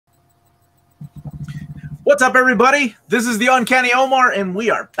What's up, everybody? This is the Uncanny Omar, and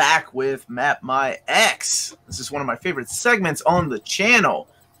we are back with Map My X. This is one of my favorite segments on the channel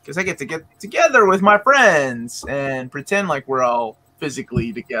because I get to get together with my friends and pretend like we're all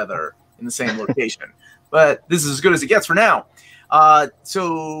physically together in the same location. But this is as good as it gets for now.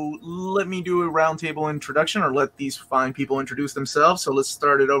 So let me do a roundtable introduction, or let these fine people introduce themselves. So let's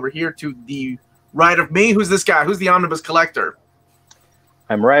start it over here to the right of me. Who's this guy? Who's the Omnibus Collector?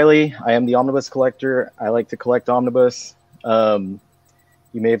 I'm Ryley. I am the Omnibus Collector. I like to collect Omnibus. You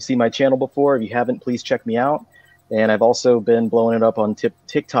may have seen my channel before. If you haven't, please check me out. And I've also been blowing it up on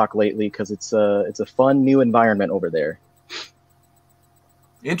TikTok lately because it's a fun new environment over there.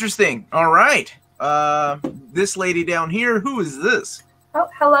 Interesting. All right. This lady down here, who is this? Oh,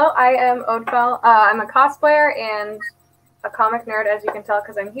 hello. I am Ødfel. I'm a cosplayer and a comic nerd, as you can tell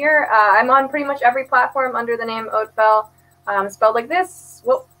because I'm here. I'm on pretty much every platform under the name Ødfel. Spelled like this,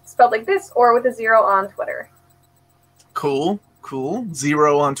 or with a 0 on Twitter. Cool.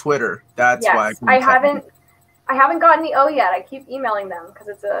 0 on Twitter. That's yes, why I haven't gotten the O yet. I keep emailing them because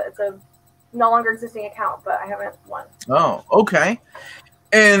it's a no longer existing account, but I haven't won. Oh, okay.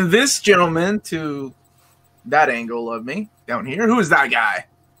 And this gentleman to that angle of me down here, who is that guy?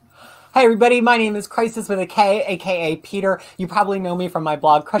 Hi, everybody. My name is Crisis with a K, a.k.a. Peter. You probably know me from my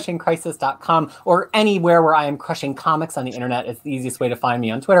blog, crushingcrisis.com, or anywhere where I am crushing comics on the internet. It's the easiest way to find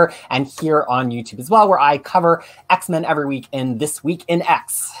me on Twitter and here on YouTube as well, where I cover X-Men every week in This Week in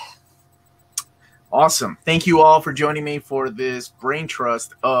X. Awesome. Thank you all for joining me for this brain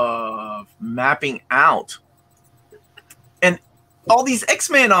trust of mapping out and all these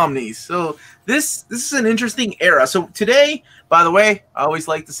X-Men omnis. So this is an interesting era. So today, by the way, I always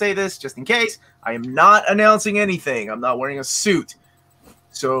like to say this just in case, I am not announcing anything. I'm not wearing a suit.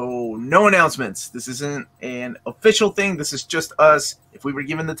 So no announcements. This isn't an official thing. This is just us if we were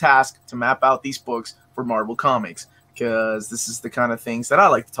given the task to map out these books for Marvel Comics, because this is the kind of things that I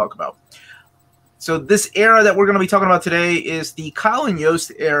like to talk about. So this era that we're going to be talking about today is the Kyle and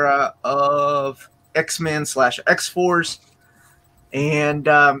Yost era of X-Men / X-Force. And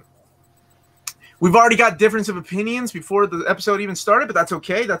we've already got difference of opinions before the episode even started, but that's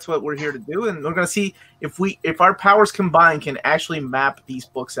okay. That's what we're here to do, and we're going to see if our powers combined can actually map these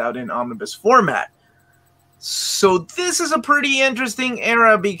books out in omnibus format. So this is a pretty interesting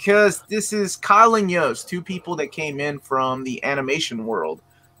era because this is Kyle and Yost, two people that came in from the animation world.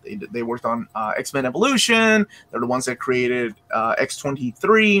 They worked on X-Men Evolution. They're the ones that created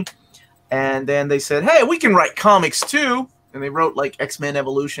X-23, and then they said, "Hey, we can write comics too." And they wrote like X-Men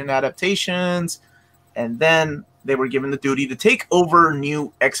Evolution adaptations. And then they were given the duty to take over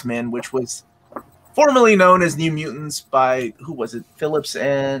New X-Men, which was formerly known as New Mutants by, who was it? Phillips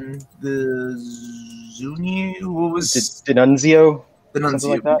and the Zuni? Who was D'Annunzio? D'Annunzio.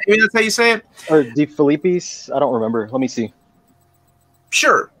 Like that? Maybe that's how you say it? Or De Filippis? I don't remember. Let me see.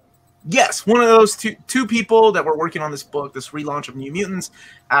 Sure. Yes, one of those two people that were working on this book, this relaunch of New Mutants,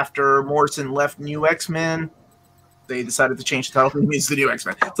 after Morrison left New X-Men. They decided to change the title from Mutants to New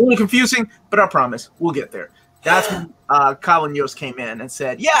X-Men. It's a little confusing, but I promise we'll get there. That's when Kyle and Yost came in and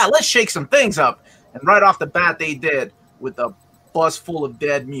said, "Yeah, let's shake some things up." And right off the bat, they did with a bus full of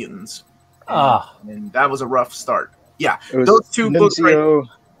dead mutants. And that was a rough start. Yeah, those two books, right?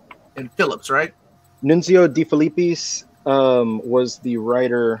 And Phillips, right? Nunzio De Filippis was the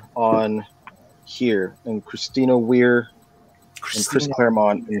writer on here, and Christina Weir and Chris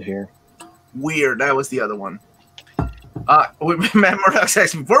Claremont in here. Weird, that was the other one. Matt Murdock's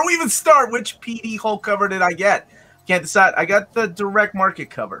asking, before we even start, which PD Hulk cover did I get? Can't decide. I got the direct market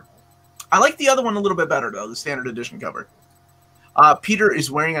cover. I like the other one a little bit better, though, the standard edition cover. Peter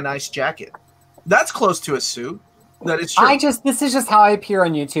is wearing a nice jacket. That's close to a suit. That is true. This is just how I appear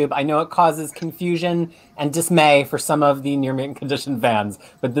on YouTube. I know it causes confusion and dismay for some of the Near Mint Condition fans,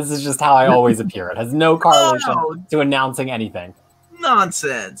 but this is just how I always appear. It has no correlation to announcing anything.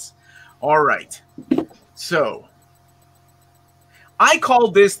 Nonsense. All right. So I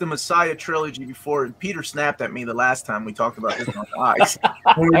called this the Messiah Trilogy before, and Peter snapped at me the last time we talked about this on Ice.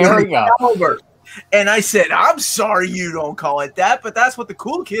 There we go. And I said, "I'm sorry you don't call it that, but that's what the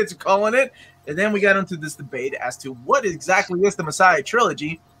cool kids are calling it." And then we got into this debate as to what exactly is the Messiah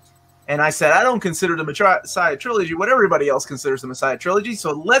Trilogy. And I said, I don't consider the Messiah Trilogy what everybody else considers the Messiah Trilogy.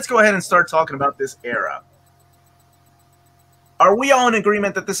 So let's go ahead and start talking about this era. Are we all in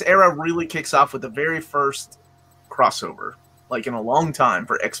agreement that this era really kicks off with the very first crossover, like in a long time,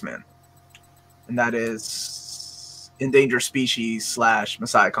 for X-Men? And that is Endangered Species /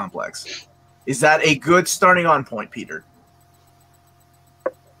 Messiah Complex. Is that a good starting on point, Peter?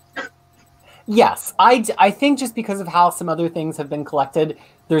 Yes, I think just because of how some other things have been collected,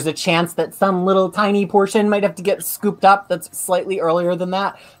 there's a chance that some little tiny portion might have to get scooped up that's slightly earlier than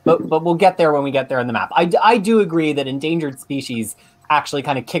that, but we'll get there when we get there in the map. I do agree that Endangered Species actually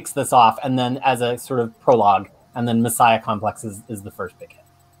kind of kicks this off, and then as a sort of prologue, and then Messiah Complex is the first big hit.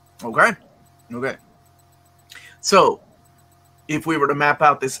 Okay. Okay. So, if we were to map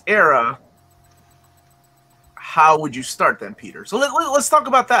out this era, how would you start then, Peter? So let's talk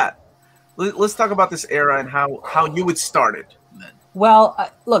about that. Let's talk about this era and how you would start it then. Well,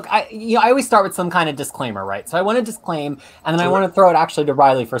 look, I always start with some kind of disclaimer, right? So I want to disclaim, and then I want to throw it actually to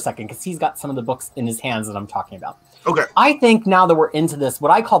Ryley for a second, because he's got some of the books in his hands that I'm talking about. Okay. I think now that we're into this,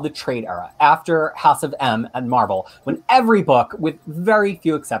 what I call the trade era, after House of M and Marvel, when every book, with very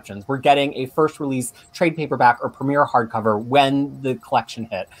few exceptions, we're getting a first release trade paperback or premiere hardcover when the collection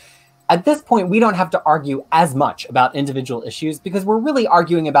hit. At this point, we don't have to argue as much about individual issues because we're really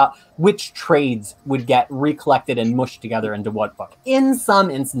arguing about which trades would get recollected and mushed together into what book. In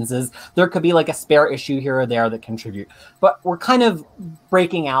some instances, there could be like a spare issue here or there that contribute, but we're kind of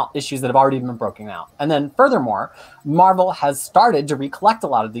breaking out issues that have already been broken out. And then furthermore, Marvel has started to recollect a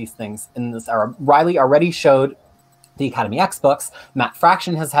lot of these things in this era. Ryley already showed the Academy X books. Matt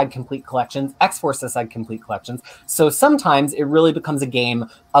Fraction has had complete collections. X-Force has had complete collections. So sometimes it really becomes a game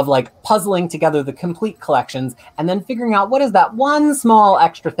of like puzzling together the complete collections and then figuring out what is that one small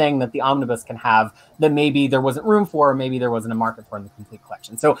extra thing that the omnibus can have that maybe there wasn't room for, or maybe there wasn't a market for in the complete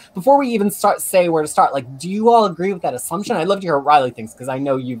collection. So before we even say where to start, like, do you all agree with that assumption? I'd love to hear what Ryley thinks, because I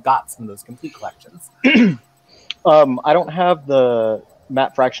know you've got some of those complete collections. I don't have the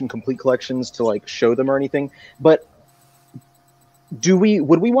Matt Fraction complete collections to like show them or anything, but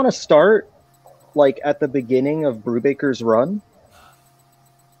would we want to start like at the beginning of Brubaker's run?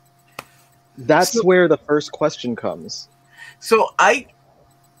 That's where the first question comes. So I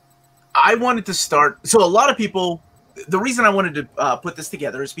wanted to start. So a lot of people, the reason I wanted to put this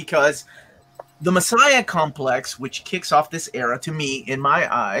together is because the Messiah Complex, which kicks off this era, to me, in my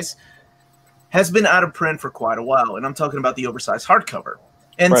eyes, has been out of print for quite a while. And I'm talking about the oversized hardcover.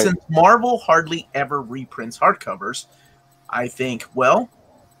 And since Marvel hardly ever reprints hardcovers, I think, well,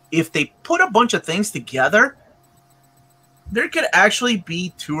 if they put a bunch of things together, there could actually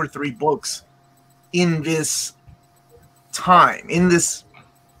be 2 or 3 books in this time, in this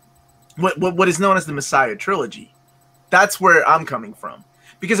what is known as the Messiah Trilogy. That's where I'm coming from.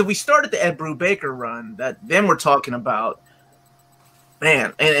 Because if we start at the Ed Brubaker run, then we're talking about,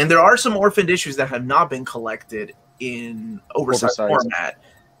 man, and there are some orphaned issues that have not been collected in oversized format.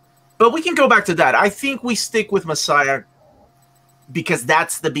 But we can go back to that. I think we stick with Messiah because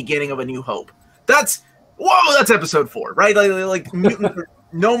that's the beginning of A New Hope. That's episode 4, right? Like mutants,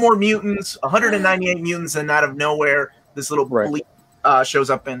 no more mutants, 198 mutants, and out of nowhere, this little police shows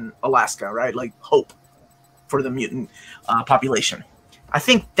up in Alaska, right? Like hope for the mutant population. I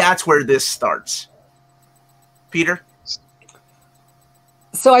think that's where this starts. Peter?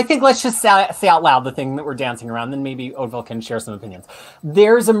 So I think let's just say out loud the thing that we're dancing around, then maybe Ødfel can share some opinions.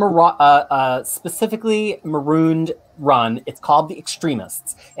 There's a specifically marooned run. It's called The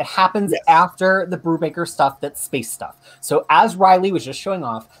Extremists. It happens after the Brubaker stuff that's space stuff. So as Ryley was just showing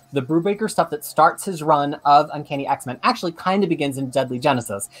off, the Brubaker stuff that starts his run of Uncanny X-Men actually kind of begins in Deadly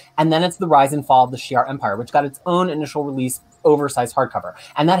Genesis. And then it's the rise and fall of the Shi'ar Empire, which got its own initial release oversized hardcover.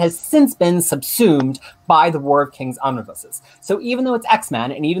 And that has since been subsumed by the War of Kings omnibuses. So even though it's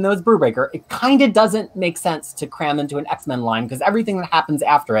X-Men and even though it's Brubaker, it kind of doesn't make sense to cram into an X-Men line because everything that happens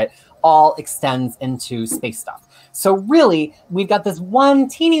after it all extends into space stuff. So really, we've got this one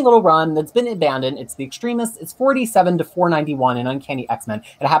teeny little run that's been abandoned. It's The Extremists. It's 47 to 491 in Uncanny X-Men.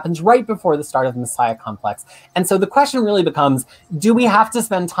 It happens right before the start of the Messiah Complex. And so the question really becomes, do we have to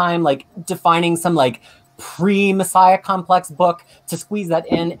spend time like defining some like pre-Messiah Complex book to squeeze that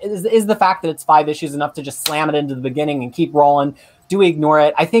in? Is the fact that it's 5 issues enough to just slam it into the beginning and keep rolling? Do we ignore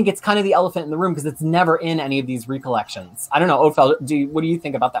it? I think it's kind of the elephant in the room because it's never in any of these recollections. I don't know, Ødfel, what do you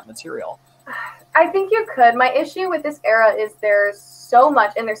think about that material? I think you could. My issue with this era is there's so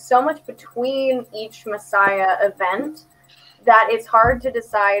much, and there's so much between each Messiah event that it's hard to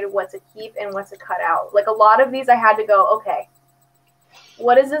decide what to keep and what to cut out. Like a lot of these I had to go, okay,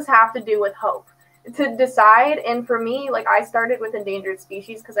 what does this have to do with Hope? To decide, and for me, like I started with Endangered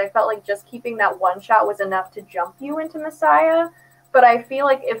Species because I felt like just keeping that one shot was enough to jump you into Messiah. But I feel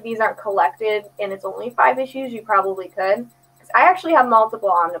like if these aren't collected and it's only 5 issues, you probably could. Because I actually have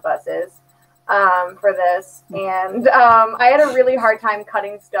multiple omnibuses for this, and I had a really hard time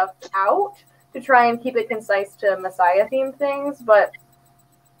cutting stuff out to try and keep it concise to Messiah themed things. But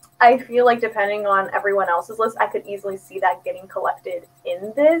I feel like depending on everyone else's list, I could easily see that getting collected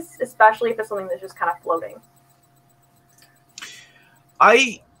in this, especially if it's something that's just kind of floating.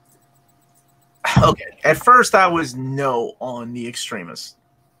 Okay, at first I was no on the Extremis.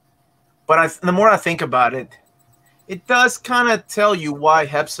 But the more I think about it, it does kind of tell you why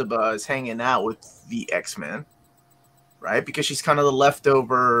Hepzibah is hanging out with the X-Men, right? Because she's kind of the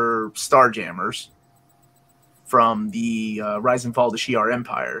leftover Starjammers from the Rise and Fall of the Shi'ar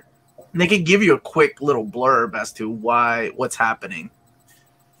Empire. And they could give you a quick little blurb as to what's happening.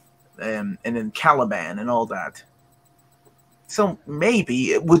 And then Caliban and all that. So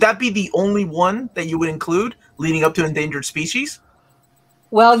maybe, would that be the only one that you would include leading up to Endangered Species?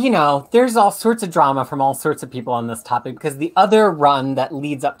 Well, you know, there's all sorts of drama from all sorts of people on this topic, because the other run that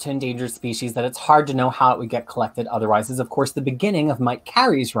leads up to Endangered Species that it's hard to know how it would get collected otherwise is, of course, the beginning of Mike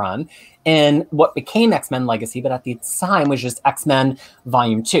Carey's run in what became X-Men Legacy, but at the time was just X-Men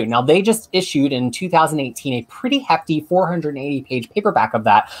Volume 2. Now, they just issued in 2018 a pretty hefty 480-page paperback of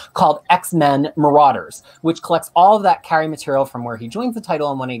that called X-Men Marauders, which collects all of that Carey material from where he joins the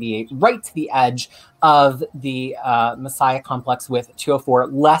title in 188 right to the edge of the Messiah complex with 204,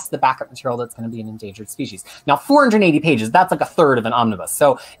 less the backup material that's going to be an Endangered Species. Now, 480 pages, that's like a third of an omnibus.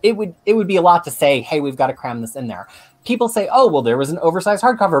 So it would be a lot to say, hey, we've got to cram this in there. People say, oh, well, there was an oversized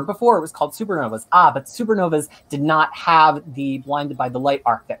hardcover before. It was called Supernovas. But Supernovas did not have the Blinded by the Light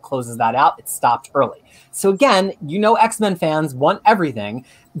arc that closes that out. It stopped early. So again, you know, X-Men fans want everything.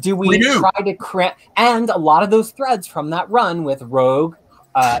 Do we try to cram? And a lot of those threads from that run with Rogue,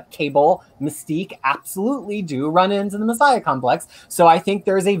 Cable, Mystique absolutely do run into the Messiah complex. So I think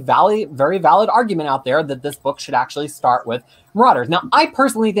there's a very valid argument out there that this book should actually start with Marauders. Now, I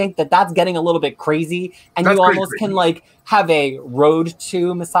personally think that that's getting a little bit crazy, and you almost can like have a Road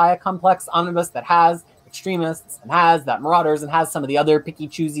to Messiah complex omnibus that has Extremists and has that Marauders and has some of the other picky,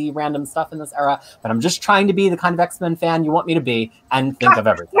 choosy, random stuff in this era. But I'm just trying to be the kind of X-Men fan you want me to be and think of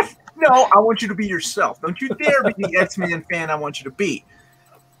everything. No, I want you to be yourself. Don't you dare be the X-Men fan I want you to be.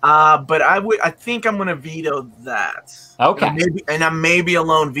 But I think I'm going to veto that. Okay. And I may be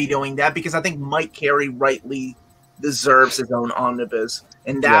alone vetoing that because I think Mike Carey rightly deserves his own omnibus.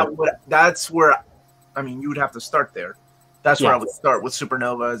 And that's where, I mean, you would have to start there. That's where I would start with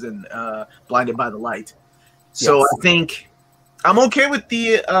Supernovas and Blinded by the Light. So I think I'm okay with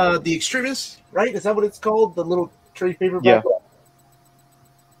the Extremis, right? Is that what it's called? The little trade paperback?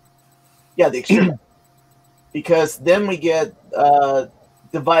 Yeah, the Extremis. Because then we get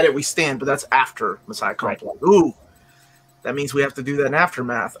Divided We Stand, but that's after Messiah Complex. Right. Ooh, that means we have to do that in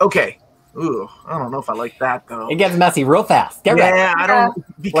Aftermath. Okay. Ooh, I don't know if I like that, though. It gets messy real fast. Get ready. I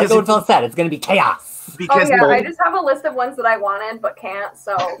don't. Because like Ødfel said, it's going to be chaos. Because I just have a list of ones that I wanted but can't.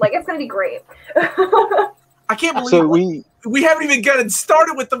 So, like, it's going to be great. I can't believe we haven't even gotten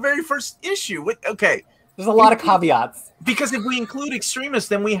started with the very first issue. Okay. There's a lot of caveats. Because if we include Extremis,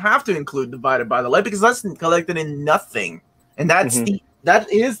 then we have to include Divided by the Light because that's collected in nothing. And that's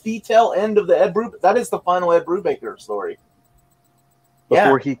that is the tail end of the Ed Brubaker. That is the final Ed Brubaker story.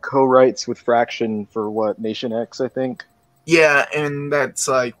 Before he co-writes with Fraction for what, Nation X, I think. Yeah, and that's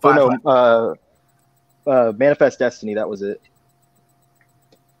like Manifest Destiny. That was it.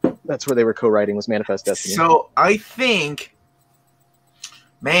 That's where they were co-writing, was Manifest Destiny. So I think,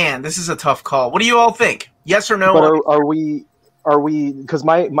 man, this is a tough call. What do you all think? Yes or no? But are we? Because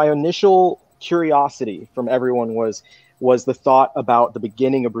my initial curiosity from everyone was the thought about the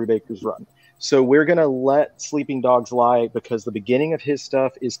beginning of Brubaker's run. So we're going to let Sleeping Dogs lie because the beginning of his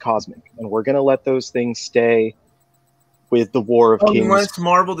stuff is cosmic, and we're going to let those things stay with the War of Kings. Unless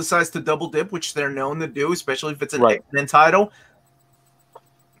Marvel decides to double dip, which they're known to do, especially if it's an X-Men title.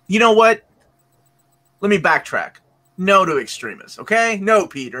 You know what? Let me backtrack. No to Extremis, okay? No,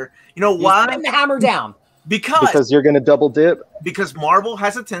 Peter. You know why? Put the hammer down. Because you're going to double dip? Because Marvel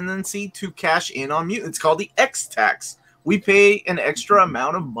has a tendency to cash in on mutants. It's called the X tax. We pay an extra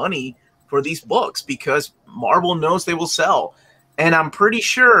amount of money for these books because Marvel knows they will sell. And I'm pretty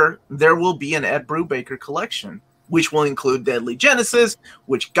sure there will be an Ed Brubaker collection, which will include Deadly Genesis,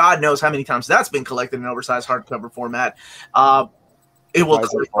 which God knows how many times that's been collected in oversized hardcover format. It will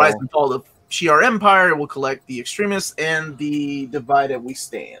collect Rise and Fall of Shi'ar Empire. It will collect the Extremists and the Divided We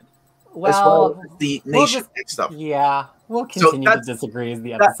Stand. Well, as well as the Nation stuff. Yeah, we'll continue to disagree as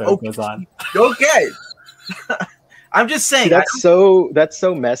the episode goes on. Okay. I'm just saying. See, that's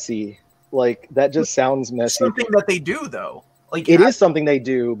so messy. Like, that just sounds messy. Something that they do, though. Like it is something they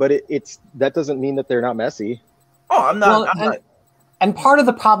do, but that doesn't mean that they're not messy. Oh, I'm not. And part of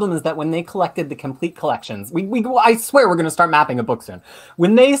the problem is that when they collected the complete collections, I swear we're going to start mapping a book soon.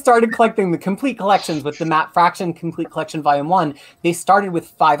 When they started collecting the complete collections with the Map Fraction Complete Collection Volume 1, they started with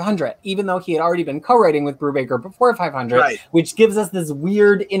 500, even though he had already been co-writing with Brubaker before 500, Right. which gives us this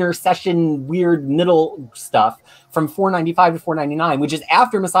weird intercession, weird middle stuff from 495 to 499, which is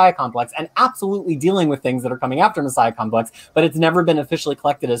after Messiah Complex and absolutely dealing with things that are coming after Messiah Complex, but it's never been officially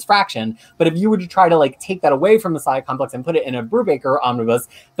collected as Fraction. But if you were to try to like take that away from Messiah Complex and put it in a Brubaker omnibus,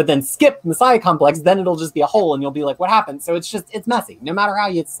 but then skip Messiah Complex, then it'll just be a hole and you'll be like, what happened? So it's messy. No matter how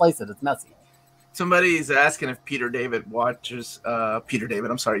you slice it, it's messy. Somebody's asking if David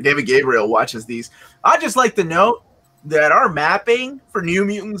Gabriel watches these. I'd just like to note that our mapping for New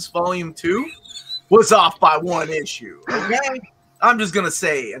Mutants Volume 2 was off by one issue. Okay? I'm just going to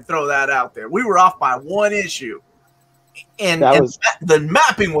say and throw that out there. We were off by one issue. And the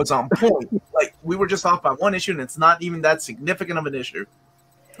mapping was on point. Like, we were just off by one issue, and it's not even that significant of an issue.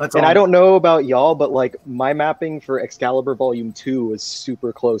 And I don't know about y'all, but like my mapping for Excalibur Volume 2 was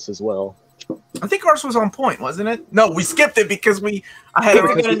super close as well. I think ours was on point, wasn't it? No, we skipped it because I had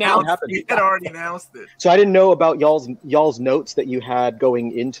already announced it. So I didn't know about y'all's notes that you had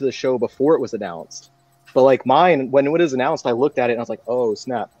going into the show before it was announced. But like mine, when it was announced, I looked at it and I was like, oh,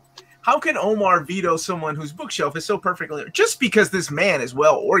 snap. How can Omar veto someone whose bookshelf is so perfectly... Just because this man is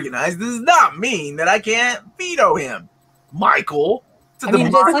well organized does not mean that I can't veto him, Michael. I mean,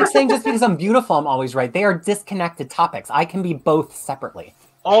 it's like saying just because I'm beautiful, I'm always right. They are disconnected topics. I can be both separately.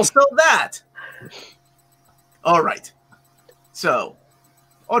 Also that. All right. So,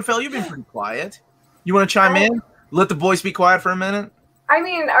 Ødfel, you've been pretty quiet. You want to chime in? Let the voice be quiet for a minute? I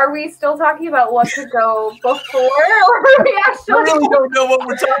mean, are we still talking about what could go before, or are we actually... I really don't know what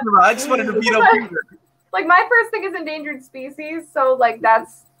we're talking about. I just wanted to beat up Peter. Like, my first thing is endangered species, so, like,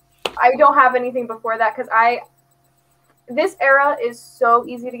 that's... I don't have anything before that, because this era is so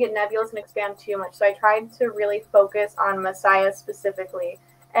easy to get nebulous and expand too much, so I tried to really focus on Messiah specifically.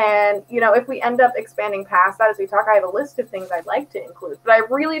 And, you know, if we end up expanding past that as we talk, I have a list of things I'd like to include. But I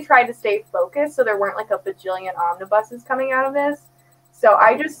really tried to stay focused so there weren't, like, a bajillion omnibuses coming out of this. So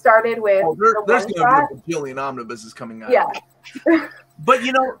I just started with there's going to be a bajillion omnibuses coming out. Yeah. But,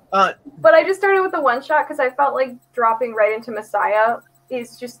 you know... but I just started with the one-shot because I felt like dropping right into Messiah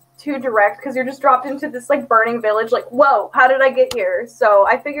is just too direct because you're just dropped into this, like, burning village. Like, whoa, how did I get here? So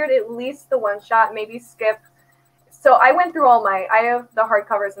I figured at least the one-shot, maybe skip. So I went through I have the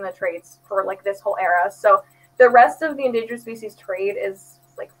hardcovers and the trades for, like, this whole era. So the rest of the Endangered Species trade is,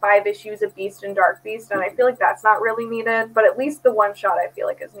 like, 5 issues of Beast and Dark Beast, and I feel like that's not really needed. But at least the one-shot I feel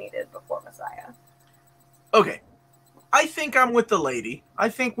like is needed before Messiah. Okay. I think I'm with the lady. I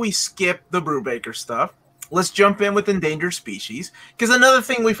think we skip the Brubaker stuff. Let's jump in with Endangered Species. Because another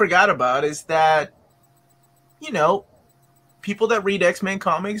thing we forgot about is that, you know, people that read X-Men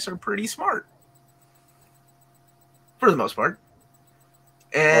comics are pretty smart. For the most part.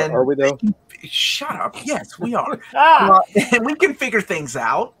 And are we though? Shut up. Yes, we are. And we can figure things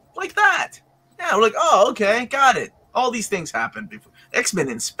out like that. Yeah, we're like, oh, okay, got it. All these things happened before. X-Men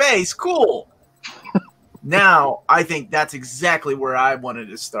in space, cool. Now, I think that's exactly where I wanted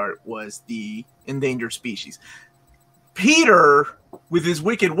to start, was the Endangered Species. Peter, with his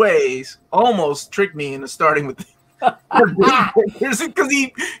wicked ways, almost tricked me into starting with because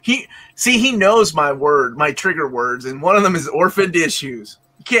he knows my trigger words, and one of them is orphaned issues.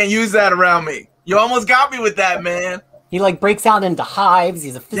 You can't use that around me. You almost got me with that, man. He like breaks out into hives.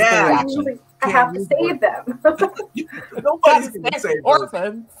 He's a physical reaction. Like, I have to save them. Nobody's gonna save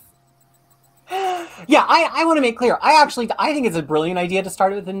orphans. Yeah, I want to make clear. I think it's a brilliant idea to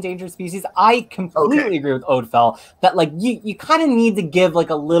start with endangered species. I completely agree with Ødfel that like you kind of need to give like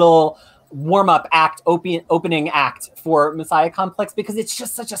a little warm-up act, opening act for Messiah Complex, because it's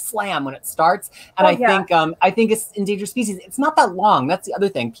just such a slam when it starts. And I think it's endangered species. It's not that long. That's the other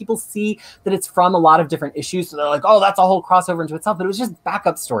thing. People see that it's from a lot of different issues, so they're like, oh, that's a whole crossover into itself. But it was just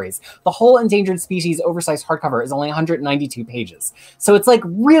backup stories. The whole endangered species oversized hardcover is only 192 pages. So it's like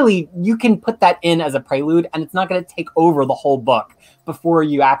really, you can put that in as a prelude, and it's not going to take over the whole book before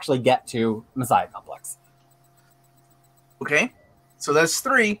you actually get to Messiah Complex. Okay, so that's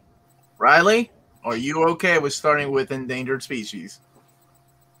 3. Ryley, are you okay with starting with endangered species?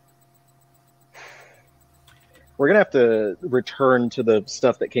 We're going to have to return to the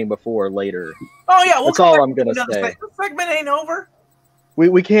stuff that came before later. Oh, yeah. That's all I'm going to say. The segment ain't over.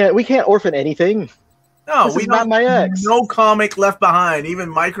 We can't orphan anything. No, this is not my ex. No comic left behind, even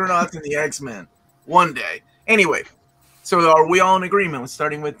Micronauts and the X-Men. One day. Anyway, so are we all in agreement with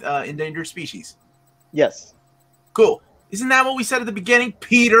starting with endangered species? Yes. Cool. Isn't that what we said at the beginning,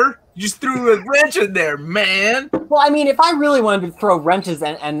 Peter? You just threw a wrench in there, man. Well, I mean, if I really wanted to throw wrenches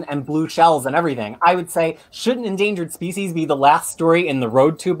and blue shells and everything, I would say, shouldn't Endangered Species be the last story in the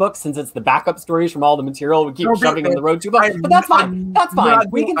Road 2 book, since it's the backup stories from all the material we keep shoving in the Road 2 book? But that's fine. That's fine.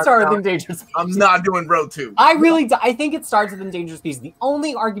 We can start with Endangered Species. I'm not doing Road 2. I think it starts with Endangered Species. The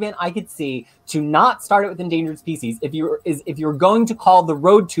only argument I could see to not start it with Endangered Species if you're going to call the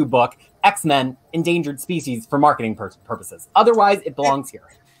Road 2 book X-Men Endangered Species for marketing purposes. Otherwise, it belongs here.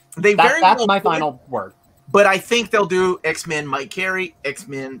 That's my final word. But I think they'll do X-Men Mike Carey,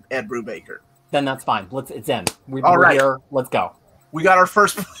 X-Men Ed Brubaker. Then that's fine. It's in. We're right. Here. Let's go. We got our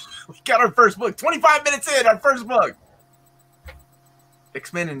first book. 25 minutes in, our first book.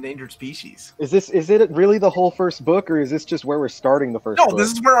 X-Men Endangered Species. Is it really the whole first book, or is this just where we're starting the first book? No,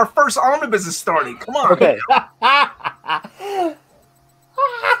 this is where our first omnibus is starting. Come on. Okay.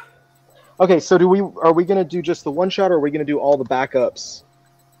 Okay, so are we gonna do just the one shot, or are we gonna do all the backups?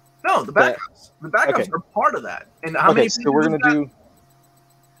 No, the backups. The backups are part of that. And how many? So we're gonna do.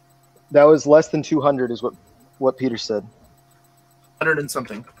 That was less than 200, is what Peter said. 100 and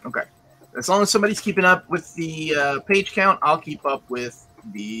something. Okay. As long as somebody's keeping up with the page count, I'll keep up with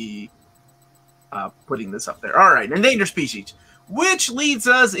the putting this up there. All right, Endangered Species, which leads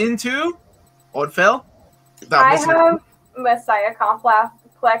us into Ødfel. I have Messiah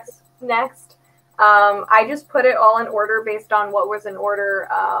Complex next. I just put it all in order based on what was in order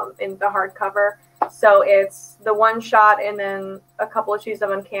in the hardcover. So it's the one shot and then a couple issues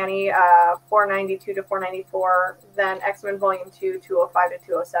of Uncanny, 492 to 494, then X-Men Volume 2, 205 to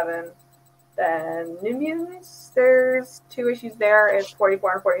 207. Then New Mutants, there's 2 issues there. It's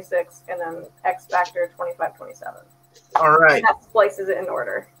 44 and 46, and then X Factor 25, 27. All right. And that splices it in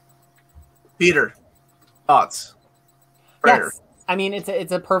order. Peter, thoughts? Yes. I mean,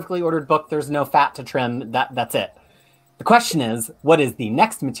 it's a perfectly ordered book. There's no fat to trim. That's it. The question is, what is the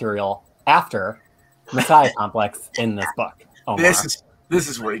next material after Messiah Complex in this book? Omar? This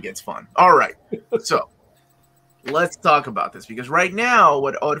is where it gets fun. All right. So let's talk about this, because right now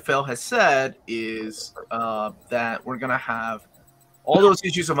what Ødfel has said is that we're going to have all those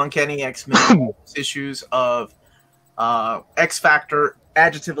issues of Uncanny X-Men, issues of X Factor,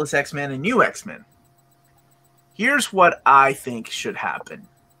 Adjectiveless X-Men, and New X-Men. Here's what I think should happen.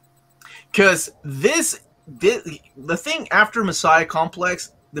 Because the thing after Messiah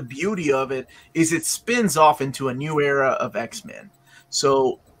Complex, the beauty of it is it spins off into a new era of X-Men.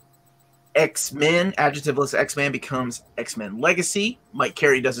 So X-Men, Adjectiveless X-Men becomes X-Men Legacy. Mike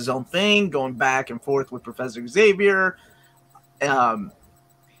Carey does his own thing, going back and forth with Professor Xavier.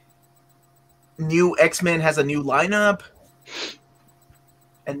 New X-Men has a new lineup.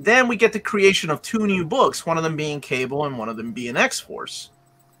 And then we get the creation of 2 new books, one of them being Cable and one of them being X-Force.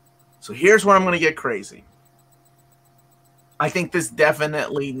 So here's where I'm going to get crazy. I think this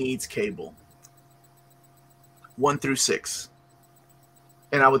definitely needs Cable. 1 through 6.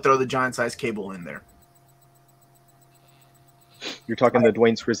 And I would throw the giant-sized Cable in there. You're talking to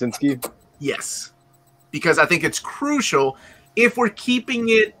Dwayne Straczynski? Yes. Because I think it's crucial if we're keeping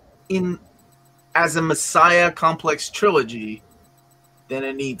it in as a Messiah Complex trilogy, then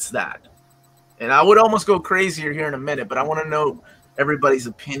it needs that. And I would almost go crazier here in a minute, but I want to know everybody's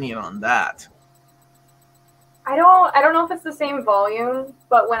opinion on that. I don't know if it's the same volume,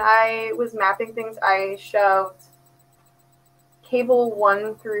 but when I was mapping things, I shoved Cable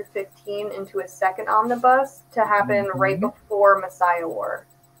 1 through 15 into a second omnibus to happen right before Messiah War.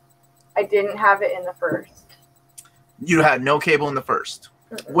 I didn't have it in the first. You had no Cable in the first.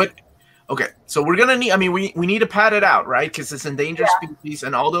 What? Okay, so we're gonna need. I mean, we need to pad it out, right? Because it's Endangered Species,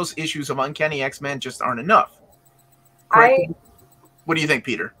 and all those issues of Uncanny X-Men just aren't enough. What do you think,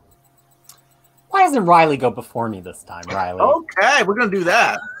 Peter? Why doesn't Ryley go before me this time, Ryley? Okay, we're gonna do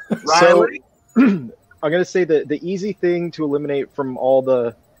that. Ryley. So, I'm gonna say that the easy thing to eliminate from all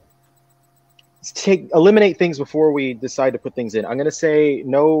the eliminate things before we decide to put things in. I'm gonna say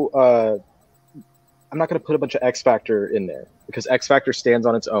no. I'm not going to put a bunch of X Factor in there because X Factor stands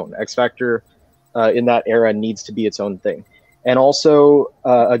on its own. X Factor in that era needs to be its own thing. And also,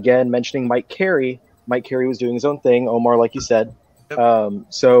 again, mentioning Mike Carey. Mike Carey was doing his own thing. Omar, like you said. Yep.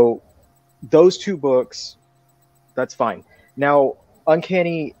 So those 2 books, that's fine. Now,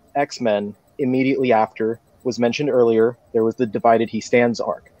 Uncanny X-Men immediately after was mentioned earlier. There was the Divided He Stands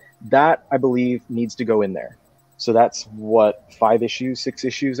arc. That, I believe, needs to go in there. So that's what, 5 issues, 6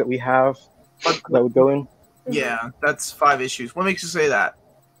 issues that we have that would go in? Yeah, that's 5 issues. What makes you say that?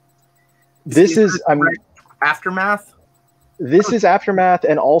 This is Aftermath? This is Aftermath,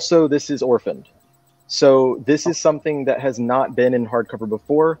 and also this is Orphaned. So this is something that has not been in hardcover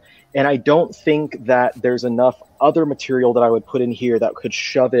before, and I don't think that there's enough other material that I would put in here that could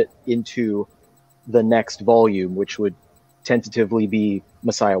shove it into the next volume, which would tentatively be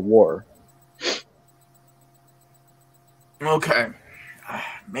Messiah War. Okay,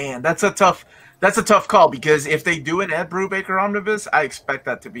 man, that's a tough call, because if they do an Ed Brubaker omnibus, I expect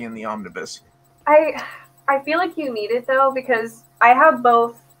that to be in the omnibus. I feel like you need it though, because I have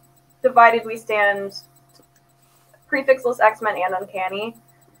both Divided We Stand, Prefixless X-Men, and Uncanny.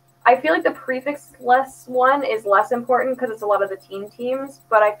 I feel like the prefixless one is less important because it's a lot of the teen teams,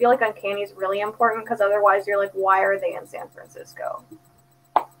 but I feel like Uncanny is really important because otherwise you're like, why are they in San Francisco?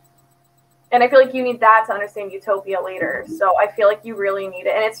 And I feel like you need that to understand Utopia later. So I feel like you really need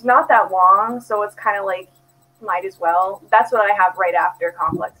it. And it's not that long, so it's kind of like, might as well. That's what I have right after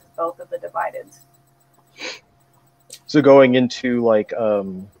Complex, both of the Divided. So going into like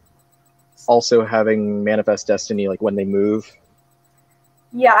also having Manifest Destiny, like when they move.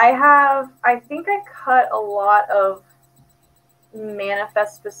 Yeah, I think I cut a lot of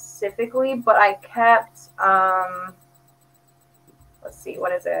Manifest specifically, but I kept, let's see,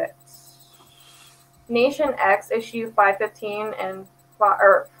 what is it? Nation X issue 515 and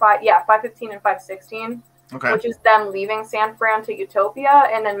 515 and 516, Okay. which is them leaving San Fran to Utopia,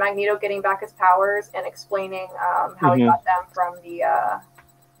 and then Magneto getting back his powers and explaining how he got them from the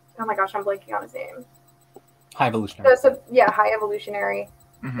oh my gosh, I'm blanking on his name. High Evolutionary. So High Evolutionary,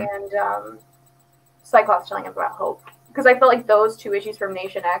 and Cyclops telling him about hope. Because I felt like those two issues from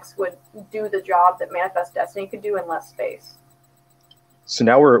Nation X would do the job that Manifest Destiny could do in less space. So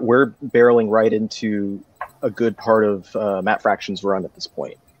now we're barreling right into a good part of Matt Fraction's run at this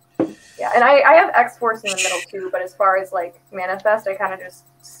point. Yeah, and I have X-Force in the middle too, but as far as like Manifest, I kind of just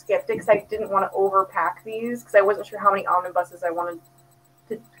skipped it because I didn't want to overpack these because I wasn't sure how many omnibuses I wanted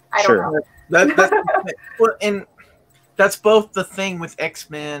to. I don't know. Well, and that's both the thing with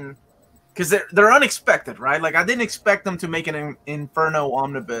X-Men, because they're unexpected, right? Like I didn't expect them to make an Inferno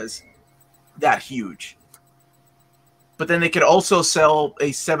omnibus that huge. But then they could also sell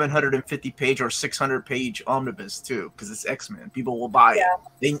a 750-page or 600-page omnibus too, because it's X-Men. People will buy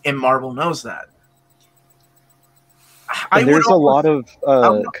it, and Marvel knows that. And there's a lot of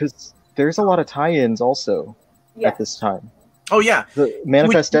because there's a lot of tie-ins also at this time. Oh yeah, the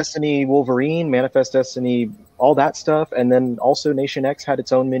Manifest Destiny Wolverine, Manifest Destiny, all that stuff, and then also Nation X had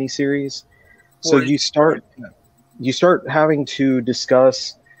its own miniseries. So you start having to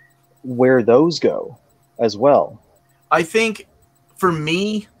discuss where those go as well. I think for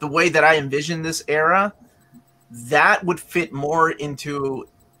me, the way that I envision this era, that would fit more into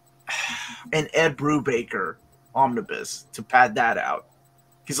an Ed Brubaker omnibus to pad that out.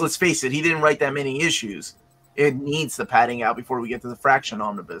 Because let's face it, he didn't write that many issues. It needs the padding out before we get to the Fraction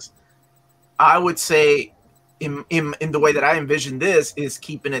omnibus. I would say, in the way that I envision this, is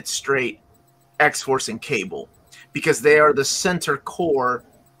keeping it straight X-Force and Cable. Because they are the center core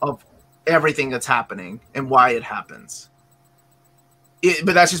of everything that's happening and why it happens.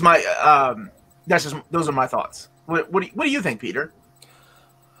 But that's just my those are my thoughts. What do you think, Peter?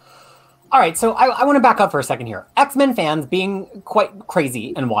 All right, so I want to back up for a second here. X-Men fans being quite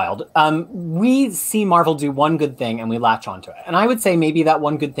crazy and wild. We see Marvel do one good thing and we latch onto it. And I would say maybe that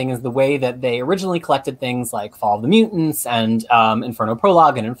one good thing is the way that they originally collected things like Fall of the Mutants and Inferno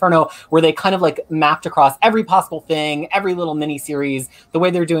Prologue and Inferno, where they kind of like mapped across every possible thing, every little mini series, the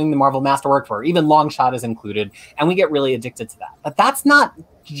way they're doing the Marvel Masterwork, where even Longshot is included. And we get really addicted to that. But that's not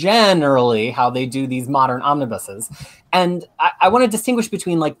generally how they do these modern omnibuses. And I want to distinguish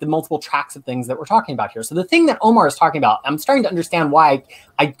between like the multiple tracks of things that we're talking about here. So the thing that Omar is talking about, I'm starting to understand why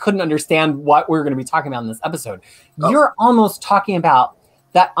I couldn't understand what we were going to be talking about in this episode. You're almost talking about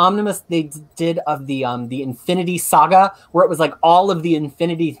that omnibus they did of the Infinity Saga, where it was like all of the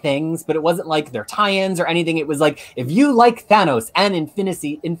Infinity things, but it wasn't like their tie-ins or anything. It was like, if you like Thanos and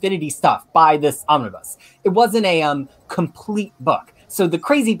Infinity stuff, buy this omnibus. It wasn't a complete book. So the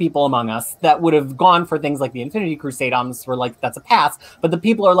crazy people among us that would have gone for things like the Infinity Crusade omnibus were like, that's a pass. But the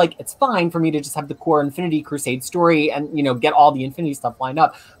people are like, it's fine for me to just have the core Infinity Crusade story and, you know, get all the Infinity stuff lined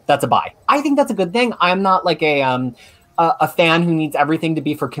up. That's a buy. I think that's a good thing. I'm not like a fan who needs everything to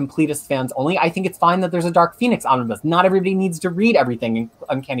be for completist fans only. I think it's fine that there's a Dark Phoenix omnibus. Not everybody needs to read everything in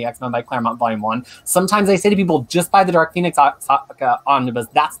Uncanny X-Men by Claremont Volume 1. Sometimes I say to people, just buy the Dark Phoenix omnibus.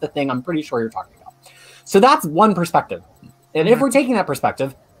 That's the thing I'm pretty sure you're talking about. So that's one perspective. And if we're taking that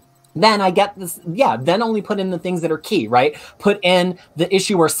perspective, then I get this, then only put in the things that are key, right? Put in the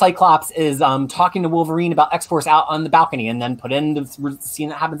issue where Cyclops is talking to Wolverine about X-Force out on the balcony, and then put in the scene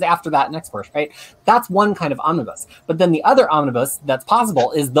that happens after that in X-Force, right? That's one kind of omnibus. But then the other omnibus that's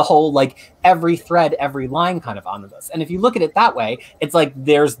possible is the whole, like, every thread, every line kind of omnibus. And if you look at it that way, it's like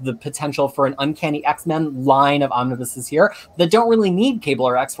there's the potential for an Uncanny X-Men line of omnibuses here that don't really need Cable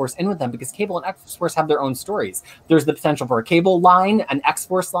or X-Force in with them, because Cable and X-Force have their own stories. There's the potential for a Cable line, an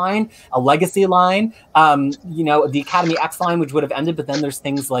X-Force line, a Legacy line, the Academy X line, which would have ended, but then there's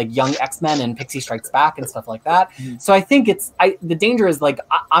things like Young X-Men and Pixie Strikes Back and stuff like that. So I think the danger is, like,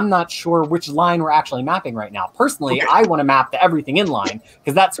 I'm not sure which line we're actually mapping right now. Personally, I want to map the everything in line,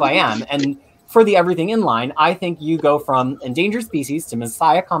 because that's who I am. And for the everything in line, I think you go from Endangered Species to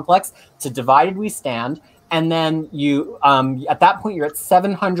Messiah Complex to Divided We Stand. And then you, at that point, you're at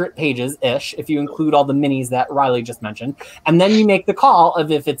 700 pages-ish, if you include all the minis that Ryley just mentioned. And then you make the call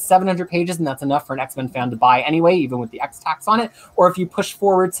of if it's 700 pages and that's enough for an X-Men fan to buy anyway, even with the X tax on it, or if you push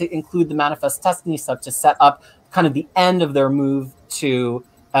forward to include the Manifest Destiny stuff to set up kind of the end of their move to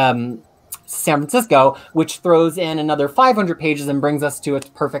San Francisco, which throws in another 500 pages and brings us to a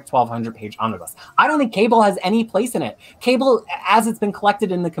perfect 1,200-page omnibus. I don't think Cable has any place in it. Cable, as it's been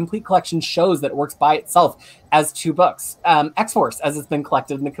collected in the complete collection, shows that it works by itself as 2 books. X-Force, as it's been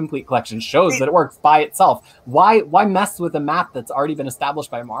collected in the complete collection, shows that it works by itself. Why mess with a map that's already been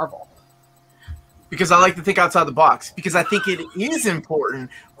established by Marvel? Because I like to think outside the box. Because I think it is important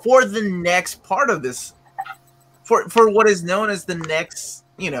for the next part of this, for what is known as the next,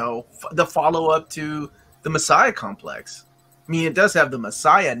 the follow-up to the Messiah Complex. I mean, it does have the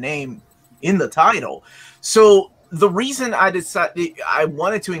Messiah name in the title. So the reason I decided I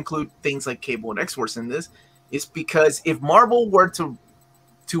wanted to include things like Cable and X-Force in this is because if Marvel were to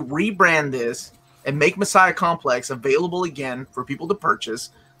rebrand this and make Messiah Complex available again for people to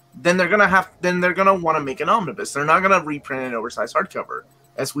purchase, then they're gonna want to make an omnibus. They're not gonna reprint an oversized hardcover,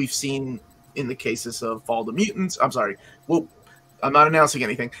 as we've seen in the cases of Fall of the Mutants. I'm sorry. Well, I'm not announcing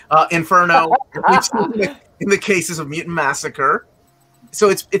anything. Inferno, in the cases of Mutant Massacre. So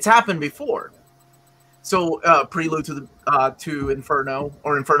it's happened before. So prelude to Inferno,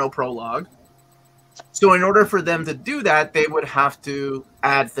 or Inferno Prologue. So in order for them to do that, they would have to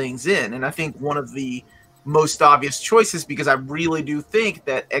add things in. And I think one of the most obvious choices, because I really do think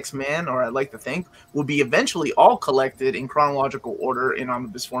that X-Men, or I like to think, will be eventually all collected in chronological order in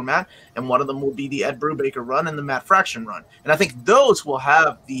omnibus format, and one of them will be the Ed Brubaker run and the Matt Fraction run. And I think those will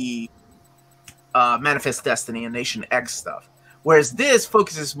have the Manifest Destiny and Nation X stuff. Whereas this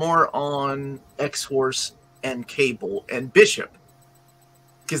focuses more on X-Force and Cable and Bishop,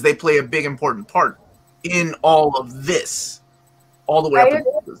 because they play a big important part in all of this, all the way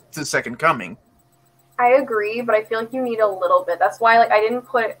up to Second Coming. I agree, but I feel like you need a little bit. That's why, like, I didn't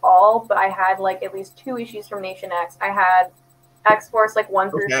put it all, but I had, like, at least 2 issues from Nation X. I had X-Force, like,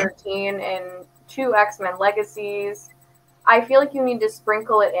 1 through 13, and 2 X-Men Legacies. I feel like you need to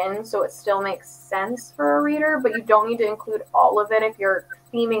sprinkle it in so it still makes sense for a reader, but you don't need to include all of it if you're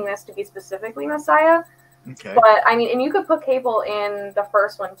theming this to be specifically Messiah. Okay. But, I mean, and you could put Cable in the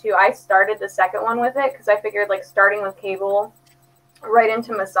first one, too. I started the second one with it because I figured, like, starting with Cable right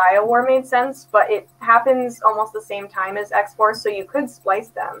into Messiah War made sense, but it happens almost the same time as X-Force, so you could splice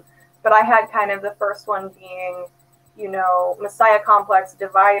them. But I had kind of the first one being, Messiah Complex,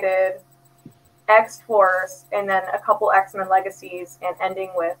 Divided, X-Force, and then a couple X-Men Legacies, and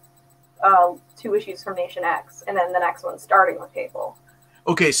ending with 2 issues from Nation X, and then the next one starting with Cable.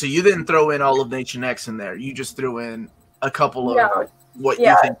 Okay, so you didn't throw in all of Nation X in there. You just threw in a couple of what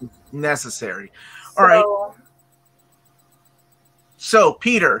you think is necessary. All right. So,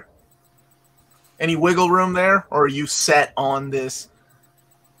 Peter, any wiggle room there, or are you set on this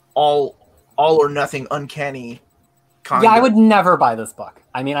all or nothing Uncanny kind? Yeah, I would never buy this book.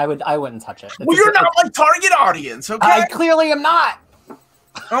 I mean, I wouldn't touch it. Well, you're not my target audience, okay? I clearly am not.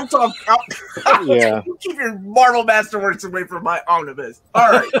 I'm talking. Yeah. Keep your Marvel Masterworks away from my omnibus. All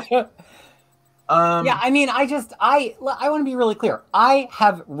right. Yeah, I mean, I want to be really clear. I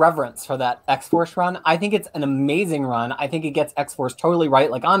have reverence for that X-Force run. I think it's an amazing run. I think it gets X-Force totally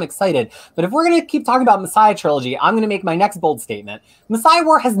right. Like, I'm excited. But if we're going to keep talking about Messiah Trilogy, I'm going to make my next bold statement. Messiah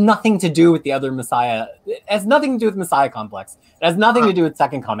War has nothing to do with the other Messiah. It has nothing to do with Messiah Complex. It has nothing to do with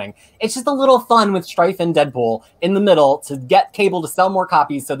Second Coming. It's just a little fun with Strife and Deadpool in the middle to get Cable to sell more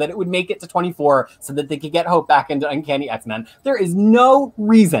copies so that it would make it to 24 so that they could get Hope back into Uncanny X-Men. There is no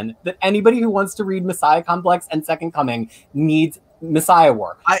reason that anybody who wants to read Messiah Complex and Second Coming needs Messiah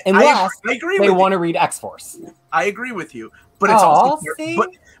War, unless they want to read X-Force. I agree with you, but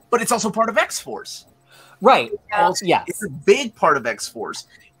it's also part of X-Force. Right. It's a big part of X-Force.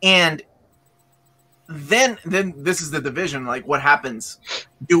 And then this is the division. Like, what happens?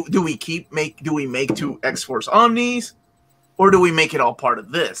 Do we make 2 X-Force Omnis, or do we make it all part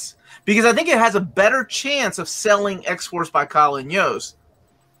of this? Because I think it has a better chance of selling X-Force by Kyle and Yost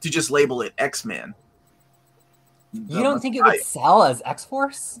to just label it X-Men. You don't think it would sell as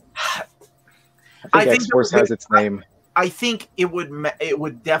X-Force? I think X-Force has its name. I think it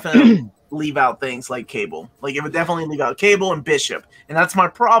would definitely leave out things like Cable. Like, it would definitely leave out Cable and Bishop. And that's my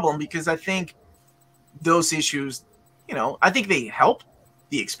problem, because I think those issues, I think they help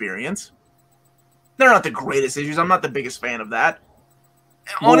the experience. They're not the greatest issues. I'm not the biggest fan of that.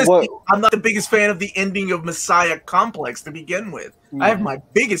 Honestly, I'm not the biggest fan of the ending of Messiah Complex to begin with. I have my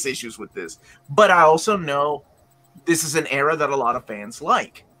biggest issues with this. But I also know this is an era that a lot of fans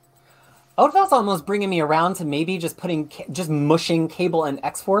like. Ødfel's almost bringing me around to maybe just mushing Cable and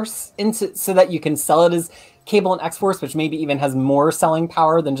X-Force into so that you can sell it as Cable and X-Force, which maybe even has more selling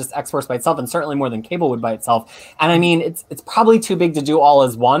power than just X-Force by itself, and certainly more than Cable would by itself. And I mean, it's probably too big to do all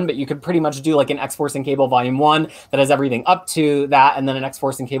as one, but you could pretty much do like an X-Force and Cable Volume 1 that has everything up to that, and then an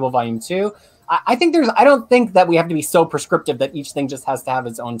X-Force and Cable Volume 2. I don't think that we have to be so prescriptive that each thing just has to have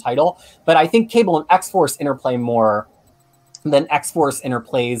its own title, but I think Cable and X-Force interplay more than X-Force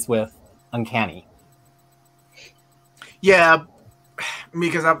interplays with Uncanny. Yeah,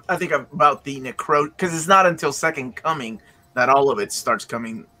 because I think about the because it's not until Second Coming that all of it starts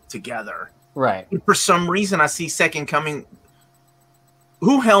coming together. Right. For some reason, I see Second Coming.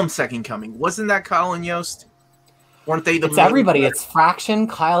 Who helmed Second Coming? Wasn't that Kyle and Yost? Weren't they the? It's everybody. It's Fraction,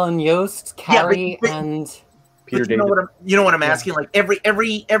 Kyle and Yost, Carrie, and Peter. You know what I'm asking? Like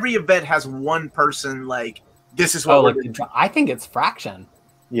every event has one person. Like, this is what we're doing. I think it's Fraction.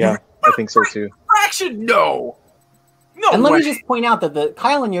 Yeah, I think so too. Fraction, no. And let me just point out that the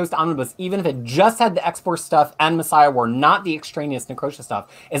Kyle and Yost Omnibus, even if it just had the X-Force stuff and Messiah War, not the extraneous Necrosha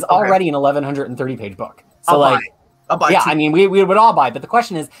stuff, is already an 1,130-page book. So, I'll buy I mean, we would all buy. But the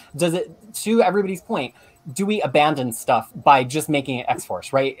question is, does it, to everybody's point, do we abandon stuff by just making it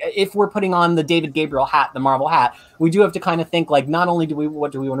X-Force, right? If we're putting on the David Gabriel hat, the Marvel hat, we do have to kind of think, like, not only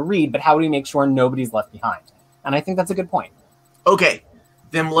what do we want to read, but how do we make sure nobody's left behind? And I think that's a good point. Okay,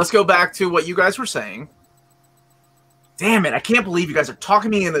 then let's go back to what you guys were saying. Damn it, I can't believe you guys are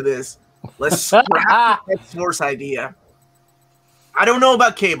talking me into this. Let's scrap the X-Force idea. I don't know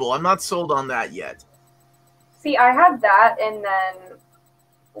about Cable. I'm not sold on that yet. See, I had that and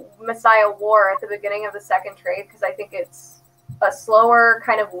then Messiah War at the beginning of the second trade because I think it's a slower,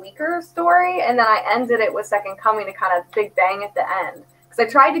 kind of weaker story. And then I ended it with Second Coming to kind of big bang at the end. Because I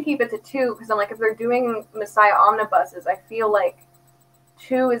tried to keep it to 2 because I'm like, if they're doing Messiah omnibuses, I feel like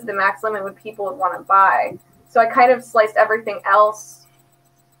 2 is the max limit what people would want to buy. So I kind of sliced everything else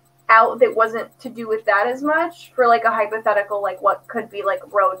out that wasn't to do with that as much for like a hypothetical, like what could be like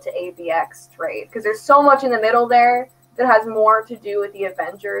road to AVX trade. Because there's so much in the middle there that has more to do with the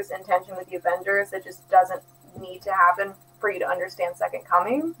Avengers and tension with the Avengers that just doesn't need to happen for you to understand Second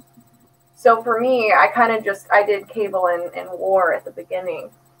Coming. So for me, I kind of I did Cable and War at the beginning.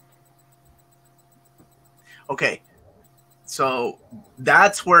 Okay. So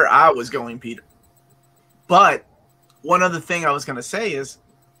that's where I was going, Peter. But one other thing I was going to say is,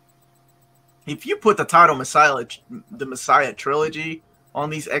 if you put the title the Messiah Trilogy on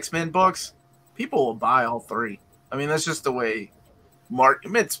these X-Men books, people will buy all 3. I mean, that's just the way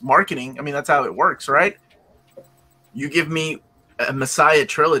it's marketing. I mean, that's how it works, right? You give me a Messiah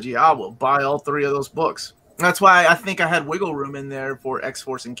Trilogy, I will buy all 3 of those books. That's why I think I had wiggle room in there for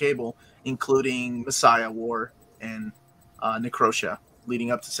X-Force and Cable, including Messiah War and Necrosha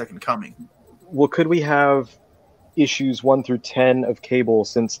leading up to Second Coming. Well, could we have issues 1 through 10 of Cable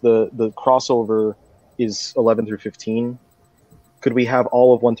since the crossover is 11 through 15? Could we have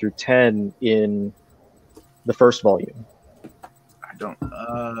all of 1 through 10 in the first volume? I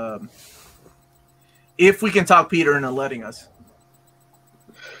don't. If we can talk Peter into letting us.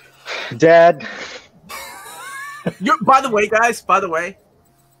 Dad. By the way, guys,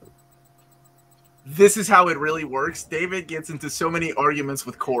 this is how it really works. David gets into so many arguments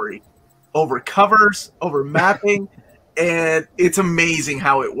with Corey over covers, over mapping, and it's amazing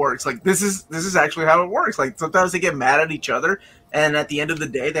how it works. Like this is actually how it works. Like sometimes they get mad at each other, and at the end of the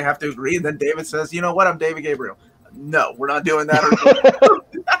day, they have to agree. And then David says, "You know what? I'm David Gabriel. No, we're not doing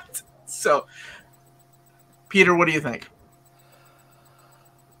that." So, Peter, what do you think?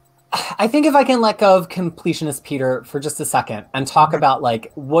 I think if I can let go of completionist Peter for just a second and talk about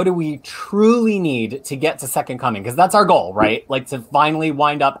like what do we truly need to get to Second Coming, because that's our goal, right? Like to finally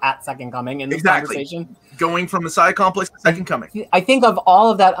wind up at Second Coming in this conversation. Going from Messiah Complex to Second Coming. I think of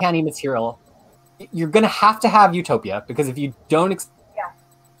all of that Uncanny material, you're going to have Utopia, because if you don't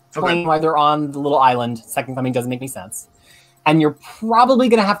explain why they're on the little island. Second Coming doesn't make any sense. And you're probably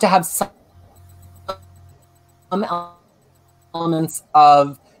going to have some elements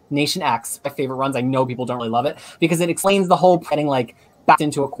of Nation X, my favorite runs. I know people don't really love it because it explains the whole getting like backed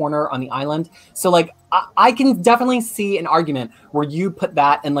into a corner on the island. So like I can definitely see an argument where you put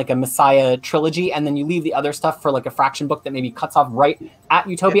that in like a Messiah trilogy and then you leave the other stuff for like a fraction book that maybe cuts off right at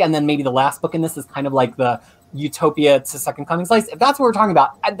Utopia. And then maybe the last book in this is kind of like the Utopia to Second Coming slice. If that's what we're talking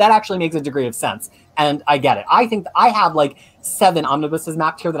about, that actually makes a degree of sense. And I get it. I think I have like 7 omnibuses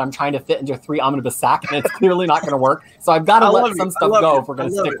mapped here that I'm trying to fit into a 3 omnibus sack, and it's clearly not going to work. So I've got to let some stuff go if we're going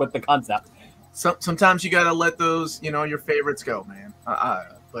to stick with the concept. Sometimes you got to let those, your favorites go, man.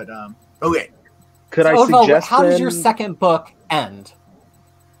 Okay. Could I suggest how does your second book end?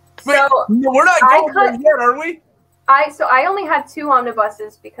 Wait, So we're not going there yet, are we? I only had 2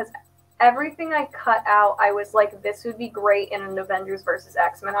 omnibuses because everything I cut out, I was like, this would be great in an Avengers versus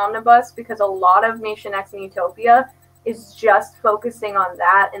X-Men omnibus because a lot of Nation X and Utopia is just focusing on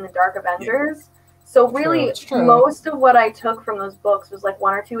that in the Dark Avengers. Yeah. So really, most of what I took from those books was like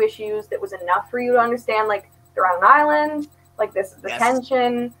 1 or 2 issues that was enough for you to understand, like, they're on an island, like, this is the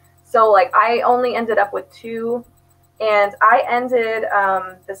tension. So, like, I only ended up with 2. And I ended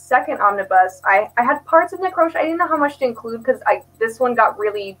the second omnibus. I had parts of Necrosha. I didn't know how much to include because this one got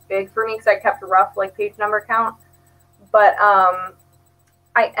really big for me because I kept a rough like page number count. But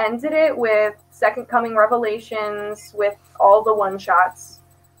I ended it with Second Coming Revelations with all the one-shots.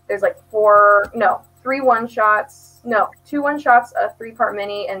 There's like 3 one-shots. No, 2 one-shots, a 3-part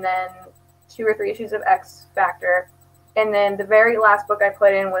mini, and then 2 or 3 issues of X Factor. And then the very last book I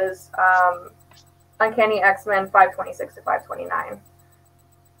put in was Uncanny X-Men 526 to 529,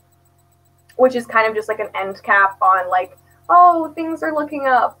 which is kind of just like an end cap on like, oh, things are looking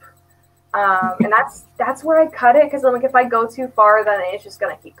up, and that's where I cut it because like if I go too far, then it's just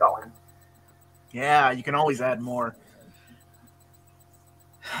gonna keep going. Yeah, you can always add more.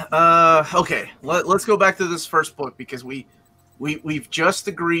 Okay, let's go back to this first book because we've just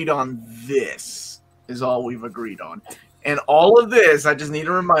agreed on this is all we've agreed on. And all of this, I just need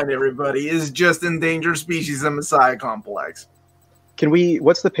to remind everybody, is just Endangered Species and Messiah Complex.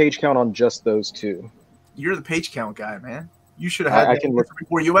 What's the page count on just those 2? You're the page count guy, man. You should have had that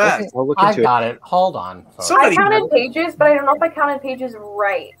before you asked. I got it. Hold on. I counted pages, but I don't know if I counted pages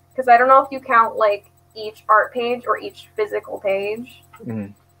right. Because I don't know if you count like each art page or each physical page.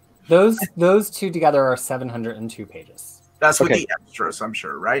 Mm-hmm. Those 2 together are 702 pages. That's with the extras, I'm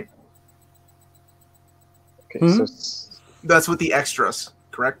sure, right? Okay, so that's with the extras,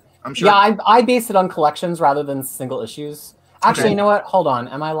 correct? I'm sure. Yeah, I base it on collections rather than single issues. Actually, You know what? Hold on.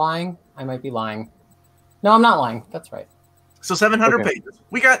 Am I lying? I might be lying. No, I'm not lying. That's right. So 700 pages.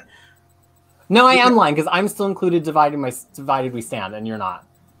 We got. No, I am lying because I'm still included. Divided we stand, and you're not.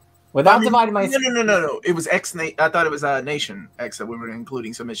 Without dividing my. No. It was X. I thought it was Nation X that we were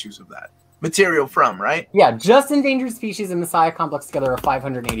including some issues of that material from, right? Yeah, just Endangered Species and Messiah Complex together are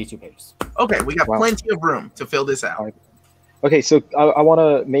 582 pages. Okay, we got plenty of room to fill this out. Okay, so I want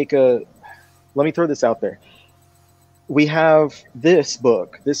to let me throw this out there. We have this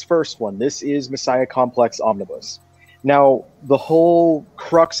book, this first one. This is Messiah Complex Omnibus. Now, the whole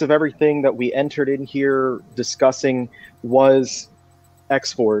crux of everything that we entered in here discussing was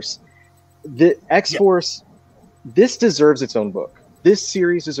X-Force. The X-Force, this deserves its own book. This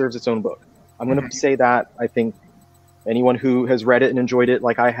series deserves its own book. I'm going to say that. I think anyone who has read it and enjoyed it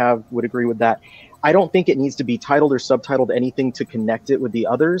like I have would agree with that. I don't think it needs to be titled or subtitled anything to connect it with the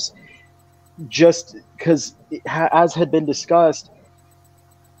others, just because, as had been discussed,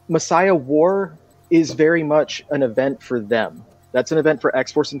 Messiah War is very much an event for them. That's an event for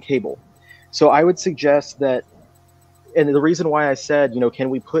X-Force and Cable. So I would suggest that, and the reason why I said, can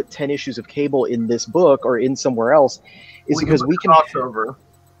we put 10 issues of Cable in this book or in somewhere else, is because we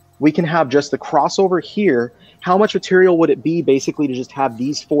can have just the crossover here. How much material would it be basically to just have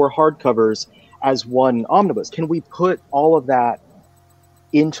these 4 hardcovers as one omnibus? Can we put all of that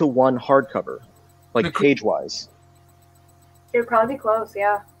into one hardcover, like page-wise? It would probably be close,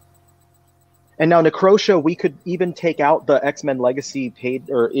 yeah. And now Necrosha, we could even take out the X-Men Legacy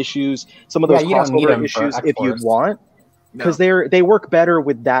paid or issues, some of those crossover issues if you'd want, because they work better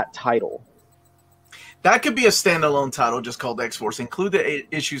with that title. That could be a standalone title just called X-Force. Include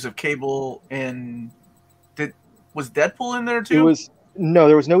the issues of Cable and was Deadpool in there too? No,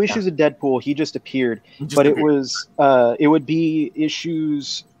 there was no issues of Deadpool. He just appeared. It would be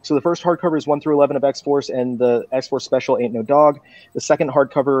issues So the first hardcover is 1 through 11 of X-Force, and the X-Force Special Ain't No Dog. The second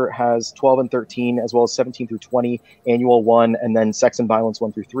hardcover has 12 and 13, as well as 17 through 20, Annual 1, and then Sex and Violence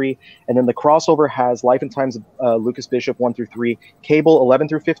 1 through 3. And then the crossover has Life and Times of Lucas Bishop 1 through 3, Cable 11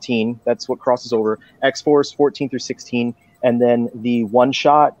 through 15, that's what crosses over, X-Force 14 through 16, and then the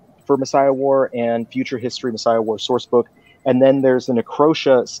one-shot for Messiah War and Future History Messiah War Sourcebook. And then there's the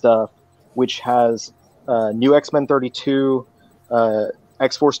Necrosha stuff, which has New X-Men 32,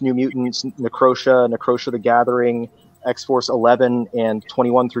 X-Force New Mutants, Necrosha the Gathering, X-Force 11, and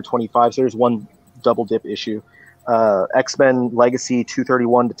 21 through 25. So there's one double dip issue. X-Men Legacy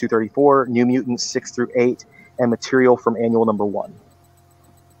 231 to 234, New Mutants 6 through 8, and material from Annual number 1.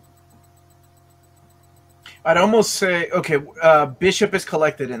 I'd almost say, okay, Bishop is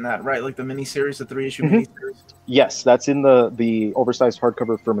collected in that, right? Like the miniseries, the 3-issue miniseries? Yes, that's in the oversized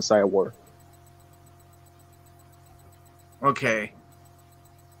hardcover for Messiah War. Okay.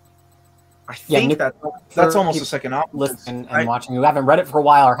 I think that's almost a second option. Listen and watching who haven't read it for a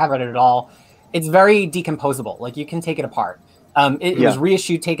while or haven't read it at all, it's very decomposable. Like you can take it apart. It was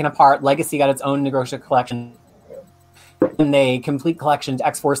reissued, taken apart. Legacy got its own Necrosha collection. And they complete collection to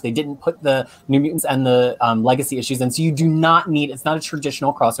X-Force. They didn't put the New Mutants and the Legacy issues in, so you do not need. It's not a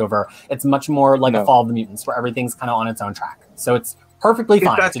traditional crossover. It's much more like a Fall of the Mutants, where everything's kind of on its own track. So it's perfectly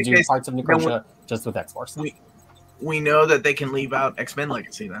fine to do parts of Necrosha just with X-Force. We know that they can leave out X-Men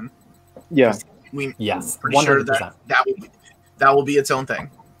Legacy then. Yeah. Yes. Pretty 100%. Sure that will be its own thing.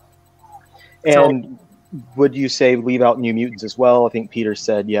 And would you say leave out New Mutants as well? I think Peter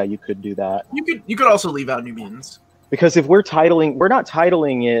said, yeah, you could do that. You could also leave out New Mutants. Because if we're not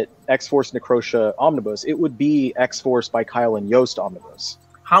titling it X-Force Necrosha Omnibus, it would be X-Force by Kyle and Yost Omnibus.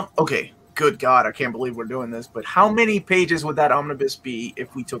 Okay, good God, I can't believe we're doing this, but how many pages would that omnibus be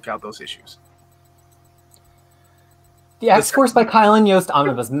if we took out those issues? The X-Force by Kyle and Yost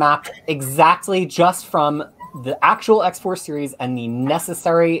Omnibus mapped exactly just from the actual X-Force series and the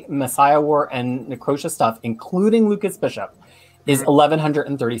necessary Messiah War and Necrosha stuff, including Lucas Bishop, is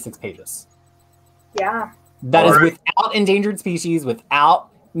 1,136 pages. Yeah. That is without Endangered Species, without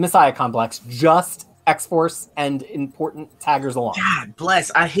Messiah Complex, just X-Force and important taggers along. God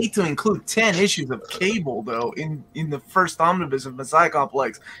bless. I hate to include 10 issues of Cable, though, in the first omnibus of Messiah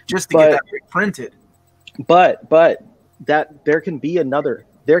Complex, just to get that reprinted. But that there can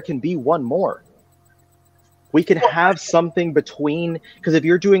be one more. We could have something between, because if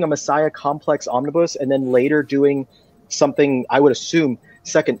you're doing a Messiah Complex omnibus and then later doing something, I would assume,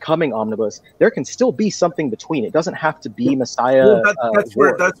 Second Coming omnibus, there can still be something between. It doesn't have to be Messiah. Well, that's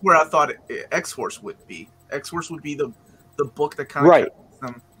where I thought X-Force would be. X-Force would be the book that kind of right.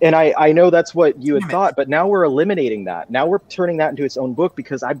 And I know that's what you had thought, but now we're eliminating that. Now we're turning that into its own book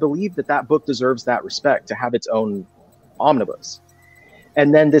because I believe that book deserves that respect to have its own omnibus.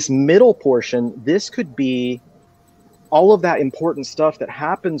 And then this middle portion, this could be all of that important stuff that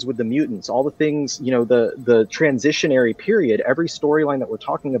happens with the mutants, all the things, the transitionary period, every storyline that we're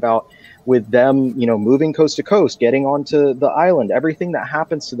talking about with them, moving coast to coast, getting onto the island, everything that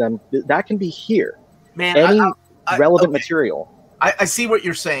happens to them, that can be here. Man, any relevant material. I see what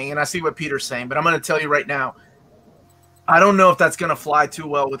you're saying, and I see what Peter's saying, but I'm going to tell you right now, I don't know if that's going to fly too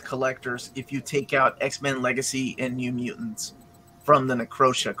well with collectors if you take out X-Men Legacy and New Mutants from the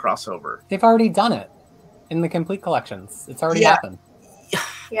Necrosha crossover. They've already done it. In the complete collections, it's already happened.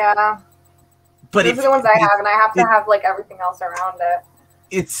 Yeah, but those are the ones I have, and I have to have like everything else around it.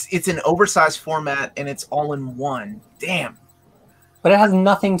 It's an oversized format, and it's all in one. Damn. But it has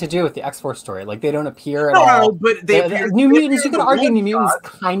nothing to do with the X-Force story. Like, they don't appear at all. No, but New Mutants, you could argue New Mutants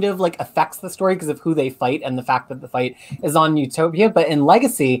kind of, like, affects the story because of who they fight and the fact that the fight is on Utopia. But in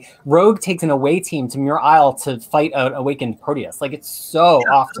Legacy, Rogue takes an away team to Muir Isle to fight an awakened Proteus. Like, it's so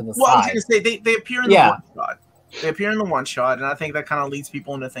off to the side. Well, I was going to say, they appear in the one-shot. They appear in the one-shot, and I think that kind of leads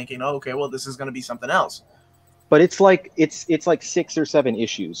people into thinking, oh, okay, well, this is going to be something else. But it's like 6 or 7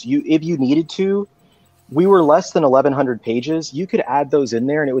 issues. If you needed to, we were less than 1,100 pages. You could add those in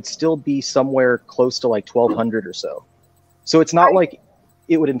there and it would still be somewhere close to like 1,200 or so. So it's not like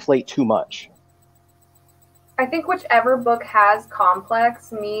it would inflate too much. I think whichever book has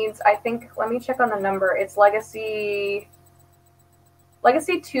Complex needs, let me check on the number. It's Legacy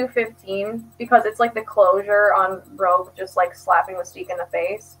 215, because it's like the closure on Rogue just like slapping Mystique in the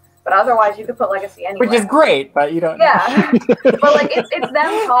face. But otherwise, you could put Legacy anywhere. Which is great, but you don't. Yeah, but like it's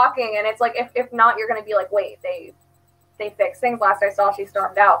them talking, and it's like if not, you're gonna be like, wait, they fixed things. Last I saw, she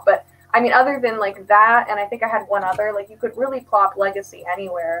stormed out. But I mean, other than like that, and I think I had one other. Like you could really plop Legacy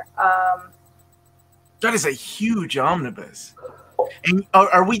anywhere. That is a huge omnibus. And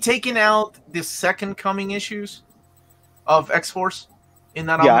are we taking out the Second Coming issues of X-Force? in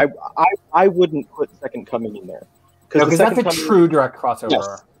that. Yeah, I wouldn't put Second Coming in there because that's a true direct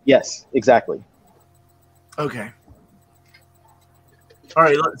crossover. Yes, exactly. Okay. All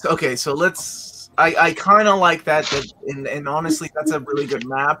right. Okay, so let's. I kind of like that, and honestly, that's a really good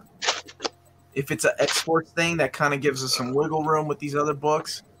map. If it's an X-Force thing, that kind of gives us some wiggle room with these other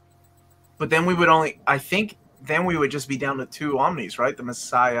books. But then we would then we would just be down to 2 Omnis, right? The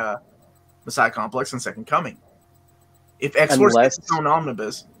Messiah Complex and Second Coming. If X-Force gets its own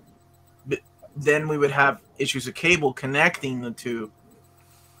omnibus, then we would have issues of Cable connecting the two.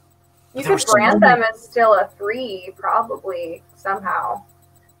 You could brand them as still a 3, probably, somehow.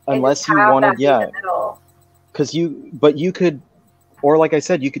 Unless you wanted, yeah. Because you could, or like I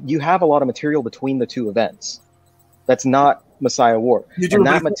said, you have a lot of material between the 2 events. That's not Messiah War. And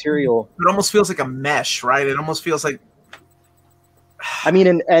that material... It almost feels like a mesh, right? It almost feels like... I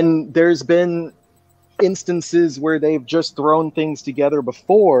mean, and there's been instances where they've just thrown things together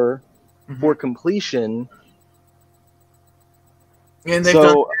before for completion. And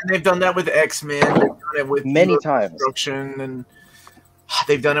they've done that with X-Men. They've done it with many times. Destruction, and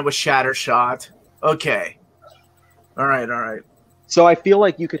they've done it with Shattershot. Okay. All right. So I feel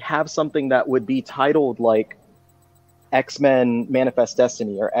like you could have something that would be titled like X-Men Manifest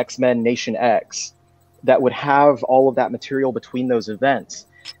Destiny or X-Men Nation X that would have all of that material between those events.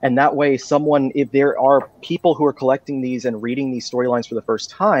 And that way if there are people who are collecting these and reading these storylines for the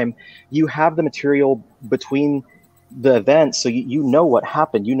first time, you have the material between the events, so you know what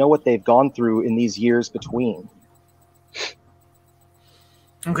happened. You know what they've gone through in these years between.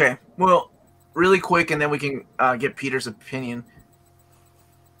 Okay, well, really quick, and then we can get Peter's opinion.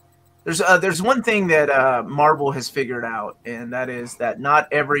 There's one thing that Marvel has figured out, and that is that not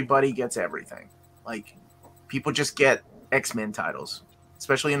everybody gets everything. Like, people just get X-Men titles,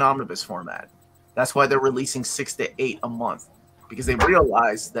 especially in omnibus format. That's why they're releasing 6 to 8 a month, because they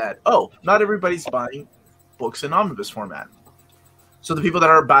realize that, not everybody's buying books in omnibus format. So the people that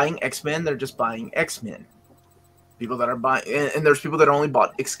are buying X-Men, they're just buying X-Men. People that are buying, and there's people that only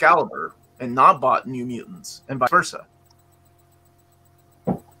bought Excalibur and not bought New Mutants, and vice versa.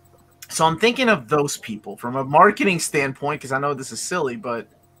 So I'm thinking of those people from a marketing standpoint, because I know this is silly, but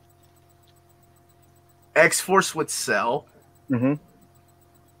X-Force would sell.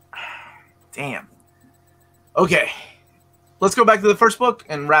 Damn. Okay, let's go back to the first book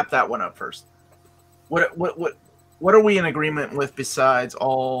and wrap that one up first. What are we in agreement with besides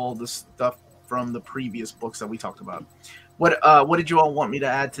all the stuff from the previous books that we talked about? What did you all want me to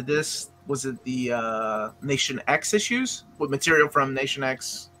add to this? Was it the Nation X issues with material from Nation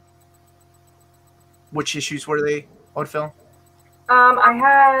X? Which issues were they, Ødfel? I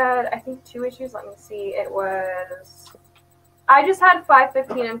had, I think, 2 issues. Let me see. I just had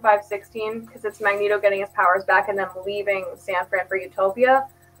 515 and 516 because it's Magneto getting his powers back and then leaving San Fran for Utopia.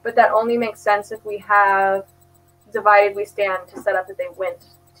 But that only makes sense if we have Divided We Stand to set up that they went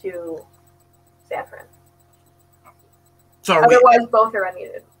to San Fran. So otherwise, both are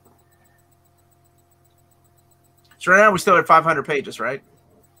unneeded. So right now we're still at 500 pages, right?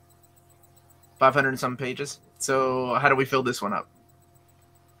 500 and some pages. So how do we fill this one up?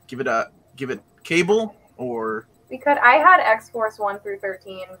 Give it Cable, or I had X-Force 1 through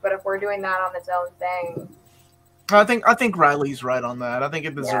 13, but if we're doing that on its own thing, I think Riley's right on that. I think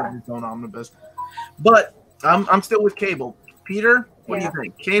it deserves its own omnibus. But I'm still with Cable. Peter, what do you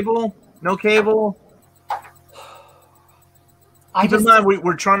think? Cable? No Cable? Keep in mind,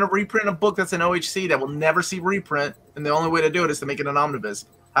 we're trying to reprint a book that's an OHC that will never see reprint, and the only way to do it is to make it an omnibus.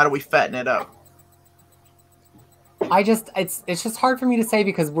 How do we fatten it up? It's just hard for me to say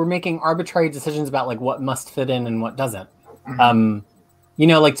because we're making arbitrary decisions about like what must fit in and what doesn't.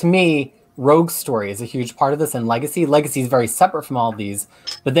 Like to me, Rogue's story is a huge part of this, and Legacy. Legacy is very separate from all of these,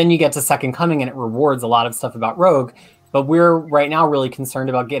 but then you get to Second Coming and it rewards a lot of stuff about Rogue. But we're right now really concerned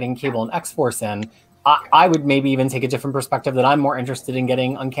about getting Cable and X-Force in. I would maybe even take a different perspective that I'm more interested in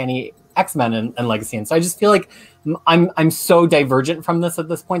getting Uncanny X-Men and Legacy. And so I just feel like I'm so divergent from this at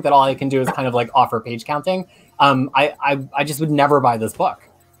this point that all I can do is kind of like offer page counting. I just would never buy this book.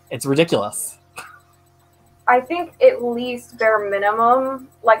 It's ridiculous. I think at least bare minimum,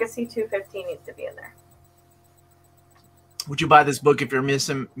 Legacy 215 needs to be in there. Would you buy this book if you're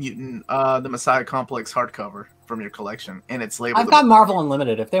missing Mutant, the Messiah Complex hardcover from your collection, and it's labeled? I've got Marvel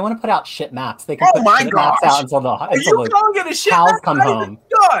Unlimited. If they want to put out shit maps, they can put shit maps out until the cows come home.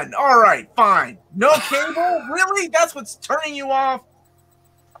 Done. All right, fine. No Cable? Really? That's what's turning you off?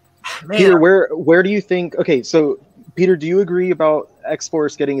 Man. Peter, where do you think... Okay, so, Peter, do you agree about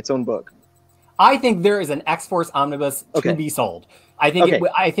X-Force getting its own book? I think there is an X-Force Omnibus to be sold. I think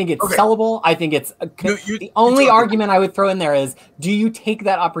it's sellable. I think it's the only argument I would throw in there is, do you take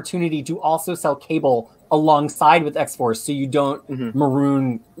that opportunity to also sell Cable alongside with X-Force so you don't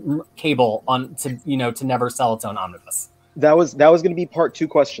maroon Cable on to never sell its own omnibus? That was going to be part 2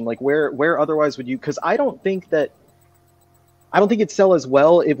 question. Like where otherwise would you? Because I don't think it'd sell as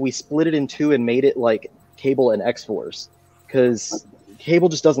well if we split it in 2 and made it like Cable and X-Force, because Cable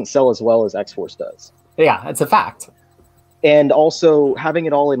just doesn't sell as well as X-Force does. Yeah, it's a fact. And also having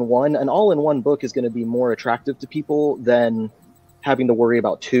it all in one, an all-in-one book is going to be more attractive to people than having to worry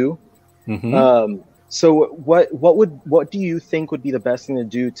about 2. So what do you think would be the best thing to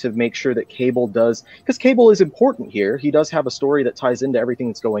do to make sure that Cable does, because Cable is important here. He does have a story that ties into everything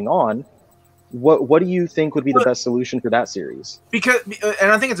that's going on. What do you think would be the best solution for that series?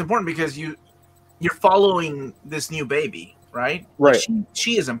 And I think it's important because you're following this new baby, right? Right. Like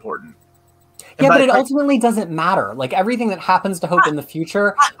she is important. Yeah, but it ultimately doesn't matter. Like everything that happens to Hope in the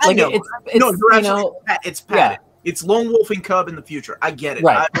future, it's padded. Yeah. It's Lone Wolf and Cub in the future. I get it.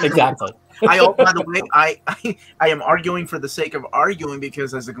 Right, exactly. By the way, I am arguing for the sake of arguing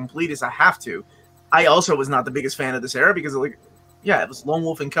because as a completist, I have to. I also was not the biggest fan of this era because it was Lone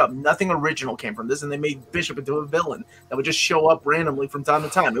Wolf and Cub. Nothing original came from this, and they made Bishop into a villain that would just show up randomly from time to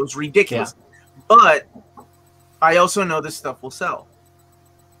time. It was ridiculous. Yeah. But I also know this stuff will sell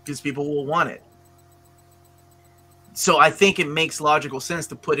because people will want it. So I think it makes logical sense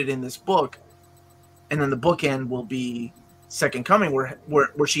to put it in this book, and then the bookend will be Second Coming,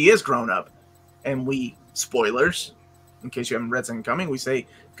 where she is grown up, and we, spoilers, in case you haven't read Second Coming, we say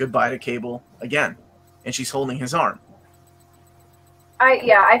goodbye to Cable again, and she's holding his arm.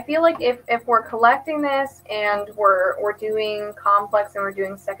 I feel like if we're collecting this and we're doing Complex and we're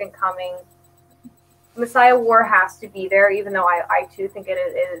doing Second Coming, Messiah War has to be there, even though I too think it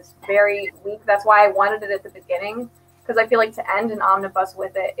is very weak. That's why I wanted it at the beginning, because I feel like to end an omnibus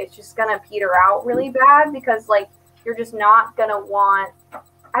with it, it's just gonna peter out really bad, because like you're just not gonna want,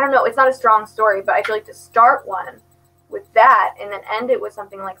 I don't know, it's not a strong story, but I feel like to start one with that and then end it with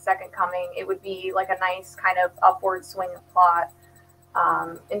something like Second Coming, it would be like a nice kind of upward swing of plot,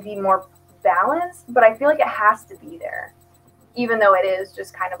 and be more balanced. But I feel like it has to be there, even though it is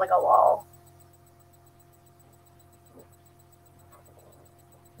just kind of like a lull.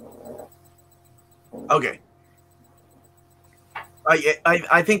 Okay.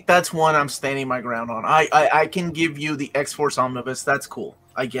 I think that's one I'm standing my ground on. I can give you the X-Force Omnibus. That's cool.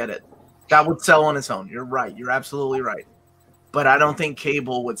 I get it. That would sell on its own. You're right. You're absolutely right. But I don't think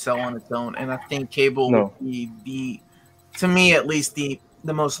Cable would sell on its own. And I think Cable would be to me at least, the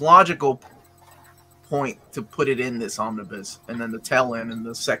most logical point to put it in this omnibus, and then the tail end in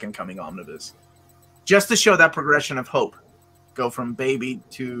the Second Coming omnibus. Just to show that progression of Hope. Go from baby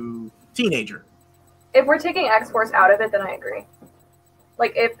to teenager. If we're taking X-Force out of it, then I agree.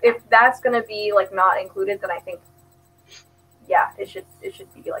 Like if that's gonna be like not included, then I think it should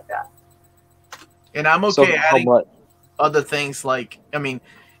be like that. And I'm okay adding other things like, I mean,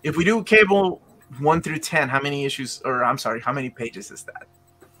 if we do Cable 1 through 10, how many issues, or I'm sorry, how many pages is that?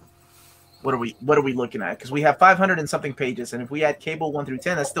 What are we looking at? Because we have 500 and something pages, and if we add Cable 1 through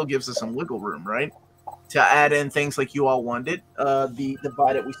 10, that still gives us some wiggle room, right? To add in things like You All Wanted, the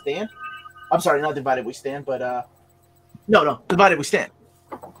Divided We Stand. I'm sorry, not Divided We Stand, but no, Divided We Stand.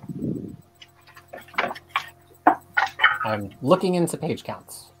 I'm looking into page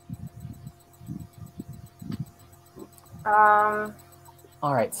counts.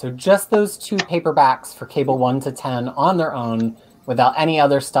 All right, so just those 2 paperbacks for Cable 1 to 10 on their own, without any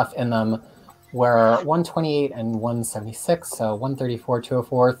other stuff in them, were 128 and 176, so 134,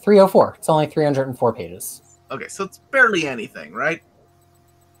 204, 304. It's only 304 pages. Okay, so it's barely anything, right?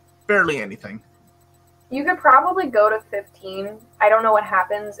 Barely anything. You could probably go to 15. I don't know what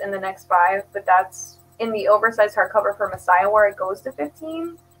happens in the next 5, but that's in the oversized hardcover for Messiah War. It goes to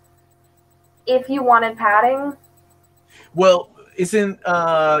 15. If you wanted padding. Well, isn't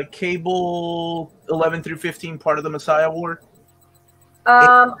Cable 11 through 15 part of the Messiah War?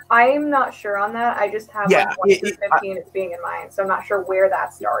 I'm not sure on that. I just have 1 through 15 as being in mind, so I'm not sure where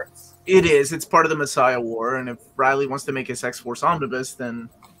that starts. It is. It's part of the Messiah War, and if Ryley wants to make his X-Force Omnibus, then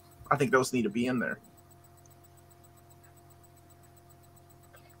I think those need to be in there.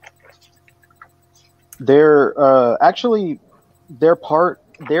 They're actually they're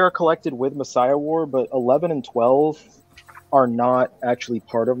collected with Messiah War, but 11 and 12 are not actually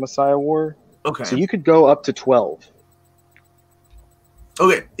part of Messiah War. Okay. So you could go up to 12.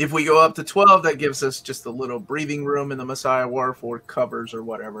 Okay, if we go up to 12, that gives us just a little breathing room in the Messiah War for covers or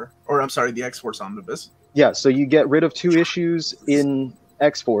whatever. Or, I'm sorry, the X-Force Omnibus. Yeah, so you get rid of 2 issues in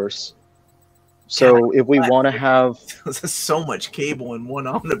X-Force, So if we want to have there's so much cable in one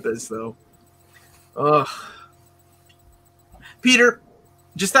omnibus, though. Ugh. Peter,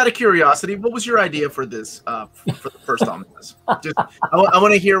 just out of curiosity, what was your idea for this for the first omnibus? I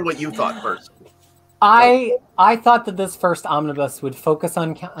want to hear what you thought first. I thought that this first omnibus would focus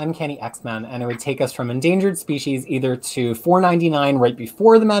on Uncanny X-Men, and it would take us from endangered species either to 499 right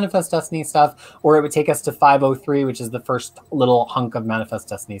before the Manifest Destiny stuff, or it would take us to 503, which is the first little hunk of Manifest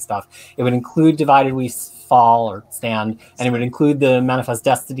Destiny stuff. It would include Divided We Fall or Stand, and it would include the Manifest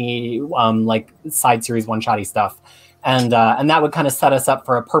Destiny like side series one-shotty stuff. And that would kind of set us up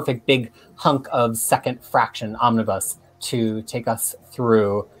for a perfect big hunk of second fraction omnibus to take us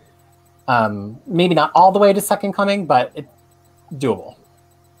through. Maybe not all the way to Second Coming, but it's doable.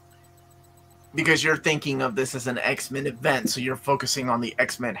 Because you're thinking of this as an X-Men event, so you're focusing on the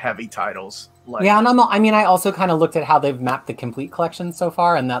X-Men heavy titles. Like, yeah, and I also kind of looked at how they've mapped the complete collection so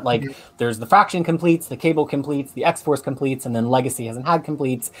far, and that like there's the Fraction completes, the Cable completes, the X-Force completes, and then Legacy hasn't had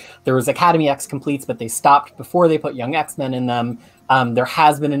completes. There was Academy X completes, but they stopped before they put Young X-Men in them. There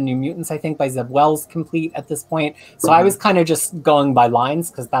has been a New Mutants, I think, by Zeb Wells complete at this point. So I was kind of just going by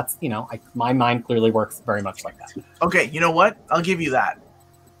lines because that's, my mind clearly works very much like that. Okay, you know what? I'll give you that.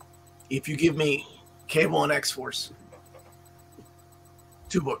 If you give me Cable and X-Force,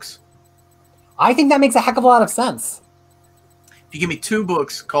 2 books. I think that makes a heck of a lot of sense. If you give me 2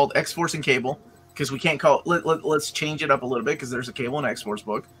 books called X-Force and Cable, because we can't call it, let's change it up a little bit because there's a Cable and X-Force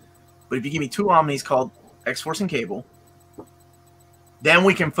book. But if you give me 2 omnis called X-Force and Cable, then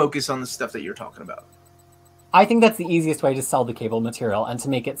we can focus on the stuff that you're talking about. I think that's the easiest way to sell the Cable material and to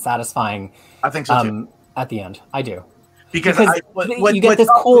make it satisfying. I think so too. At the end, I do. Because you get this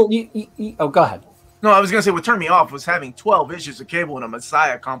cool. Oh, go ahead. No, I was gonna say what turned me off was having 12 issues of Cable in a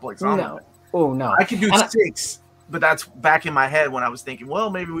Messiah complex omnibus. No. Oh no. I could do 6, but that's back in my head when I was thinking, well,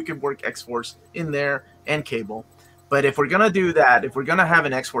 maybe we could work X-Force in there and Cable. But if we're gonna do that, if we're gonna have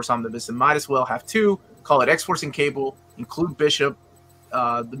an X-Force omnibus, then might as well have 2. Call it X-Force and Cable. Include Bishop,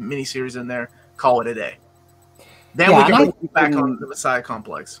 the miniseries in there. Call it a day. Then we can put back on the Messiah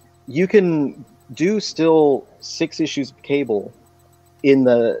complex. You can do still 6 issues of Cable in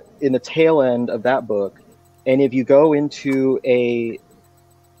the tail end of that book, and if you go into a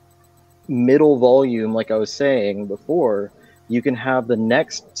middle volume, like I was saying before, you can have the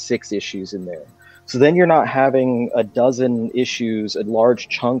next 6 issues in there. So then you're not having a dozen issues, a large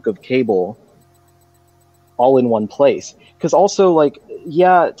chunk of Cable all in one place. Because also, like,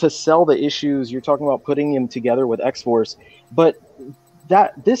 yeah, to sell the issues, you're talking about putting them together with X-Force, but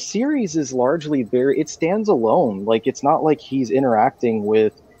this series is largely it stands alone. Like, it's not like he's interacting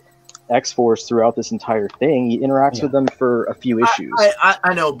with X-Force throughout this entire thing. He interacts with them for a few issues.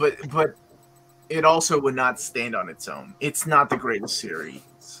 I know, but it also would not stand on its own. It's not the greatest series.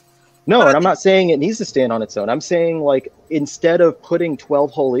 No, and I'm not saying it needs to stand on its own. I'm saying, like, instead of putting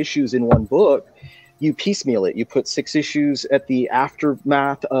 12 whole issues in one book, you piecemeal it. You put 6 issues at the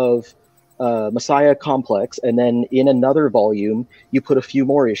aftermath of Messiah Complex, and then in another volume, you put a few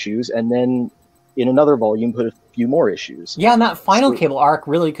more issues, and then in another volume, put a few more issues. Yeah, and that final Cable arc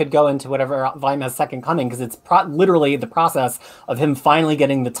really could go into whatever volume has Second Coming, because it's literally the process of him finally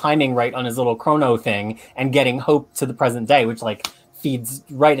getting the timing right on his little chrono thing and getting Hope to the present day, which, like, feeds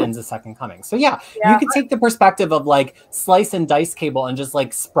right into Second Coming. So yeah, you could take the perspective of like slice and dice Cable and just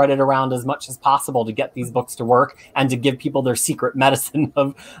like spread it around as much as possible to get these books to work and to give people their secret medicine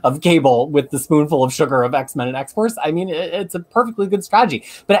of Cable with the spoonful of sugar of X-Men and X-Force. I mean, it's a perfectly good strategy.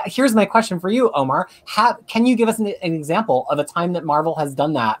 But here's my question for you, Omar. Can you give us an example of a time that Marvel has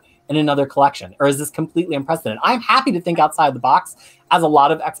done that in another collection? Or is this completely unprecedented? I'm happy to think outside the box, as a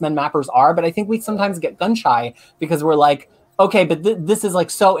lot of X-Men mappers are, but I think we sometimes get gun shy because we're like, okay, but this is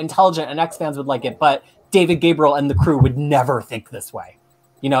like so intelligent and X fans would like it, but David Gabriel and the crew would never think this way.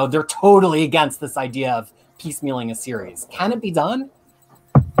 You know, they're totally against this idea of piecemealing a series. Can it be done?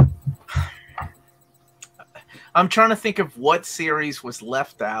 I'm trying to think of what series was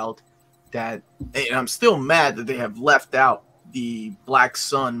left out and I'm still mad that they have left out the Black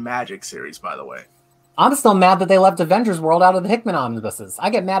Sun Magic series, by the way. I'm still mad that they left Avengers World out of the Hickman omnibuses. I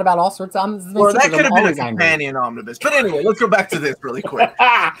get mad about all sorts of omnibuses. Well, that could have been a companion omnibus. But anyway, let's go back to this really quick.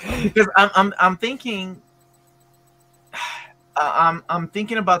 Because I'm thinking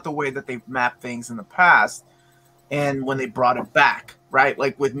about the way that they've mapped things in the past and when they brought it back, right?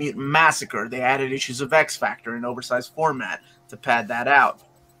 Like with Mutant Massacre, they added issues of X Factor in oversized format to pad that out.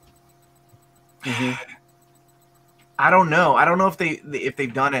 Mm-hmm. I don't know if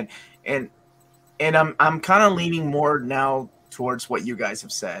they've done it, and I'm kind of leaning more now towards what you guys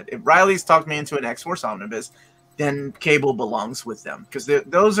have said. If Ryley's talked me into an X-Force omnibus, then Cable belongs with them. Because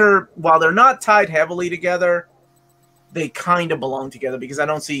those are, while they're not tied heavily together, they kind of belong together because I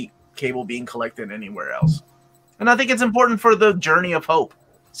don't see Cable being collected anywhere else. And I think it's important for the journey of Hope.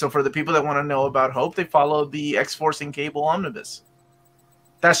 So for the people that want to know about Hope, they follow the X-Force and Cable Omnibus.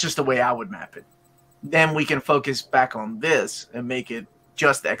 That's just the way I would map it. Then we can focus back on this and make it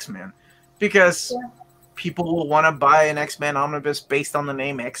just X-Men. Because people will want to buy an X-Men Omnibus based on the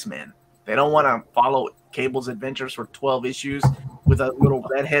name X-Men. They don't want to follow Cable's adventures for 12 issues with a little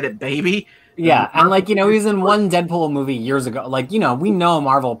redheaded baby. Yeah, and like, you know, he was in one Deadpool movie years ago. Like, you know, we know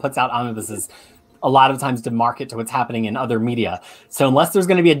Marvel puts out omnibuses a lot of times to market to what's happening in other media. So unless there's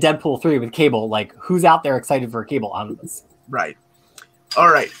going to be a Deadpool 3 with Cable, like, who's out there excited for a Cable omnibus? Right. All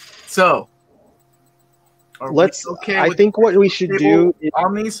right. So let's. Okay, I think what we should do is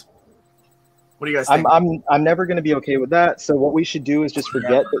Omnis. What do you guys think? I'm never going to be okay with that. So what we should do is just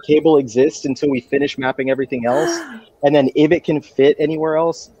forget that Cable exists until we finish mapping everything else, and then if it can fit anywhere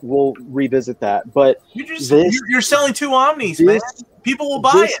else, we'll revisit that. But you're selling 2 Omnis, man. People will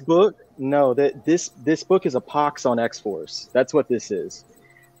buy this it. Book, no, this book is a pox on X-Force. That's what this is.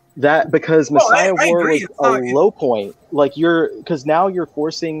 That because Messiah War was a low point. Like because now you're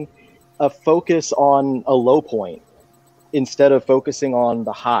forcing a focus on a low point instead of focusing on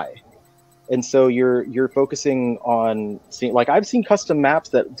the high. And so you're focusing on seeing, like, I've seen custom maps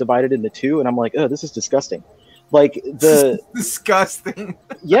that divided into 2, and I'm like, oh, this is disgusting. Like disgusting.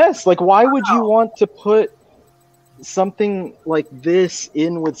 Yes, like why would you want to put something like this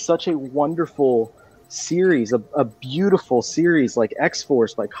in with such a wonderful series, a beautiful series like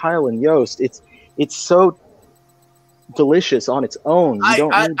X-Force by Kyle and Yost? It's so delicious on its own. You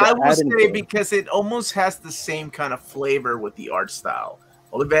don't need to I will add say anything. because it almost has the same kind of flavor with the art style.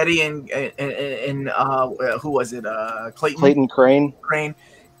 Olivetti and who was it? Clayton Crane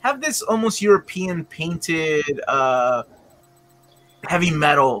have this almost European painted heavy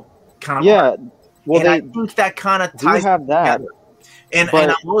metal kind of art. Well, I think that kind of ties have that.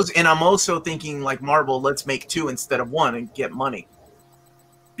 Together. And I'm also thinking like Marvel, let's make 2 instead of 1 and get money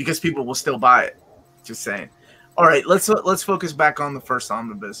because people will still buy it. Just saying. All right, let's focus back on the first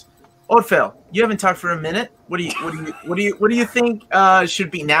omnibus. Ødfel, you haven't talked for a minute. What do you think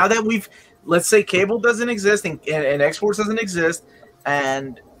should be now that let's say Cable doesn't exist and X-Force doesn't exist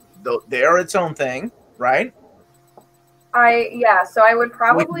and they are its own thing, right? So I would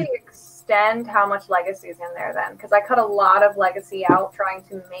probably extend how much legacy is in there then, because I cut a lot of legacy out trying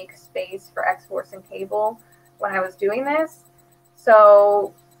to make space for X-Force and Cable when I was doing this.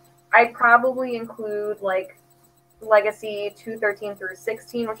 So I'd probably include like Legacy 213 through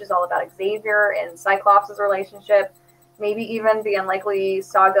 16, which is all about Xavier and Cyclops' relationship. Maybe even the Unlikely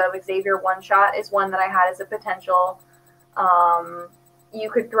Saga of Xavier one-shot is one that I had as a potential. You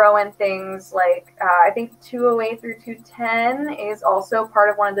could throw in things like, I think 208 through 210 is also part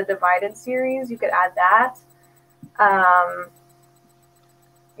of one of the Divided series. You could add that.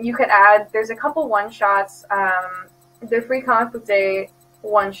 You could add, there's a couple one-shots. The Free Comic Book Day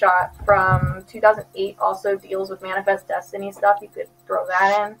one-shot from 2008 also deals with Manifest Destiny stuff. You could throw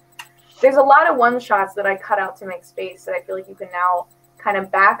that in. There's a lot of one-shots that I cut out to make space that I feel like you can now kind of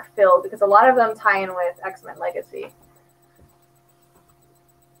backfill because a lot of them tie in with X-Men Legacy.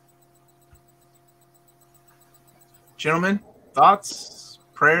 Gentlemen, thoughts,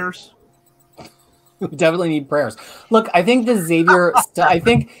 prayers? We definitely need prayers. Look, I think the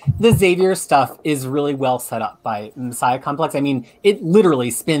Xavier stuff is really well set up by Messiah Complex. I mean, it literally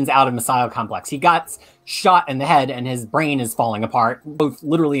spins out of Messiah Complex. He got shot in the head and his brain is falling apart, both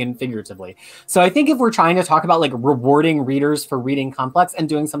literally and figuratively. So I think if we're trying to talk about like rewarding readers for reading Complex and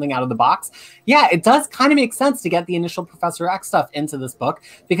doing something out of the box, yeah, it does kind of make sense to get the initial Professor X stuff into this book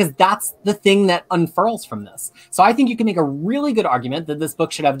because that's the thing that unfurls from this. So I think you can make a really good argument that this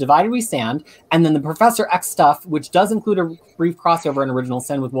book should have Divided We Stand and then the Professor X stuff, which does include a brief crossover in Original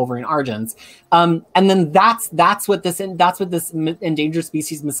Sin with Wolverine Origins. And then that's what this Endangered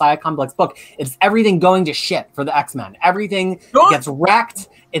Species Messiah Complex book. It's everything going to shit for the X-Men. Everything gets wrecked.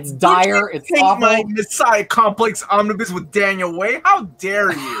 It's dire. It's awful. My Messiah Complex omnibus with Daniel Way. How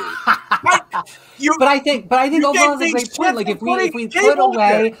dare you? But I think overall it's a great point. Like if we put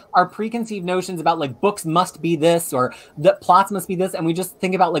away our preconceived notions about like books must be this or the plots must be this, and we just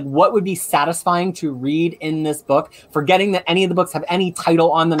think about like what would be satisfying to read in this book, forgetting that any of the books have any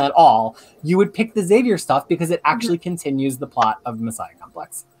title on them at all, you would pick the Xavier stuff because it actually continues the plot of Messiah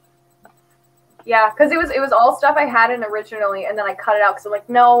Complex. Yeah, because it was all stuff I had in originally, and then I cut it out because I'm like,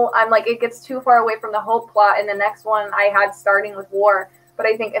 no, it gets too far away from the whole plot. And the next one I had starting with War. But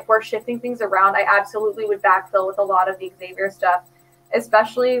I think if we're shifting things around, I absolutely would backfill with a lot of the Xavier stuff,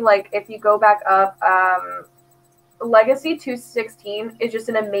 especially like if you go back up Legacy 216 is just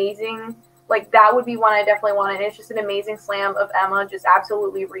an amazing, like, that would be one I definitely want. And it's just an amazing slam of Emma just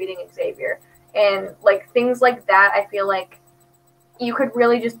absolutely reading Xavier. And, like, things like that, I feel like you could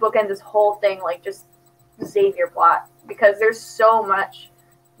really just bookend this whole thing, like, just Xavier plot. Because there's so much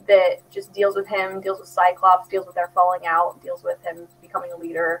that just deals with him, deals with Cyclops, deals with their falling out, deals with him becoming a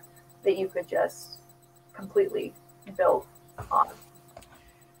leader, that you could just completely build on.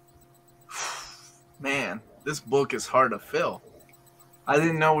 Man, this book is hard to fill. I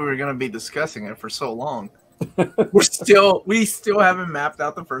didn't know we were going to be discussing it for so long. we still haven't mapped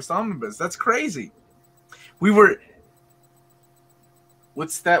out the first omnibus. That's crazy. We were,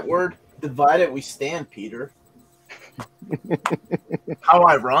 what's that word? Divided we stand, Peter. How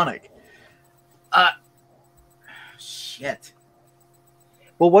ironic. Shit.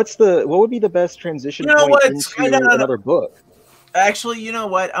 Well, what would be the best transition point into another book? Actually, you know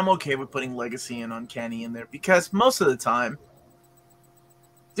what? I'm okay with putting Legacy and Uncanny in there because most of the time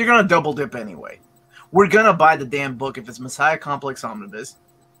they're gonna double dip anyway. We're gonna buy the damn book if it's Messiah Complex Omnibus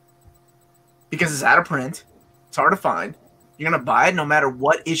because it's out of print. It's hard to find. You're gonna buy it no matter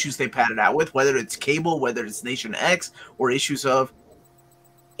what issues they pad it out with, whether it's Cable, whether it's Nation X, or issues of.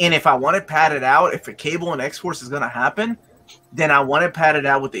 And if I want it padded out, if a Cable and X-Force is gonna happen, then I want it padded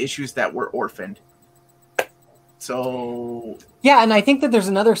out with the issues that were orphaned. So yeah, and I think that there's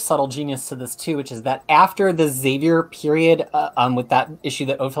another subtle genius to this too, which is that after the Xavier period, with that issue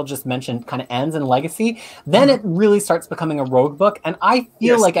that Ødfel just mentioned, kind of ends in Legacy, then it really starts becoming a Rogue book. And I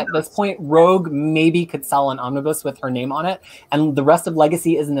feel like at this point, Rogue maybe could sell an omnibus with her name on it, and the rest of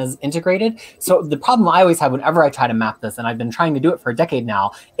Legacy isn't as integrated. So the problem I always have whenever I try to map this, and I've been trying to do it for a decade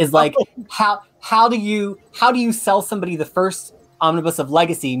now, is like how do you sell somebody the first omnibus of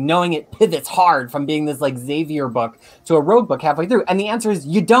Legacy knowing it pivots hard from being this like Xavier book to a Rogue book halfway through? And the answer is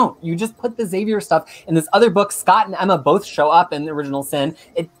you don't. You just put the Xavier stuff in this other book. Scott and Emma both show up in the Original Sin.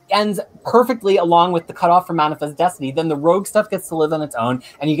 It ends perfectly along with the cutoff from Manifest Destiny. Then the Rogue stuff gets to live on its own,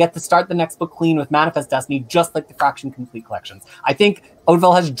 and you get to start the next book clean with Manifest Destiny, just like the Fraction Complete collections. I think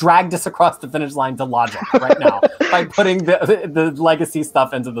Ødfel has dragged us across the finish line to logic right now by putting the Legacy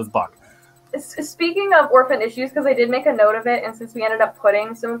stuff into this book. Speaking of orphan issues, because I did make a note of it, and since we ended up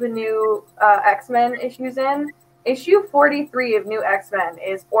putting some of the new X-Men issues in, issue 43 of New X-Men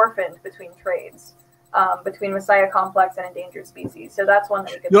is orphaned between trades, between Messiah Complex and Endangered Species. So that's one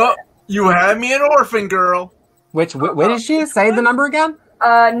that we could put in. You had me an orphan, girl. Which issue? Say the number again.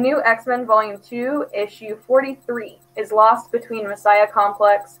 New X-Men Volume 2, issue 43 is lost between Messiah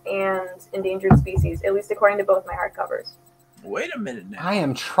Complex and Endangered Species, at least according to both my hardcovers. Wait a minute now. I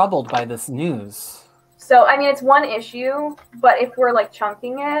am troubled by this news. So, I mean, it's one issue, but if we're, like,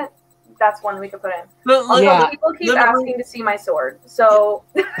 chunking it, that's one we could put in. People keep asking to see my sword, so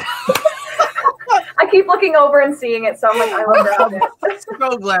I keep looking over and seeing it, so I'm like, I will grab it.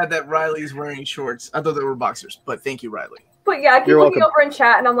 So glad that Riley's wearing shorts. I thought they were boxers, but thank you, Riley. But yeah, I keep looking over in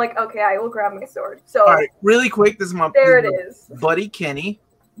chat, and I'm like, okay, I will grab my sword. So, all right, really quick, this is my buddy Kenny.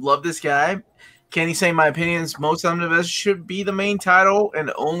 Love this guy. Kenny saying my opinions, most omnibus should be the main title and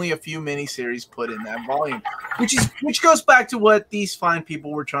only a few miniseries put in that volume. Which goes back to what these fine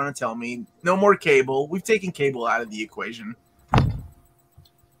people were trying to tell me. No more Cable. We've taken Cable out of the equation.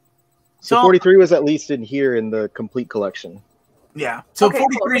 So 43 was at least in here in the complete collection. Yeah. So okay,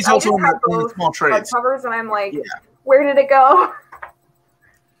 43 is also in the small trades. Covers, and I'm like, where did it go?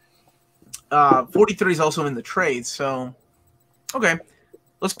 43 is also in the trades, so okay.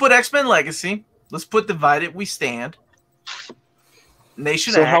 Let's put X-Men Legacy. Let's put Divided We Stand.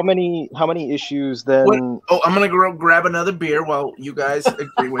 Nation So Act. how many issues then? I'm gonna go grab another beer while you guys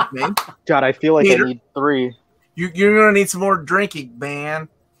agree with me. God, I feel like Peter, I need 3. You're gonna need some more drinking, man.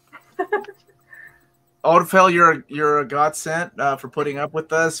 Ødfel, you're a godsend for putting up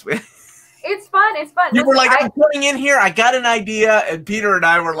with us. It's fun. It's fun. You were like, I'm putting in here. I got an idea, and Peter and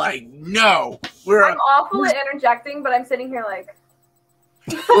I were like, no. I'm awful at interjecting, but I'm sitting here like.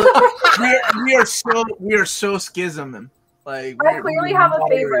 we are so schism. Like I clearly have a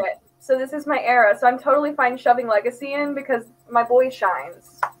favorite, so this is my era. So I'm totally fine shoving Legacy in because my boy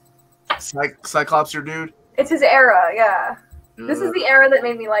shines. Cyclops, your dude. It's his era, yeah. This is the era that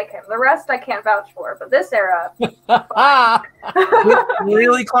made me like him. The rest I can't vouch for, but this era.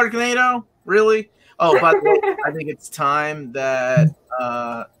 Really, Clarknado? Really? Oh, by the way, I think it's time that.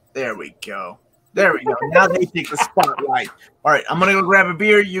 There we go. There we go. Now they take the spotlight. All right, I'm gonna go grab a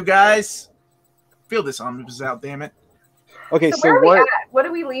beer. You guys, feel this omnibus out, damn it. Okay, so where are we at? What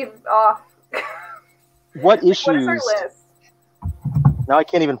do we leave off? What issues? What is our list? Now I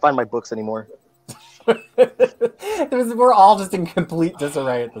can't even find my books anymore. We're all just in complete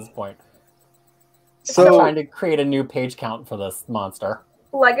disarray at this point. I'm trying to create a new page count for this monster.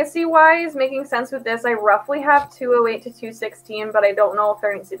 Legacy-wise, making sense with this, I roughly have 208 to 216, but I don't know if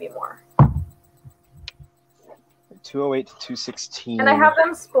there needs to be more. 208 to 216. And I have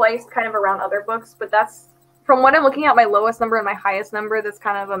them spliced kind of around other books, but that's, from what I'm looking at, my lowest number and my highest number that's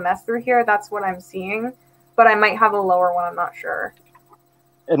kind of a mess through here, that's what I'm seeing. But I might have a lower one, I'm not sure.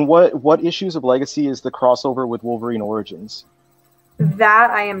 And what issues of Legacy is the crossover with Wolverine Origins? That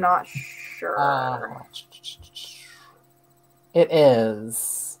I am not sure. It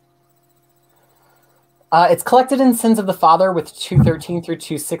is. It's collected in Sins of the Father with 213 through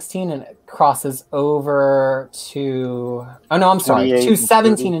 216, and it crosses over to... Oh, no, I'm sorry.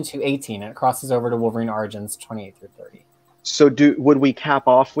 217 and 218, and it crosses over to Wolverine Origins 28 through 30. So would we cap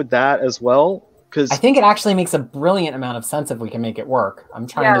off with that as well? Because I think it actually makes a brilliant amount of sense if we can make it work. I'm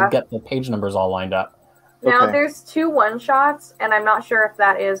trying to get the page numbers all lined up. Now, there's 2 one-shots, and I'm not sure if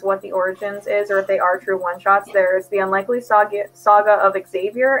that is what the Origins is or if they are true one-shots. There's the Unlikely Saga of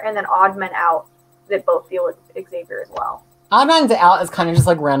Xavier and then Odd Men Out that both deal with Xavier as well. Odd Men Out is kind of just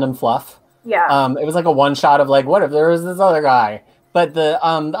like random fluff. Yeah. It was like a one-shot of like, what if there was this other guy? But the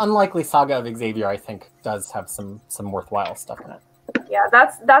Unlikely Saga of Xavier, I think, does have some worthwhile stuff in it. Yeah,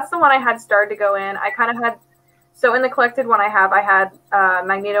 that's the one I had started to go in. I kind of had... So in the collected one I had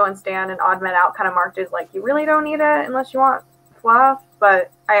Magneto and Stan and Odd Men Out kind of marked as like, you really don't need it unless you want fluff.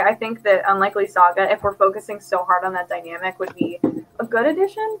 But I think that Unlikely Saga, if we're focusing so hard on that dynamic, would be a good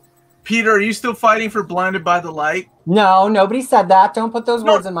addition. Peter, are you still fighting for Blinded by the Light? No, nobody said that. Don't put those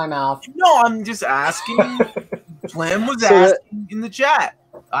words in my mouth. No, I'm just asking. Clem was asking in the chat.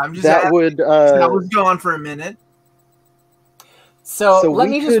 I'm just asking. That was gone for a minute. So let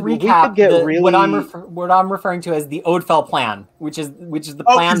me just recap what I'm referring to as the Ødfel plan, which is the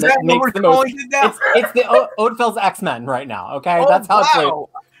plan that makes the most. It's the Ødfel's X-Men right now. Okay, that's how it's played.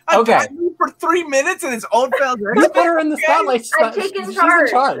 Okay, I've been for 3 minutes and it's Ødfel's X-Men. You put her in the spotlight. I'm taking charge.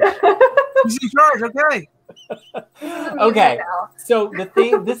 She's in charge. Okay. Okay. So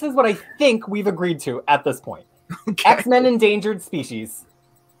this is what I think we've agreed to at this point. Okay. X-Men Endangered Species,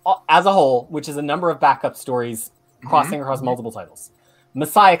 as a whole, which is a number of backup stories crossing across multiple titles.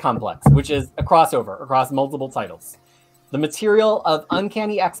 Messiah Complex, which is a crossover across multiple titles. The material of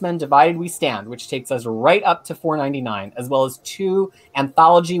Uncanny X-Men Divided We Stand, which takes us right up to 499, as well as 2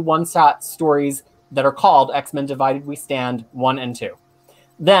 anthology one-shot stories that are called X-Men Divided We Stand 1 and 2.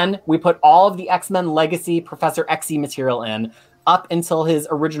 Then we put all of the X-Men Legacy Professor X-y material in, up until his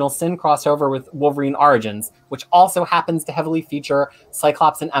original Sin crossover with Wolverine Origins, which also happens to heavily feature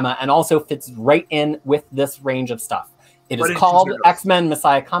Cyclops and Emma, and also fits right in with this range of stuff. It is called X-Men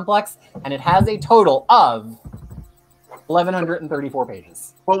Messiah Complex, and it has a total of 1,134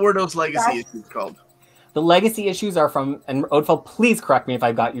 pages. What were those legacy issues called? The legacy issues are from, and Ødfel, please correct me if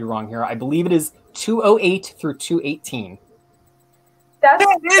I got you wrong here, I believe it is 208 through 218. That's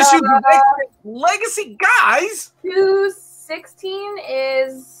issue legacy, guys! 216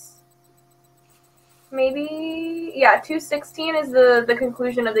 is maybe 216 is the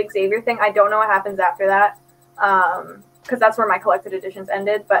conclusion of the Xavier thing. I don't know what happens after that, because that's where my collected editions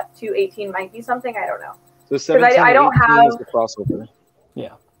ended. But 218 might be something, I don't know. So 17 I don't have is the crossover.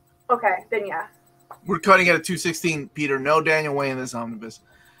 Yeah. Okay, then yeah. We're cutting at a 216, Peter. No Daniel Way in this omnibus.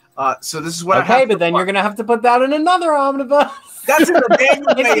 So this is what. Okay, but then you're gonna have to put that in another omnibus. That's in the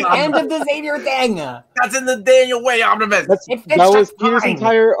Daniel Way. It's the end of the Xavier thing. That's in the Daniel Way omnibus. That was Peter's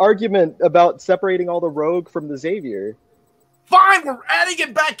entire argument about separating all the Rogue from the Xavier. Fine, we're adding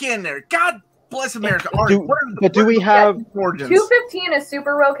it back in there. God bless America. Do we have 215 is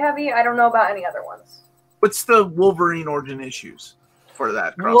super Rogue heavy. I don't know about any other ones. What's the Wolverine origin issues for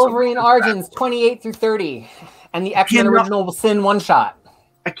that? Wolverine Origins 28 through 30, and the X-Men Original Sin one shot.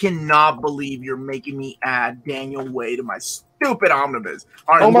 I cannot believe you're making me add Daniel Way to my stupid omnibus.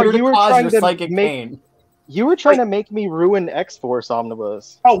 Right, Omar, you were trying to make me ruin X-Force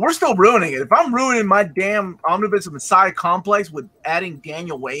omnibus. Oh, we're still ruining it. If I'm ruining my damn omnibus of Messiah Complex with adding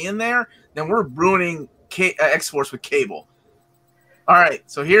Daniel Way in there, then we're ruining X-Force with Cable. All right,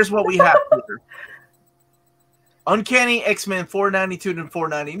 so here's what we have here. Uncanny X-Men 492 to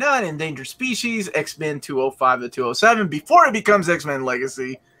 499, Endangered Species, X-Men 205 to 207, before it becomes X-Men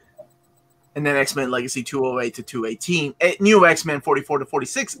Legacy, and then X-Men Legacy 208 to 218, New X-Men 44 to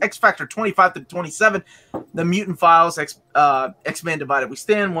 46, X-Factor 25 to 27, The Mutant Files, X-Men Divided We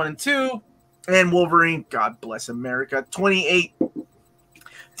Stand 1 and 2, and Wolverine, God bless America, 28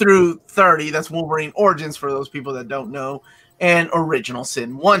 through 30. That's Wolverine Origins for those people that don't know, and Original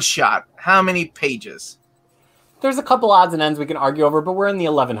Sin one shot. How many pages? There's a couple odds and ends we can argue over, but we're in the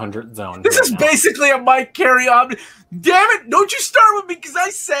 1100 zone. This is basically a Mike Carey omnibus. Damn it! Don't you start with me because I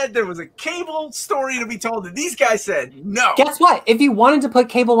said there was a Cable story to be told, and these guys said no. Guess what? If you wanted to put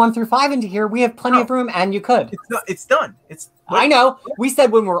Cable 1 through 5 into here, we have plenty of room, and you could. It's done. I know. We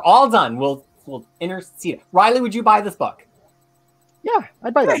said when we're all done, we'll intercede. Ryley, would you buy this book? Yeah,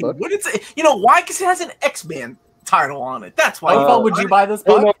 I'd buy that book. What is it? You know why? Because it has an X-Man title on it. That's why. Would you buy this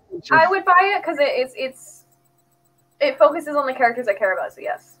book? I would buy it because it focuses on the characters I care about. So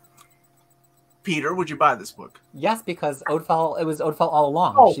yes. Peter, would you buy this book? Yes, because Ødfel. It was Ødfel all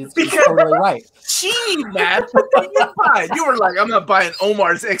along. Oh, she's totally right. Gee, man, you were like, I'm not buying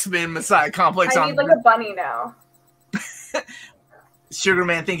Omar's X-Men Messiah complex. I need like a bunny now.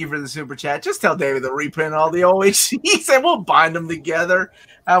 Sugarman, thank you for the super chat. Just tell David to reprint all the OHCs and we'll bind them together.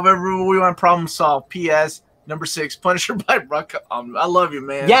 However, we want problem solved. P.S. Number 6, Punisher by Rucka. I love you,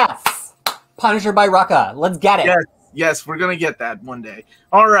 man. Yes, Punisher by Rucka. Let's get it. Yes, we're gonna get that one day.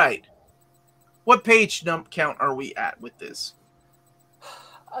 All right. What page count are we at with this?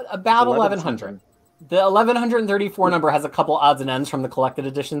 About 1100. The 1134 number has a couple odds and ends from the collected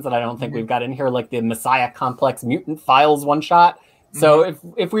editions that I don't think we've got in here, like the Messiah Complex Mutant Files one-shot. So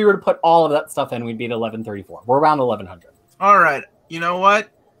if we were to put all of that stuff in, we'd be at 1134. We're around 1100. All right. You know what?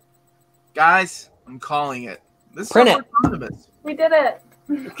 Guys, I'm calling it. This is Print it. Omnibus. We did it.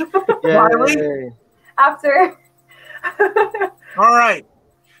 Finally? After. All right.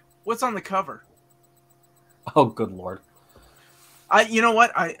 What's on the cover? Oh, good Lord. You know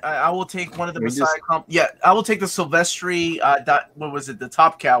what? I will take one of the Messiah I will take the Silvestri what was it? The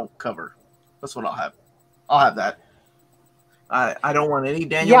Top Cow cover. That's what I'll have. I'll have that. I don't want any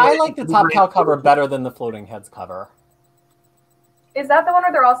Daniel. Yeah, I like the Top Cow cover better than the Floating Heads cover. Is that the one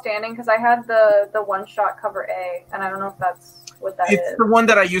where they're all standing? Because I had the one-shot cover A, and I don't know if that's what that is. It's the one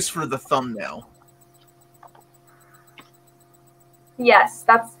that I used for the thumbnail. Yes,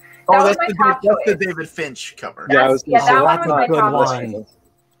 that's my top choice. That's the David Finch cover. Yeah, that one was my top one.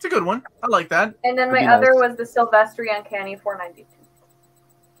 It's a good one. I like that. And then my other was the Silvestri Uncanny 492.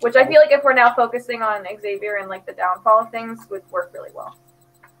 Which I feel like if we're now focusing on Xavier and like the downfall of things would work really well.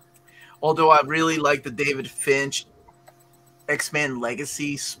 Although I really like the David Finch X-Men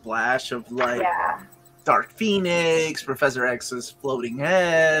Legacy splash of like Dark Phoenix, Professor X's floating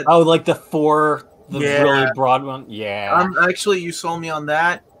head. Oh, like the really broad one? Yeah. Actually, you sold me on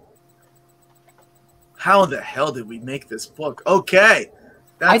that. How the hell did we make this book? Okay.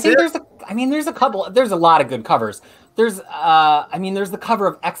 There's a lot of good covers. There's the cover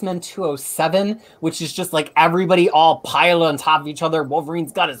of X-Men 207, which is just like everybody all piled on top of each other.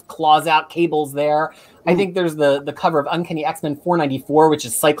 Wolverine's got his claws out, Cable's there. I think there's the cover of Uncanny X-Men 494, which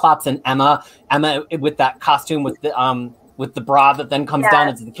is Cyclops and Emma with that costume with the bra that then comes down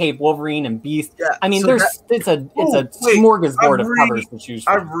into the cape, Wolverine and Beast. Yeah. I mean, it's a smorgasbord of covers to choose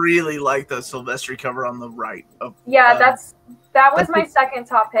from. I really like the Silvestri cover on the right. That was my second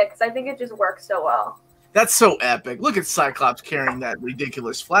top pick because I think it just works so well. That's so epic. Look at Cyclops carrying that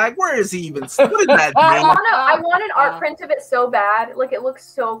ridiculous flag. Where is he even? What is that? I want an art print of it so bad. Like, it looks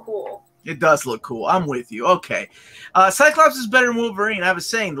so cool. It does look cool. I'm with you. Okay. Cyclops is better than Wolverine. I was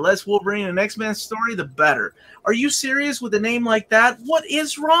saying, the less Wolverine and X-Men story, the better. Are you serious with a name like that? What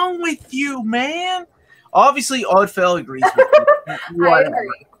is wrong with you, man? Obviously, Ødfel agrees with you. I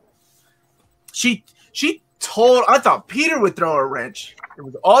agree. She told... I thought Peter would throw a wrench. It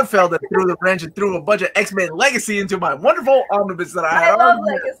was Ødfel that threw the wrench and threw a bunch of X-Men Legacy into my wonderful omnibus that I had. I love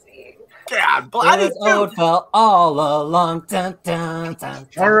Legacy. God, bloody Ødfel all along. Dun, dun, dun,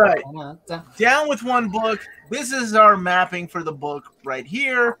 all right. Dun, dun. Down with one book. This is our mapping for the book right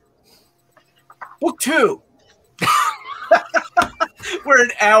here. Book 2. We're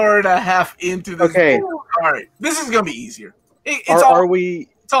an hour and a half into this. Okay. Book. All right. This is going to be easier. Are we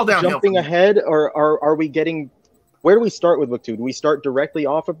all downhill jumping ahead, or are we getting... Where do we start with book 2? Do we start directly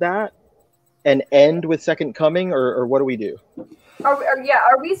off of that and end with Second Coming, or what do we do?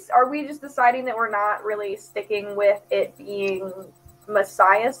 Are we just deciding that we're not really sticking with it being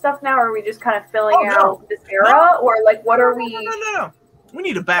Messiah stuff now, or are we just kind of filling out this era, or like what are we? No. We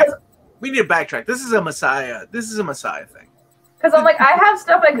need to backtrack. This is a Messiah. This is a Messiah thing. Because I'm like, I have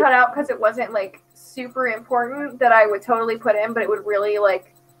stuff I cut out because it wasn't like super important that I would totally put in, but it would really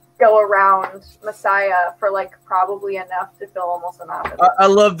like go around Messiah for like probably enough to fill almost an office. I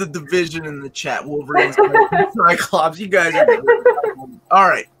love the division in the chat. Wolverine, Cyclops, you guys are all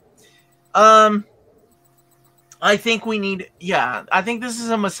right. I think we need. Yeah, I think this is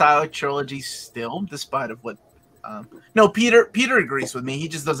a Messiah trilogy still, despite of what. No, Peter agrees with me. He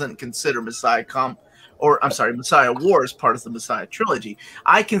just doesn't consider Messiah War as part of the Messiah trilogy.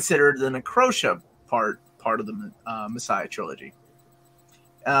 I consider the Necrosha part part of the Messiah trilogy.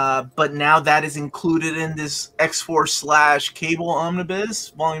 But now that is included in this X-Force / Cable Omnibus,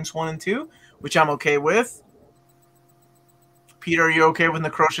 Volumes 1 and 2, which I'm okay with. Peter, are you okay with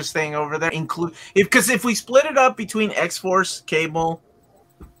Necrosha staying over there? Because if we split it up between X-Force, Cable,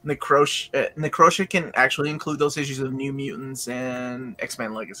 Necrosha can actually include those issues of New Mutants and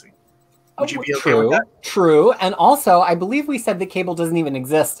X-Men Legacy. Would you be okay with that? True. And also, I believe we said that Cable doesn't even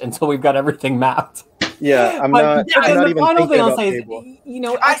exist until we've got everything mapped. Yeah, I'm not even thinking about Cable.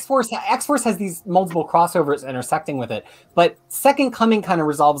 X-Force has these multiple crossovers intersecting with it, but Second Coming kind of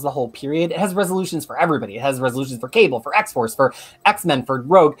resolves the whole period. It has resolutions for everybody. It has resolutions for Cable, for X-Force, for X-Men, for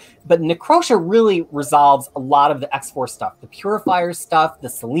Rogue, but Necrosha really resolves a lot of the X-Force stuff, the Purifier stuff, the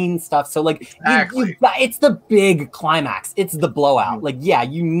Selene stuff. So, like, exactly. It's the big climax. It's the blowout. Mm-hmm. Like, yeah,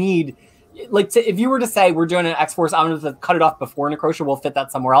 you need... Like, if you were to say we're doing an X-Force, I'm going to cut it off before Necrosha, we'll fit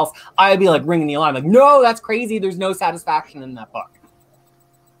that somewhere else, I'd be like ringing the alarm, like, no, that's crazy. There's no satisfaction in that book.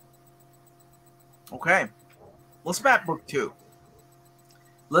 Okay, let's map book 2.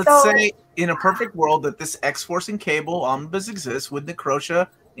 Let's say in a perfect world that this X-Force and Cable Omnibus exists with Necrosha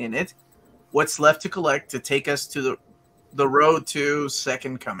in it. What's left to collect to take us to the road to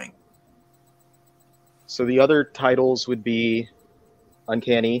Second Coming? So the other titles would be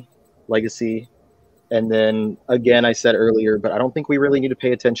Uncanny, Legacy, and then again, I said earlier, but I don't think we really need to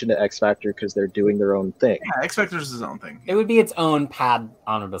pay attention to X Factor because they're doing their own thing. Yeah, X Factor is his own thing. It would be its own pad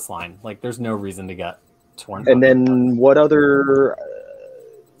omnibus line. Like, there's no reason to get torn. And then what other?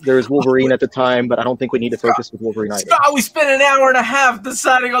 There was Wolverine at the time, but I don't think we need to focus with Wolverine either. Scott, we spent an hour and a half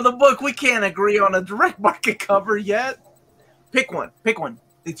deciding on the book. We can't agree on a direct market cover yet. Pick one. Pick one.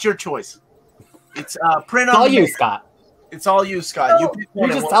 It's your choice. It's print on. All you, Scott. It's all you, Scott. You pick one.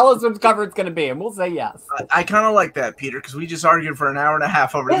 You just tell us what cover it's going to be, and we'll say yes. I kind of like that, Peter, because we just argued for an hour and a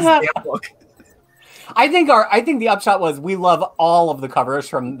half over this damn book. I think the upshot was we love all of the covers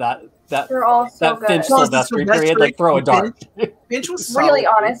from that They're all so good. Finch Silvestri period. Like, throw a dart. Finch was really,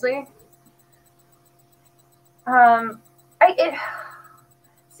 honestly. I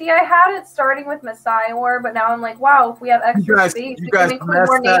had it starting with Messiah War, but now I'm like, wow, if we have extra space, we can include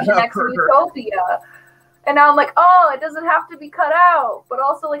more Nation X and Utopia. And now I'm like, oh, it doesn't have to be cut out, but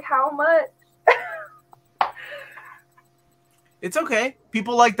also, like, how much? It's okay.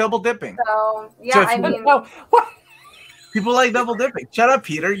 People like double dipping. So, yeah, I mean... People like double dipping. Shut up,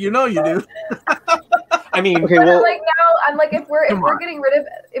 Peter. You know you do. I mean... Okay, well, like, now, I'm like, if we're getting rid of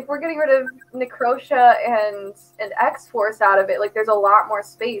Necrosha and X-Force out of it, like, there's a lot more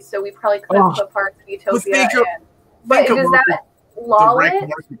space, so we probably could have put parts of Utopia in. But does that... The Rick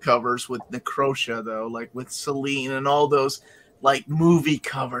Market covers with Necrosha, though, like with Selene and all those like movie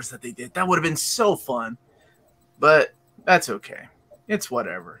covers that they did. That would have been so fun. But that's okay. It's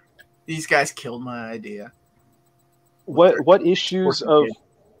whatever. These guys killed my idea. What issues of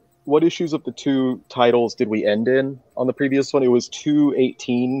the two titles did we end in on the previous one? It was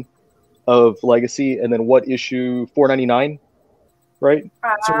 218 of Legacy, and then what issue? 499, right?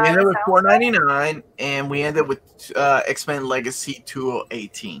 So we ended with 499, and we ended with X-Men Legacy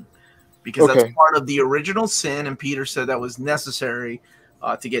 2018 because that's part of the original sin, and Peter said that was necessary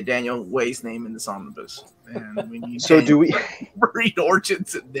to get Daniel Way's name in this omnibus. And we need do we read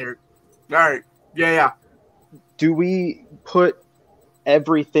Origins in there? All right, yeah. Do we put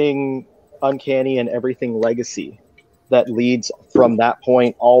everything Uncanny and everything Legacy that leads from that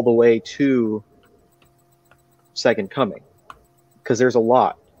point all the way to Second Coming? Because there's a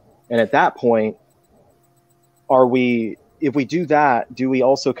lot, and at that point, if we do that, do we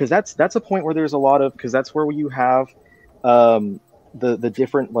also, because that's a point where there's a lot of, because that's where you have the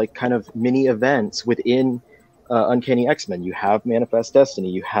different like kind of mini events within Uncanny X-Men. You have Manifest Destiny,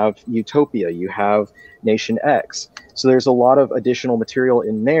 you have Utopia, you have Nation X. So there's a lot of additional material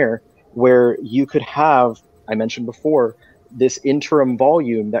in there where you could have, I mentioned before, this interim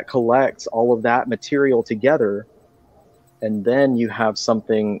volume that collects all of that material together, and then you have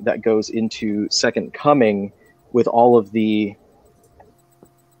something that goes into Second Coming with all of the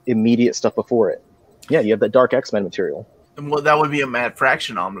immediate stuff before it. Yeah, you have that Dark X-Men material. Well, that would be a Mad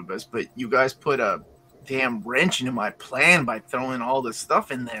Fraction omnibus, but you guys put a damn wrench into my plan by throwing all this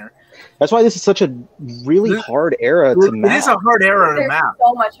stuff in there. That's why this is such a really hard era to map. It is a hard era to map. There's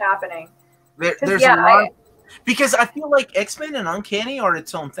so much happening. There's a lot. Because I feel like X-Men and Uncanny are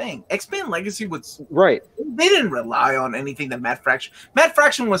its own thing. X-Men Legacy was... Right. They didn't rely on anything that Mad Fraction... Mad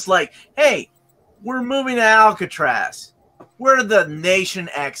Fraction was like, hey, we're moving to Alcatraz. We're the Nation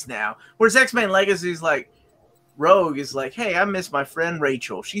X now. Whereas X-Men Legacy is like, Rogue is like, hey, I miss my friend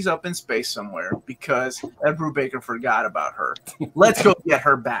Rachel. She's up in space somewhere because Ed Brubaker forgot about her. Let's go get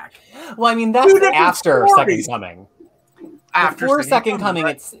her back. Well, I mean, that's after Second Coming. Before Second Coming,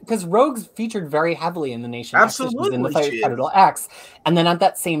 right? it's because Rogue's featured very heavily in the Nation X, which was in the fight with Predator X, and then at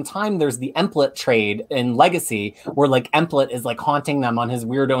that same time, there's the Emplet trade in Legacy, where like Emplet is like haunting them on his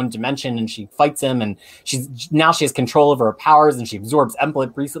weird own dimension, and she fights him, and she has control over her powers, and she absorbs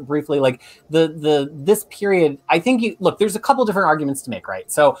Emplet briefly. Like this period, I think look, there's a couple different arguments to make,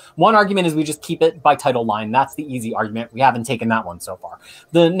 right? So one argument is we just keep it by title line. That's the easy argument. We haven't taken that one so far.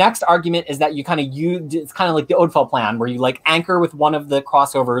 The next argument is that you kind of it's kind of like the Ødfel plan, where you like anchor with one of the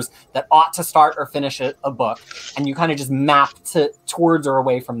crossovers that ought to start or finish a book, and you kind of just map towards or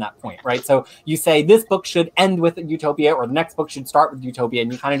away from that point, right? So you say this book should end with Utopia, or the next book should start with Utopia,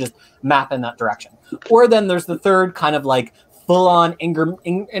 and you kind of just map in that direction. Or then there's the third kind of like full-on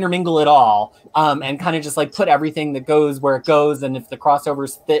intermingle it all, and kind of just like put everything that goes where it goes, and if the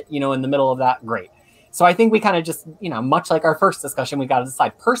crossovers fit, in the middle of that, great. So I think we kind of just, much like our first discussion, we got to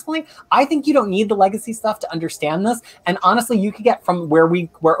decide. Personally, I think you don't need the Legacy stuff to understand this. And honestly, you could get from where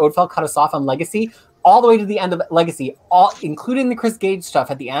Ødfel cut us off on Legacy all the way to the end of Legacy, all including the Chris Gage stuff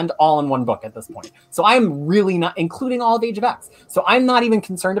at the end, all in one book at this point. So I'm really not including all of Age of X. So I'm not even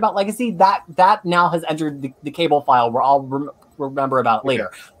concerned about Legacy. That now has entered the cable file where I'll remember about it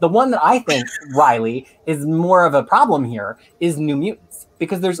later. The one that I think, Ryley, is more of a problem here is New Mutants,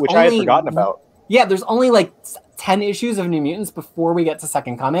 because there's I had forgotten about. Yeah, there's only like 10 issues of New Mutants before we get to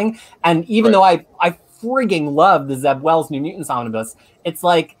Second Coming. And even though I frigging love the Zeb Wells New Mutants omnibus, it's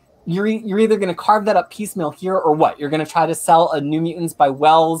like you're either going to carve that up piecemeal here or what? You're going to try to sell a New Mutants by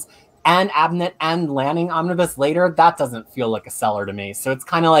Wells and Abnett and Lanning omnibus later? That doesn't feel like a seller to me. So it's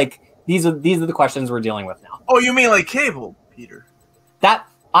kind of like these are the questions we're dealing with now. Oh, you mean like Cable, Peter? That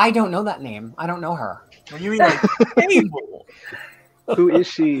I don't know that name. I don't know her. What do you mean like Cable? Who is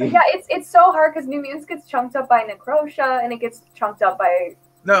she? Yeah, it's so hard because New Mutants gets chunked up by Necrosha, and it gets chunked up by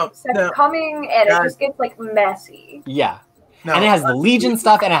Second Coming, and it just gets like messy. Yeah. And it has the Legion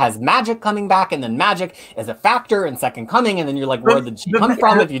stuff, and it has Magic coming back, and then Magic is a factor in Second Coming, and then you're like, where did she come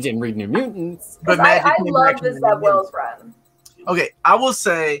from if you didn't read New Mutants? But I love the Zeb Wells run. Okay, I will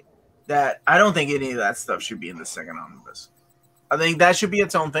say that I don't think any of that stuff should be in the second omnibus. I think that should be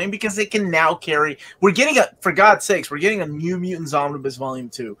its own thing because it can now carry. We're getting for God's sakes, we're getting a New Mutants Omnibus Volume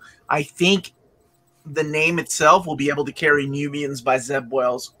 2. I think the name itself will be able to carry New Mutants by Zeb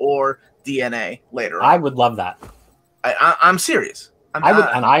Wells or DNA later on. I would love that. I'm serious.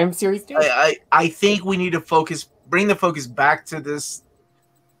 I am serious too. I think we need to bring the focus back to this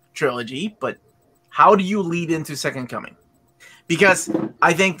trilogy, but how do you lead into Second Coming? Because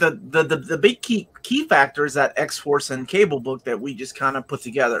I think the big key factor is that X-Force and Cable book that we just kind of put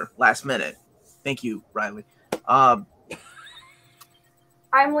together last minute. Thank you, Ryley. I'm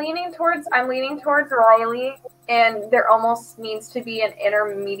leaning towards Ryley, and there almost needs to be an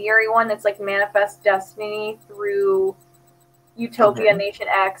intermediary one that's like Manifest Destiny through Utopia Nation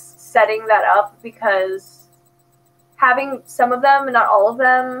X, setting that up, because having some of them and not all of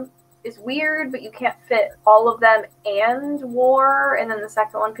them is weird, but you can't fit all of them and War, and then the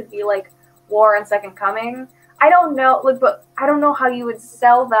second one could be like War and Second Coming. I don't know, but I don't know how you would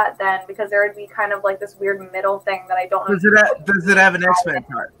sell that then, because there would be kind of like this weird middle thing that I don't know. Does it have an X-Men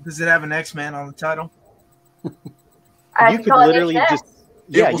title? Does it have an X-Men on the title? You could literally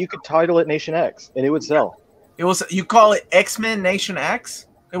you could title it Nation X and it would sell. You call it X-Men Nation X,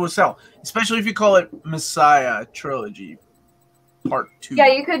 it will sell. Especially if you call it Messiah Trilogy Part 2. Yeah,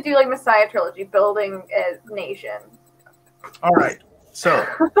 you could do like Messiah Trilogy, building a nation. All right, so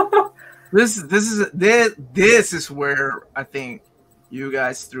this is where I think you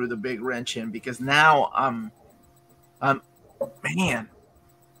guys threw the big wrench in, because now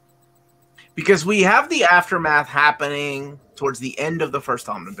because we have the aftermath happening towards the end of the first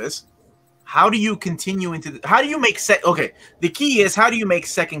omnibus. How do you continue into how do you make the key is, how do you make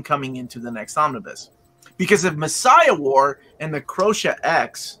Second Coming into the next omnibus? Because if Messiah War and the Necrosha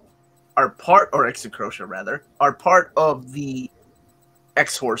X are x-necrosha rather, are part of the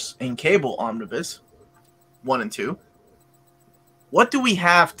X-Horse and Cable Omnibus 1 and 2, what do we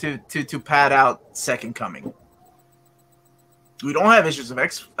have to pad out Second Coming? We don't have issues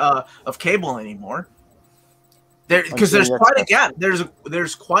of Cable anymore. Because there's quite a gap.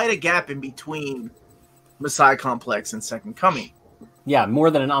 There's quite a gap in between Messiah Complex and Second Coming. Yeah, more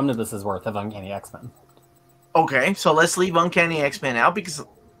than an omnibus's worth of Uncanny X-Men. Okay, so let's leave Uncanny X-Men out, because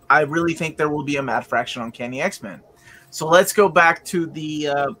I really think there will be a Mad Fraction Uncanny X-Men. So let's go back to the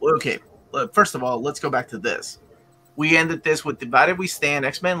first of all, let's go back to this. We ended this with Divided We Stand,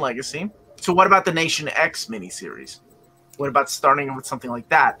 X-Men Legacy. So what about the Nation X miniseries? What about starting with something like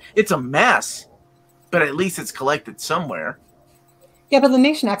that? It's a mess, but at least it's collected somewhere. Yeah, but the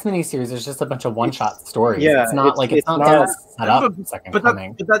Nation X miniseries is just a bunch of one-shot stories. Yeah, it's not it's not not set up Second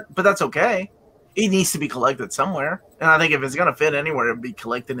Coming. But that's okay. It needs to be collected somewhere, and I think if it's gonna fit anywhere, it'd be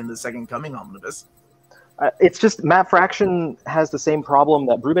collected in the Second Coming omnibus. It's just Matt Fraction has the same problem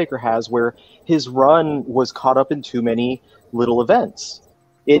that Brubaker has, where his run was caught up in too many little events.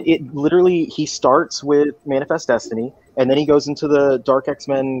 It literally, he starts with Manifest Destiny, and then he goes into the Dark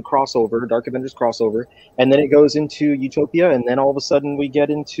X-Men crossover, Dark Avengers crossover, and then it goes into Utopia, and then all of a sudden we get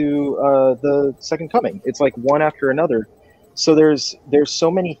into the Second Coming. It's like one after another. So there's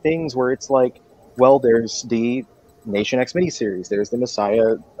so many things where it's like, well, there's the Nation X miniseries, there's the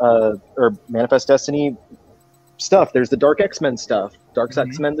Messiah or Manifest Destiny stuff, there's the Dark X-Men stuff, Dark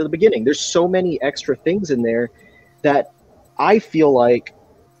X-Men to the beginning. There's so many extra things in there that I feel like,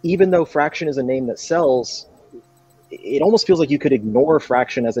 even though Fraction is a name that sells, it almost feels like you could ignore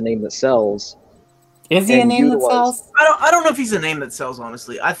Fraction as a name that sells. Is he a name that sells? I don't know if he's a name that sells,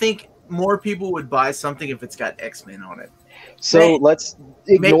 honestly. I think more people would buy something if it's got X-Men on it. So let's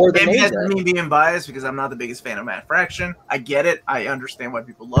ignore the name. Maybe that's me being biased because I'm not the biggest fan of Matt Fraction. I get it. I understand why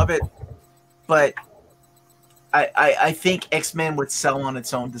people love it. But I think X-Men would sell on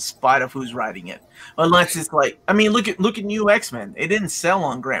its own despite of who's writing it. Unless it's like, I mean, look at New X-Men. It didn't sell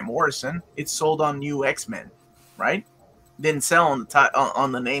on Grant Morrison. It sold on New X-Men, right? Didn't sell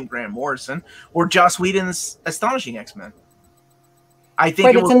on the name Grant Morrison or Joss Whedon's Astonishing X-Men. I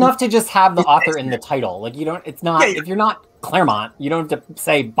think it's enough to just have the author in the title. Like you don't. It's not if you're not Claremont, you don't have to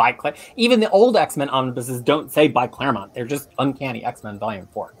say by Claremont. Even the old X-Men omnibuses don't say by Claremont. They're just Uncanny X-Men Volume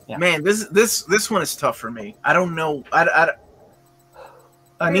 4. Yeah. Man, this one is tough for me. I don't know. I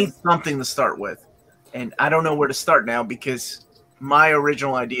need something to start with, and I don't know where to start now because my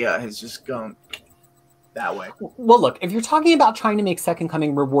original idea has just gone that way. Well, look, if you're talking about trying to make Second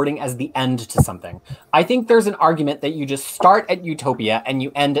Coming rewarding as the end to something, I think there's an argument that you just start at Utopia and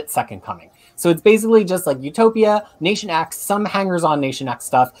you end at Second Coming. So it's basically just like Utopia, Nation X, some hangers-on Nation X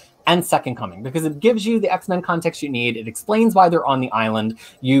stuff, and Second Coming, because it gives you the X-Men context you need. It explains why they're on the island.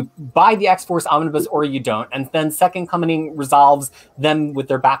 You buy the X-Force omnibus or you don't, and then Second Coming resolves them with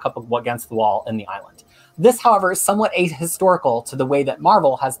their back up against the wall in the island. This, however, is somewhat ahistorical to the way that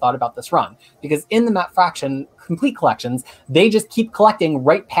Marvel has thought about this run, because in the Matt Fraction complete collections, they just keep collecting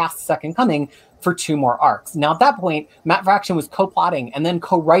right past Second Coming for 2 more arcs. Now, at that point, Matt Fraction was co-plotting and then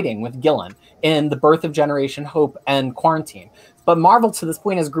co-writing with Gillen in The Birth of Generation Hope and Quarantine. But Marvel, to this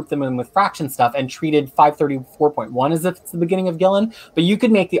point, has grouped them in with Fraction stuff and treated 534.1 as if it's the beginning of Gillen. But you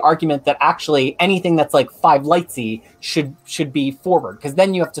could make the argument that actually anything that's like 5 Lightsy should be forward, because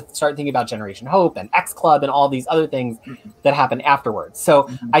then you have to start thinking about Generation Hope and X Club and all these other things that happen afterwards. So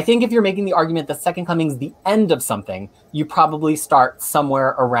I think if you're making the argument that Second Coming's the end of something, you probably start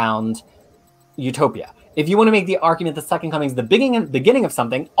somewhere around Utopia. If you want to make the argument that Second Coming's the beginning of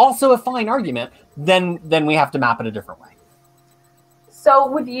something, also a fine argument, then we have to map it a different way. So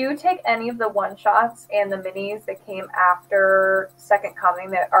would you take any of the one-shots and the minis that came after Second Coming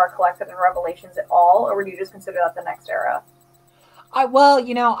that are collected in Revelations at all, or would you just consider that the next era? Well,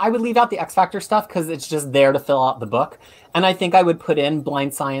 I would leave out the X Factor stuff because it's just there to fill out the book. And I think I would put in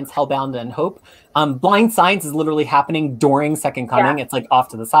Blind Science, Hellbound, and Hope. Blind Science is literally happening during Second Coming. Yeah. It's like off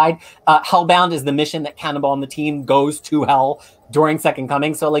to the side. Hellbound is the mission that Cannonball and the team goes to Hell during Second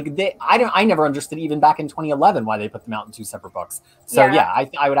Coming. So like I never understood even back in 2011 why they put them out in 2 separate books. So yeah,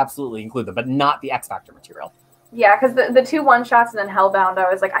 I would absolutely include them, but not the X Factor material. Yeah, because the 2 one-shots and then Hellbound, I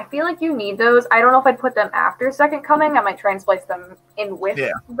was like, I feel like you need those. I don't know if I'd put them after Second Coming. I might try and splice them in with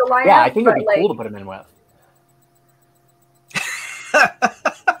the lineup. Yeah, I think it'd be cool to put them in with.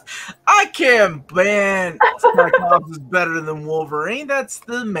 I can't ban Cyclops is better than Wolverine. That's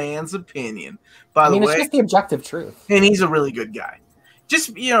the man's opinion. By the way, it's just the objective truth. And he's a really good guy.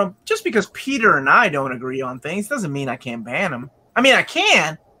 Just because Peter and I don't agree on things doesn't mean I can't ban him. I mean, I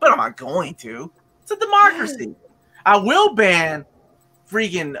can, but I'm not going to. It's a democracy. I will ban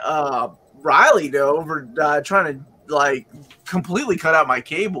freaking Ryley though for trying to like completely cut out my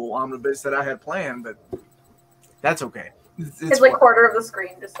cable omnibus that I had planned, but that's okay. It's like quarter of the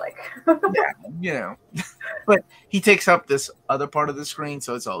screen, just like yeah, but he takes up this other part of the screen,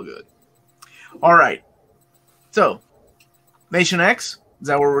 so it's all good. All right, so Nation X, is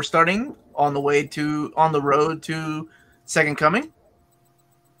that where we're starting on the road to Second Coming?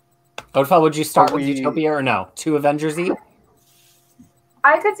 Ødfel, would you start with Utopia or no? 2 Avengers-y?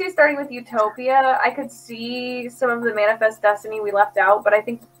 I could see starting with Utopia. I could see some of the Manifest Destiny we left out, but I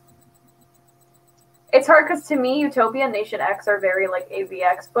think It's hard because to me, Utopia and Nation X are very like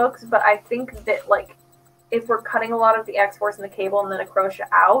AVX books, but I think that like if we're cutting a lot of the X-Force and the Cable and the Necrosha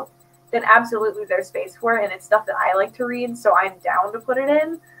out, then absolutely there's space for it, and it's stuff that I like to read, so I'm down to put it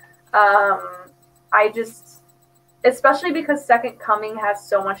in. I just, especially because Second Coming has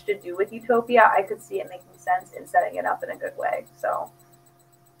so much to do with Utopia, I could see it making sense in setting it up in a good way. So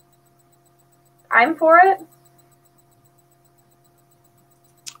I'm for it.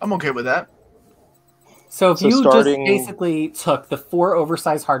 I'm okay with that. So if you just basically took the 4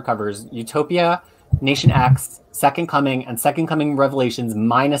 oversized hardcovers, Utopia, Nation X, Second Coming, and Second Coming Revelations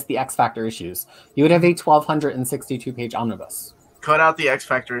minus the X Factor issues, you would have a 1,262-page omnibus. Cut out the X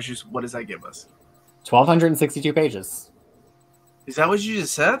Factor issues. What does that give us? 1,262 pages. Is that what you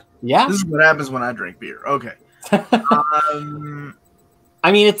just said? Yeah. This is what happens when I drink beer. Okay.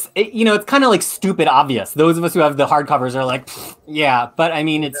 I mean, it's kind of like stupid obvious. Those of us who have the hardcovers are like, yeah, but I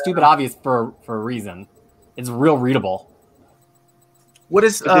mean, it's stupid obvious for a reason. It's real readable. What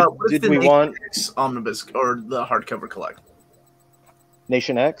is the want X omnibus or the hardcover collect?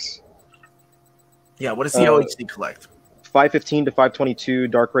 Nation X? Yeah, what does the OHC collect? 515 to 522,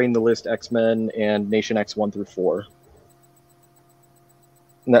 Dark Reign, The List, X-Men, and Nation X 1 through 4.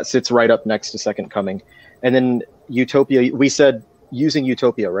 And that sits right up next to Second Coming. And then Utopia, we said using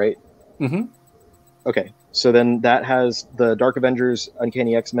Utopia, right? Mm-hmm. Okay, so then that has the Dark Avengers,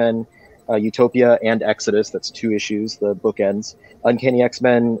 Uncanny X-Men, Utopia, and Exodus. That's 2 issues, the bookends. Uncanny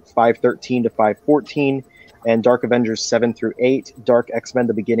X-Men 513 to 514, and Dark Avengers 7 through 8. Dark X-Men,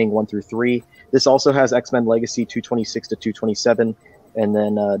 the beginning 1 through 3. This also has X-Men Legacy 226 to 227, and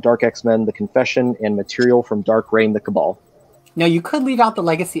then Dark X-Men, The Confession, and material from Dark Reign, The Cabal. Now, you could leave out the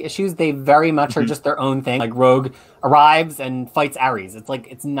Legacy issues. They very much are just their own thing. Like Rogue arrives and fights Ares. It's like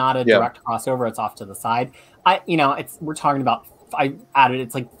it's not a direct crossover. It's off to the side. We're talking about. I added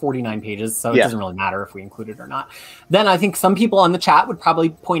it's like 49 pages, so it doesn't really matter if we include it or not. Then I think some people on the chat would probably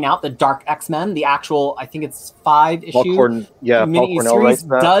point out that Dark X-Men, the actual, I think it's 5-issue mini series,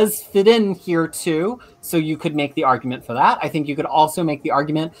 does fit in here too. So you could make the argument for that. I think you could also make the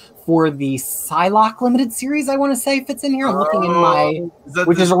argument for the Psylocke limited series. I want to say fits in here. I'm looking in my,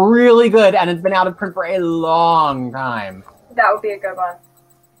 which is really good, and it's been out of print for a long time. That would be a good one.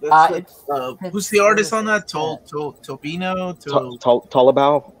 Who's the artist on that? Tobino?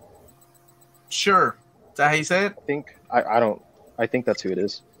 Talabau? Sure. Is that how you say it? I think. I think that's who it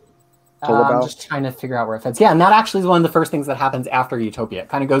is. I'm just trying to figure out where it fits. Yeah, and that actually is one of the first things that happens after Utopia. It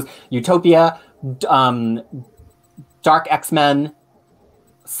kind of goes Utopia, Dark X-Men,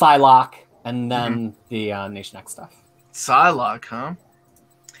 Psylocke, and then the Nation X stuff. Psylocke, huh?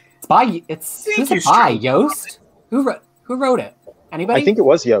 Who's it by? Yost? Who wrote it? Anybody? I think it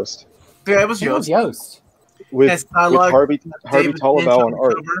was Yost. Yeah, it was Yost. With Harvey Talabau on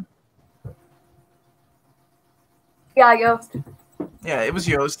art. Yeah, Yost. Yeah, it was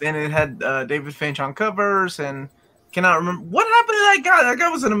Yost, and it had David Finch on covers, and cannot remember what happened to that guy. That guy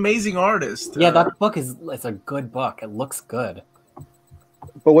was an amazing artist. Yeah, that book it's a good book. It looks good.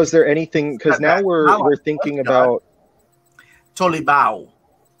 But was there anything? Because now we're thinking about Talabau.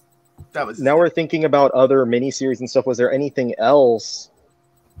 Now we're thinking about other miniseries and stuff. Was there anything else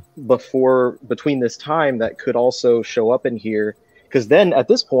between this time that could also show up in here? Because then at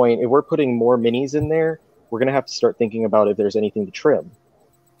this point, if we're putting more minis in there, we're going to have to start thinking about if there's anything to trim.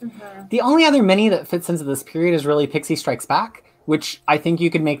 Mm-hmm. The only other mini that fits into this period is really Pixie Strikes Back, which I think you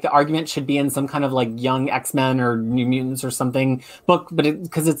could make the argument should be in some kind of like Young X-Men or New Mutants or something book, but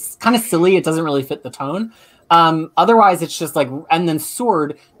because it's kind of silly, it doesn't really fit the tone. Otherwise, it's just like, and then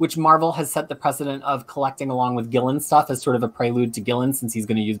Sword, which Marvel has set the precedent of collecting along with Gillen's stuff as sort of a prelude to Gillen since he's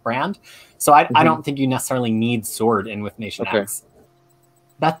going to use Brand. So I don't think you necessarily need Sword in with Nation X.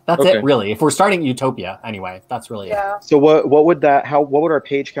 That's it, really. If we're starting Utopia, anyway, that's really it. So what would our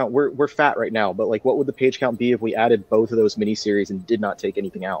page count? We're fat right now, but like, what would the page count be if we added both of those miniseries and did not take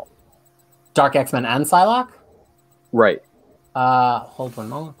anything out? Dark X-Men and Psylocke? Right. Hold one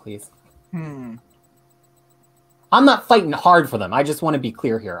moment, please. I'm not fighting hard for them. I just want to be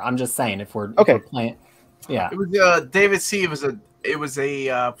clear here. I'm just saying if we're playing, yeah. It was David C. It was a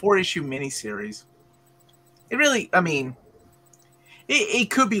 4-issue miniseries. It really, I mean, it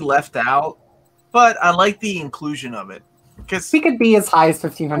could be left out, but I like the inclusion of it because we could be as high as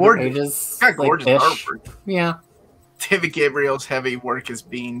 1,500 pages. Got gorgeous artwork. Yeah. David Gabriel's heavy work is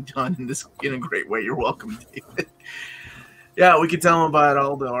being done in a great way. You're welcome, David. Yeah, we could tell him about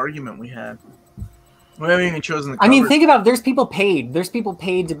all the argument we had. We haven't even chosen the covers. I mean, think about it. There's people paid. There's people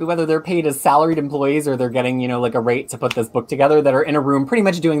paid to be, whether they're paid as salaried employees or they're getting, like a rate to put this book together, that are in a room pretty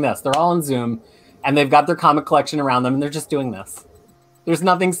much doing this. They're all on Zoom and they've got their comic collection around them and they're just doing this. There's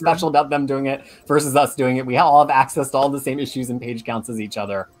nothing special about them doing it versus us doing it. We all have access to all the same issues and page counts as each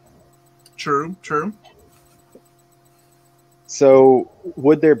other. True. So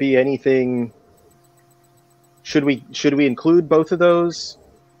would there be anything? Should we include both of those?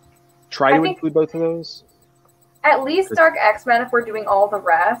 Try to include both of those? At least Dark X-Men if we're doing all the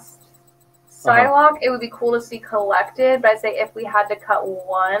rest. Psylocke, it would be cool to see collected, but I'd say if we had to cut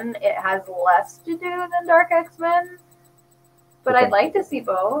one, it has less to do than Dark X-Men. But I'd like to see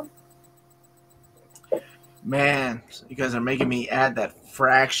both. Man, you guys are making me add that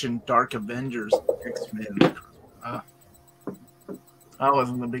Fraction Dark Avengers X-Men. I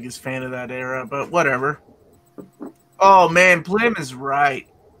wasn't the biggest fan of that era, but whatever. Oh man, Plim is right.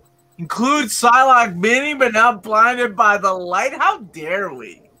 Include Psylocke Mini, but not blinded by the light? How dare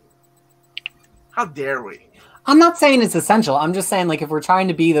we? How dare we? I'm not saying it's essential. I'm just saying, like, if we're trying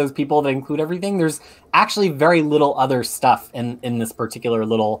to be those people that include everything, there's actually very little other stuff in this particular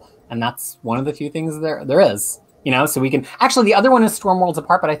little, and that's one of the few things there is. You know, so we can actually, the other one is Storm Worlds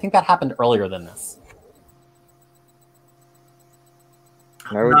Apart, but I think that happened earlier than this.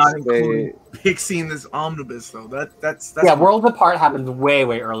 I would not say including Pixie in this omnibus though. That's yeah. Worlds Apart happens way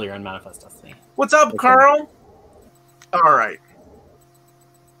earlier in Manifest Destiny. What's up, Carl? All right.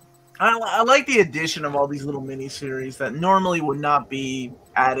 I like the addition of all these little mini-series that normally would not be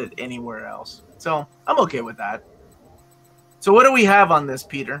added anywhere else. So I'm okay with that. So what do we have on this,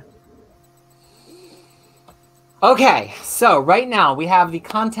 Peter? Okay, so right now we have the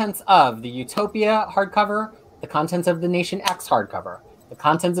contents of the Utopia hardcover, the contents of the Nation X hardcover, the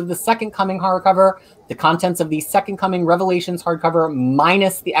contents of the Second Coming hardcover, the contents of the Second Coming Revelations hardcover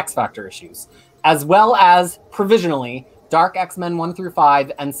minus the X Factor issues, as well as, provisionally, Dark X-Men 1 through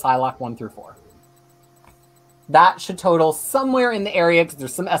 5 and Psylocke 1 through 4. That should total somewhere in the area, because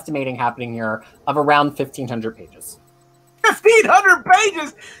there's some estimating happening here, of around 1,500 pages. 1,500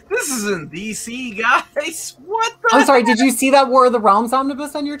 pages? This isn't DC, guys. What the I'm sorry, did you see that War of the Realms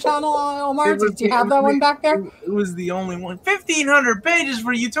omnibus on your channel, Omar? Did you have that one back there? It was the only one. 1,500 pages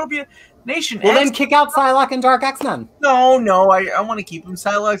for Utopia Nation Well, X. then kick out Psylocke and Dark X-Men. No, I want to keep him.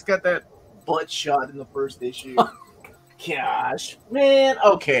 Psylocke's got that butt shot in the first issue. Gosh, man.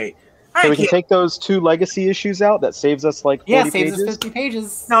 Okay. So we can take those 2 legacy issues out. That saves us like 40 saves pages. us 50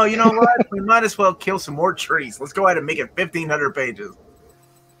 pages. No, you know what? We might as well kill some more trees. Let's go ahead and make it 1,500 pages.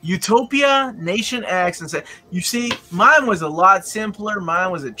 Utopia, Nation X, and say, you see, mine was a lot simpler.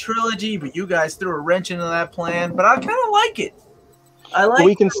 Mine was a trilogy, but you guys threw a wrench into that plan. But I kind of like it. But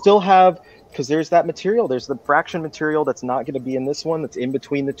we can still have, because there's that material. There's the Fraction material that's not going to be in this one. That's in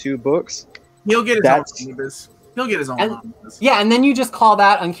between the 2 books. He'll get his own omnibus. He'll get his own omnibus. Yeah, and then you just call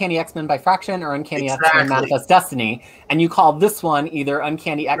that Uncanny X-Men by Fraction or Uncanny X-Men Manifest Destiny, and you call this one either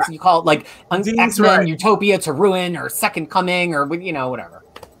Uncanny X. You call it like X-Men Utopia to Ruin or Second Coming or whatever.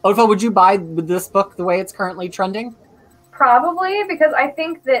 Ødfel, would you buy this book the way it's currently trending? Probably, because I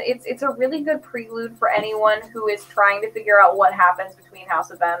think that it's a really good prelude for anyone who is trying to figure out what happens between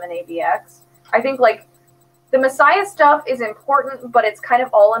House of M and AVX. I think like the Messiah stuff is important, but it's kind of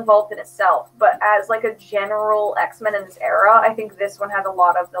all involved in itself. But as like a general X-Men in this era, I think this one has a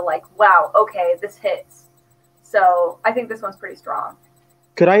lot of the like, wow, okay, this hits. So I think this one's pretty strong.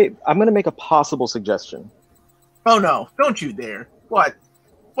 I'm going to make a possible suggestion. Oh no, don't you dare. What?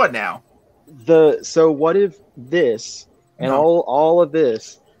 What now? So what if this and all of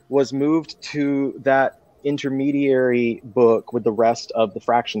this was moved to that intermediary book with the rest of the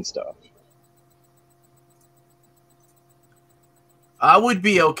Fraction stuff? I would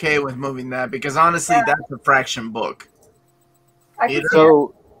be okay with moving that because honestly, that's a Fraction book.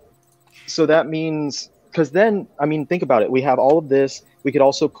 So that means, because then, I mean, think about it. We have all of this. We could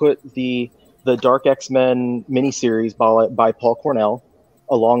also put the Dark X-Men miniseries by Paul Cornell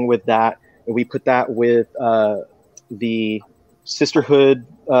along with that. And we put that with the Sisterhood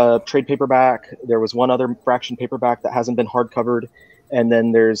trade paperback. There was one other Fraction paperback that hasn't been hardcovered. And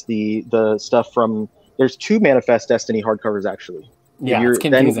then there's the stuff from, there's 2 Manifest Destiny hardcovers actually. Yeah, it's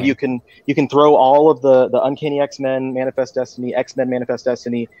confusing. Then you can throw all of the Uncanny X-Men Manifest Destiny, X-Men Manifest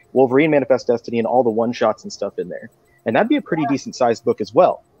Destiny, Wolverine Manifest Destiny, and all the one-shots and stuff in there. And that'd be a pretty decent-sized book as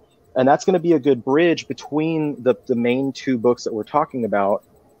well. And that's going to be a good bridge between the main 2 books that we're talking about.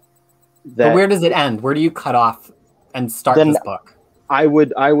 But where does it end? Where do you cut off and start this book? I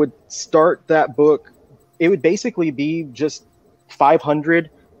would start that book. It would basically be just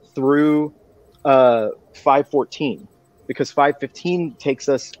 500 through 514. Because 515 takes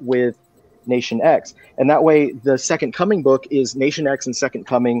us with Nation X. And that way, the Second Coming book is Nation X and Second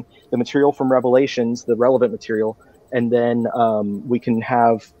Coming, the material from Revelations, the relevant material. And then we can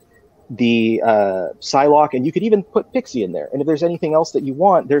have the Psylocke, and you could even put Pixie in there. And if there's anything else that you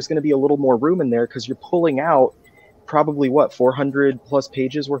want, there's going to be a little more room in there because you're pulling out probably, what, 400 plus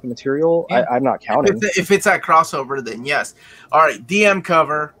pages worth of material? Yeah. I'm not counting. If it's that crossover, then yes. All right, DM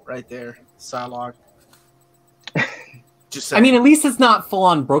cover right there, Psylocke. Just saying. I mean, at least it's not full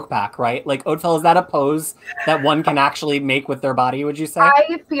on Brokeback, right? Like, Ødfel, is that a pose that one can actually make with their body, would you say?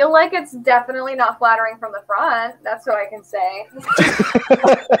 I feel like it's definitely not flattering from the front. That's what I can say.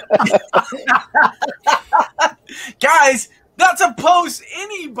 Guys, that's a pose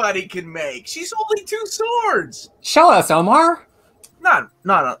anybody can make. She's holding 2 swords. Show us, Omar. Not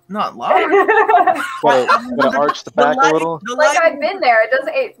loud. Well, I'm going to arch the back a little. Like, I've been there.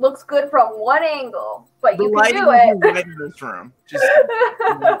 It looks good from one angle, but you can do it. it. In this room. Just,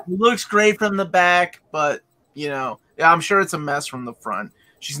 it looks great from the back, but, yeah, I'm sure it's a mess from the front.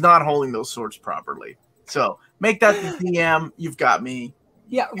 She's not holding those swords properly. So make that the DM. You've got me.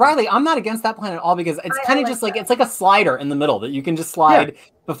 Yeah, Ryley, I'm not against that plan at all because it's kind of just like, it's like a slider in the middle that you can just slide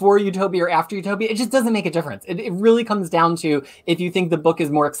before Utopia or after Utopia. It just doesn't make a difference. It really comes down to if you think the book is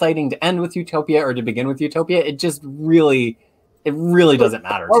more exciting to end with Utopia or to begin with Utopia. It really doesn't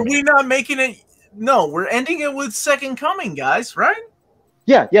matter. Are we not making it? No, we're ending it with Second Coming, guys, right?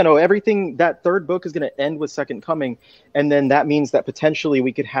 Yeah, no, everything, that third book is going to end with Second Coming. And then that means that potentially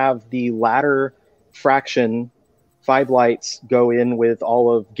we could have the latter fraction 5 Lights go in with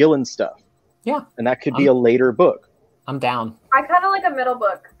all of Gillen's stuff. Yeah. And that could be a later book. I'm down. I kind of like a middle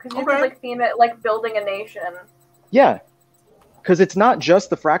book because you could theme it like building a nation. Yeah. Because it's not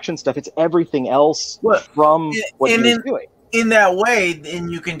just the fraction stuff, it's everything else from what he's doing. In that way, then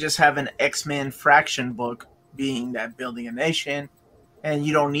you can just have an X-Men fraction book being that building a nation, and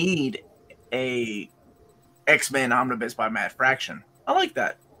you don't need a X-Men omnibus by Matt Fraction. I like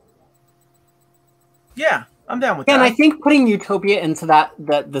that. Yeah. I'm down with that. And I think putting Utopia into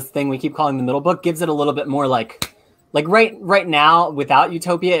this thing we keep calling the middle book gives it a little bit more like right now without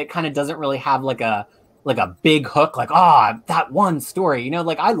Utopia, it kind of doesn't really have like a big hook, like, that one story,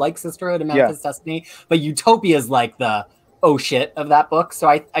 like I like Sisterhood and Memphis Destiny, but Utopia is like the oh shit of that book. So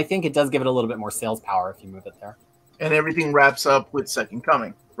I think it does give it a little bit more sales power if you move it there. And everything wraps up with Second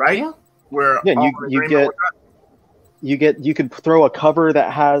Coming, right? Yeah. Where you could throw a cover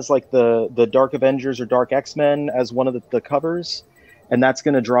that has like the Dark Avengers or Dark X-Men as one of the covers, and that's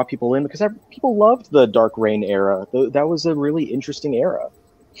going to draw people in because people loved the Dark Reign era. That was a really interesting era.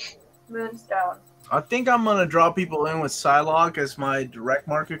 Moonstone. I think I'm going to draw people in with Psylocke as my direct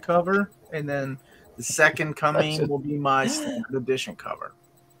market cover, and then the Second Coming will be my standard edition cover.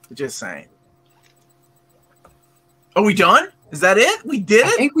 Just saying. Are we done? Is that it? We did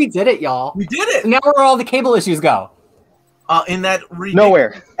it? I think we did it, y'all. We did it. Now where all the cable issues go? In that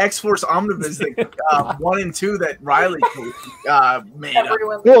nowhere X-Force Omnibus that 1 and 2 that Ryley made up.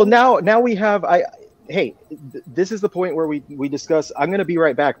 Well, now we have hey, this is the point where we discuss. I'm going to be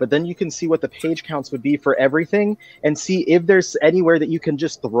right back, but then you can see what the page counts would be for everything and see if there's anywhere that you can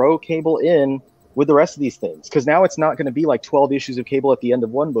just throw cable in with the rest of these things. Because now it's not going to be like 12 issues of cable at the end of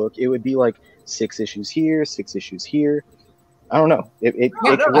one book. It would be like 6 issues here, 6 issues here. I don't know. It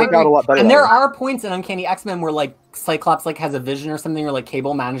could work out a lot better. And there are points in Uncanny X-Men where like Cyclops like has a vision or something, or like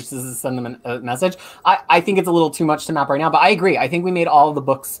Cable manages to send them a message. I think it's a little too much to map right now, but I agree. I think we made all of the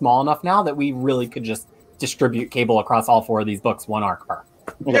books small enough now that we really could just distribute Cable across all 4 of these books, 1 arc per.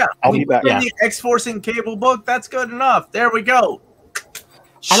 Yeah, I'll be back. The X-Force and Cable book, that's good enough. There we go.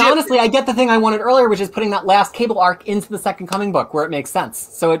 And honestly, I get the thing I wanted earlier, which is putting that last Cable arc into the Second Coming book where it makes sense.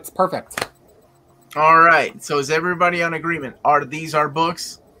 So it's perfect. All right. So is everybody on agreement? Are these our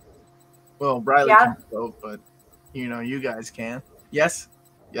books? Well, Ryley can't vote, but you guys can. Yes?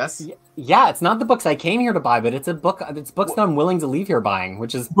 Yes? Yeah, it's not the books I came here to buy, but it's books that I'm willing to leave here buying,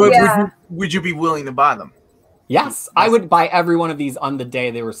 which is... But would you be willing to buy them? Yes, I would buy every one of these on the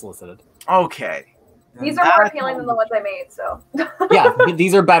day they were solicited. Okay. These are more appealing than the ones I made, so... Yeah,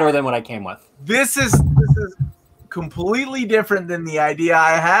 these are better than what I came with. This is completely different than the idea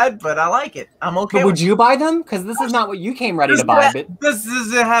I had, but I like it. I'm okay. But would you buy them? Because this is not what you came ready to buy.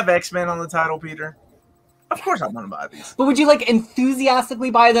 Does it have X-Men on the title, Peter? Of course I'm going to buy these. But would you like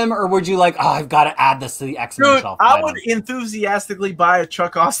enthusiastically buy them, or would you like, I've got to add this to the X-Men shelf? I would enthusiastically buy a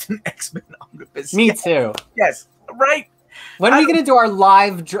Chuck Austin X-Men Omnibus. Me too. Yes, right? When are we going to do our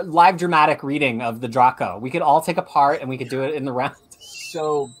live dramatic reading of the Draco? We could all take a part and we could do it in the round.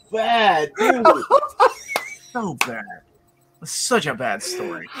 So bad, dude. So bad. It's such a bad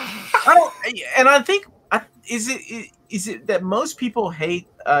story. I think is it that most people hate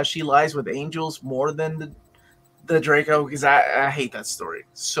She Lies with Angels more than the Draco? Because I hate that story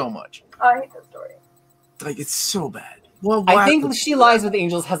so much. I hate that story. Like, it's so bad. Well, I think She Lies with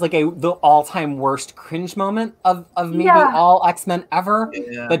Angels has like the all-time worst cringe moment of maybe all X-Men ever.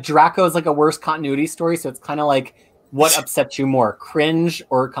 Yeah. But Draco is like a worst continuity story, so it's kind of like what upsets you more, cringe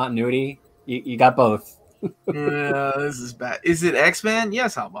or continuity? You got both. Yeah, this is bad. Is it X-Men?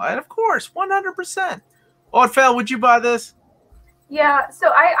 Yes, I'll buy it. Of course, 100%. Ødfel, would you buy this? Yeah, so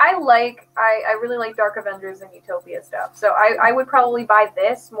I really like Dark Avengers and Utopia stuff. So I would probably buy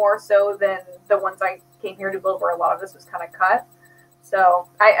this more so than the ones I came here to build, where a lot of this was kind of cut. So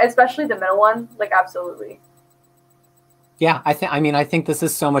especially the middle one, like absolutely. Yeah, I think this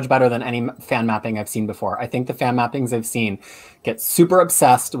is so much better than any fan mapping I've seen before. I think the fan mappings I've seen get super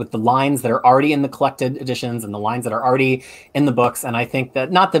obsessed with the lines that are already in the collected editions and the lines that are already in the books. And I think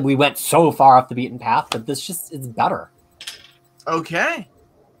that, not that we went so far off the beaten path, but this just is better. Okay.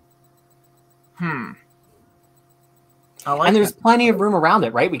 And there's plenty of room around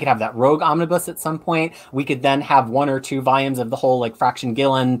it, right? We could have that Rogue Omnibus at some point. We could then have 1 or 2 volumes of the whole like Fraction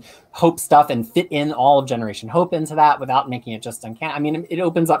Gillen Hope stuff and fit in all of Generation Hope into that without making it just uncanny. I mean, it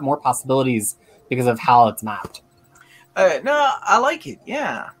opens up more possibilities because of how it's mapped. No, I like it.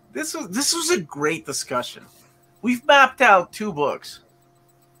 Yeah, this was a great discussion. We've mapped out 2 books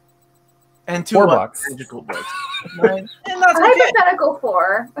and 2 magical books, right? And that's okay. Hypothetical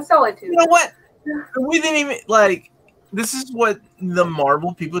 4, a solid 2. You know what? We didn't even like. This is what the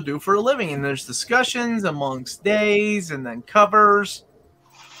Marvel people do for a living, and there's discussions amongst days and then covers.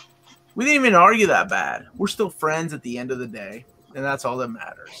 We didn't even argue that bad. We're still friends at the end of the day, and that's all that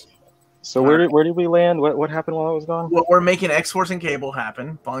matters. So where did we land? What happened while I was gone? Well, we're making X-Force and Cable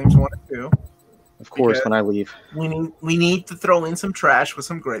happen, volumes 1 and 2. Of course, when I leave. We need to throw in some trash with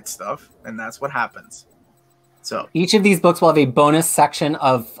some great stuff, and that's what happens. So each of these books will have a bonus section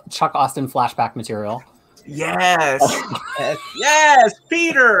of Chuck Austen flashback material. Yes. Yes.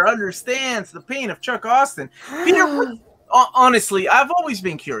 Peter understands the pain of Chuck Austen. Peter, honestly, I've always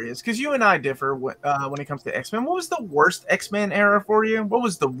been curious because you and I differ when it comes to X-Men. What was the worst X-Men era for you? What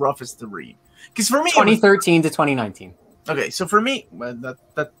was the roughest to read? Because for me, 2013 to 2019. Okay, so for me,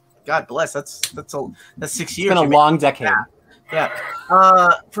 that God bless, that's 6 years. It's been a long decade. Yeah.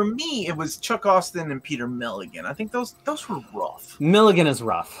 For me, it was Chuck Austen and Peter Milligan. I think those were rough. Milligan is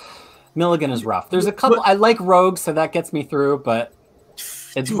rough. There's a couple. I like Rogue, so that gets me through, but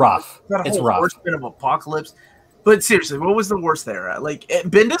it's rough. It's rough. Horseman of Apocalypse. But seriously, what was the worst era? Like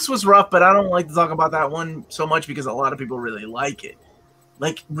Bendis was rough, but I don't like to talk about that one so much because a lot of people really like it.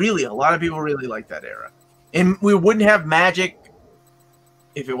 Like really, a lot of people really like that era, and we wouldn't have Magic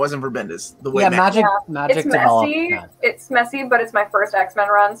if it wasn't for Bendis. The way Magic it's developed. Messy. It's messy, but it's my first X-Men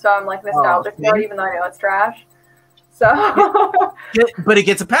run, so I'm like nostalgic for it, even though I know it's trash. So, but it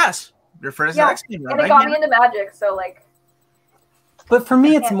gets a pass. Your first X-Men run, and it got me into Magic, so like. But for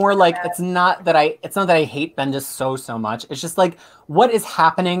me, it's more like it's not that I hate Bendis so much. It's just like what is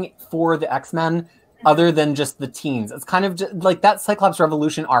happening for the X-Men other than just the teens. It's kind of just, like that Cyclops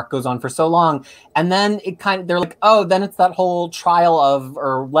Revolution arc goes on for so long, and then they're like, oh, then it's that whole trial of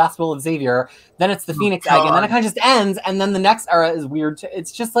or Last Will of Xavier. Then it's the Phoenix Egg, and then it kind of just ends. And then the next era is weird.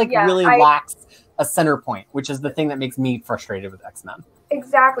 It's just like really lacks a center point, which is the thing that makes me frustrated with X-Men.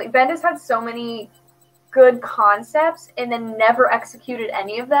 Exactly. Bendis had so many good concepts and then never executed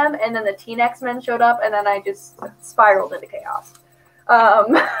any of them. And then the Teen X-Men showed up, and then I just spiraled into chaos.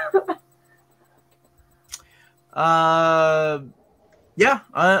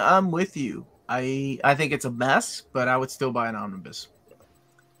 I'm with you. I think it's a mess, but I would still buy an omnibus.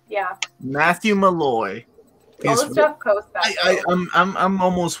 Yeah. Matthew Malloy. All the stuff coast back. I'm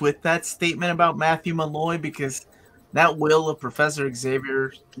almost with that statement about Matthew Malloy because that will of Professor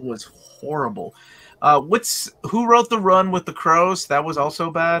Xavier was horrible. Who wrote the run with the Crows? That was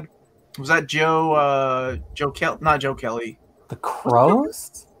also bad. Was that Joe Kelly? Not Joe Kelly. The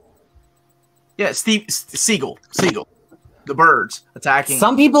Crows? Yeah, Siegel. The birds attacking.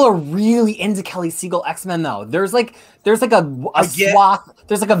 Some people are really into Kelly Siegel X-Men though. There's like a swath.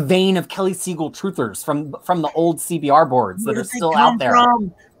 There's like a vein of Kelly Siegel truthers from the old CBR boards that are still out there.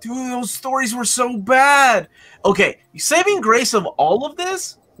 Dude, those stories were so bad. Okay, saving grace of all of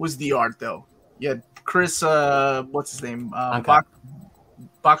this was the art though. Yeah, Chris, what's his name?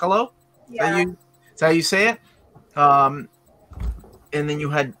 Bacalo? Yeah. Is that how you say it? And then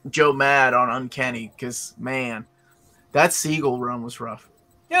you had Joe Mad on Uncanny because, man, that Siegel run was rough.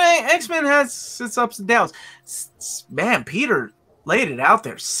 Yeah, X-Men has its ups and downs. Man, Peter laid it out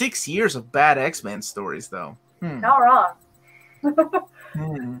there. 6 years of bad X-Men stories, though. Not wrong.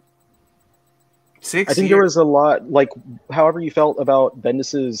 6 I think there was a lot, like, however you felt about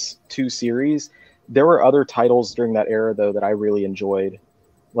Bendis's 2 series, there were other titles during that era, though, that I really enjoyed.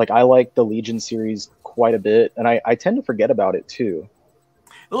 Like, I liked the Legion series quite a bit, and I tend to forget about it too.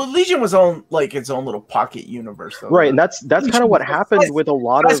 Well, Legion was on like its own little pocket universe, though. Right, and that's kind of what happened with a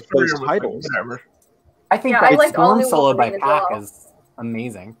lot of those titles. Whatever. I think I that liked All Storm New soloed by Wolverine as Pack well. is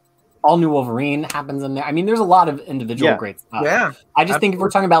amazing. All New Wolverine happens in there. I mean, there's a lot of individual great stuff. Yeah. I just think if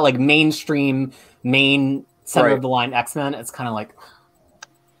we're talking about like mainstream, main center Right. of the line X-Men, it's kind of like,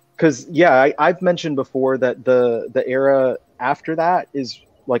 Because I've mentioned before that the era after that is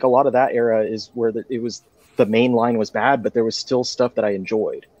like a lot of that era is where it was the main line was bad, but there was still stuff that I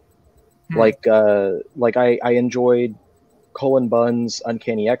enjoyed. Like I enjoyed Cullen Bunn's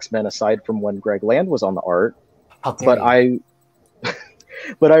Uncanny X-Men aside from when Greg Land was on the art. But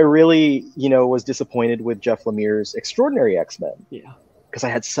I really, was disappointed with Jeff Lemire's Extraordinary X-Men. Yeah. Because I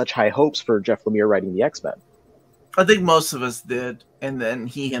had such high hopes for Jeff Lemire writing the X-Men. I think most of us did, and then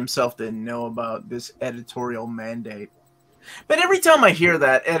he himself didn't know about this editorial mandate. But every time I hear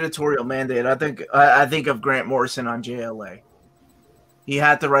that editorial mandate, I think of Grant Morrison on JLA. He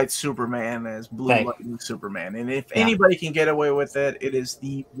had to write Superman as Blue Lightning Superman, and if anybody can get away with it, it is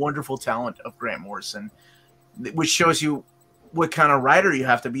the wonderful talent of Grant Morrison, which shows you what kind of writer you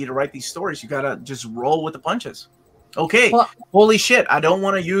have to be to write these stories. You gotta just roll with the punches. Okay, holy shit, I don't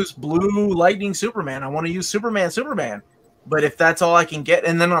want to use Blue Lightning Superman. I want to use Superman. But if that's all I can get,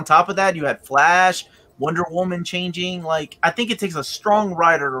 and then on top of that, you had Flash, Wonder Woman changing. Like, I think it takes a strong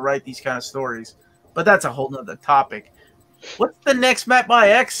writer to write these kind of stories. But that's a whole nother topic. What's the next Map by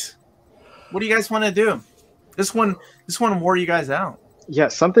X? What do you guys want to do? This one wore you guys out. Yeah,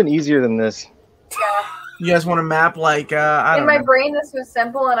 something easier than this. Yeah. You guys want to map like In my brain, this was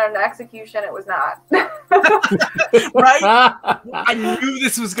simple, and on execution, it was not. Right? I knew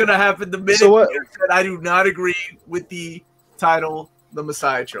this was going to happen the minute you said I do not agree with the title, The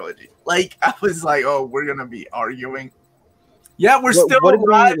Messiah Trilogy. Like, I was like, oh, we're going to be arguing. Yeah, we're still. What did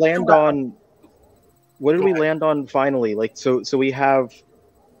we land on? What did we land on finally? Like, so we have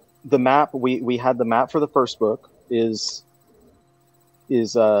the map. We had the map for the first book is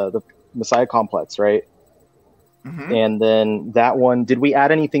the Messiah Complex, right? Mm-hmm. And then that one, did we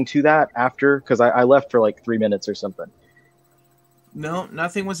add anything to that after? Because I left for like 3 minutes or something. No,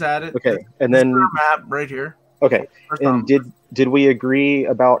 nothing was added. Okay, and then map right here. Okay, and did we agree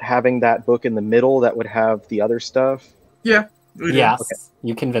about having that book in the middle that would have the other stuff? Yeah. Yes, okay.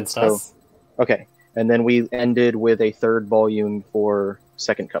 You convinced us. Okay, and then we ended with a third volume for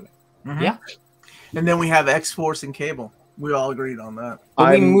Second Coming. Mm-hmm. Yeah, and then we have X-Force and Cable. We all agreed on that.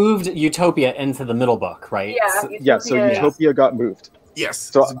 But we moved Utopia into the middle book, right? Yeah. So Utopia got moved. Yes.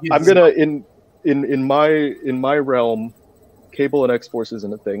 So I'm gonna in my realm, Cable and X-Force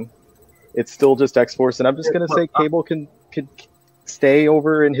isn't a thing. It's still just X-Force, and I'm just gonna say Cable can stay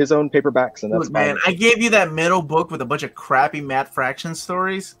over in his own paperbacks, and that's Look, fine. man, I gave you that middle book with a bunch of crappy Matt Fraction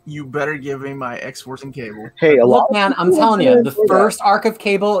stories. You better give me my X-Force and Cable. Hey, look, man, I'm telling you, the first arc of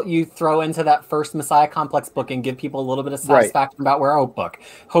Cable, you throw into that first Messiah Complex book and give people a little bit of satisfaction about where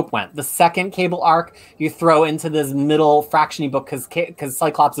Hope went. The second Cable arc, you throw into this middle Fraction-y book because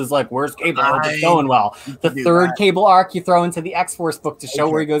Cyclops is like, where's Cable? Hope it's going well. The third Cable arc, you throw into the X-Force book to show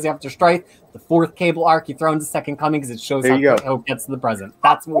where he goes after Strife. The fourth Cable arc, you throw into Second Coming because it shows how Hope gets to the present.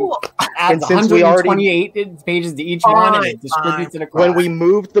 That's what adds 128 pages to each one and it distributes it across. When we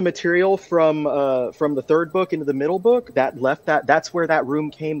moved the material from the third book into the middle book, that's where that room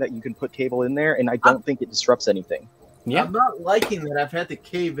came that you can put Cable in there, and I don't think it disrupts anything. Yeah. I'm not liking that I've had to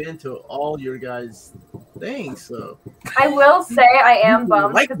cave into all your guys' things, so. I will say I am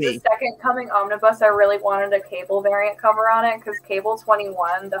bummed because the Second Coming Omnibus, I really wanted a Cable variant cover on it because Cable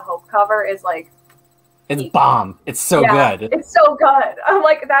 21, the Hope cover, is like... It's bomb. It's so good. It's so good. I'm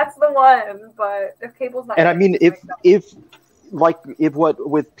like, that's the one, but if Cable's not... And I mean, if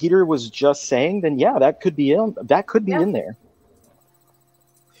what Peter was just saying, then yeah, that could be in there.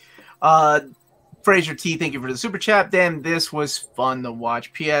 Fraser T, thank you for the super chat. Damn, this was fun to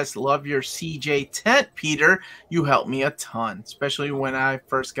watch. P.S. Love your CJ tent, Peter. You helped me a ton, especially when I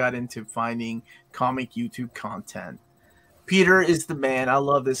first got into finding comic YouTube content. Peter is the man. I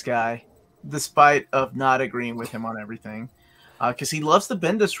love this guy, despite of not agreeing with him on everything, because he loves the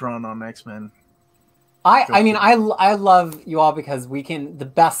Bendis run on X-Men. I love you all because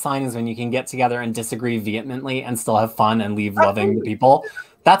the best sign is when you can get together and disagree vehemently and still have fun and leave loving the people.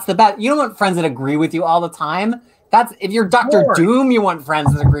 That's the best. You don't want friends that agree with you all the time. If you're Dr. Doom, you want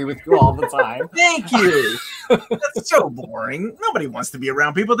friends that agree with you all the time. Thank you. That's so boring. Nobody wants to be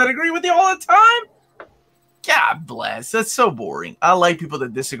around people that agree with you all the time. God bless. That's so boring. I like people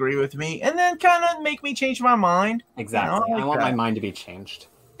that disagree with me and then kind of make me change my mind. Exactly. I want my mind to be changed.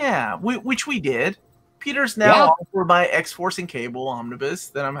 Yeah, which we did. Peter's now on for my X-Force and Cable omnibus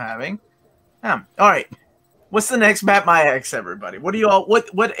that I'm having. All right. What's the next Map My X, everybody? What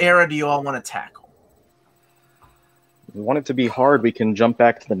era do you all want to tackle? If we want it to be hard, we can jump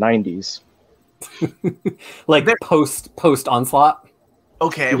back to the 90s. Like post Onslaught?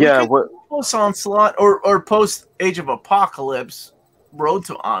 Okay. Yeah, Post Onslaught or post Age of Apocalypse, Road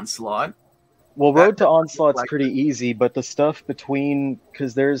to Onslaught. Well, Road to Onslaught's pretty easy, but the stuff between,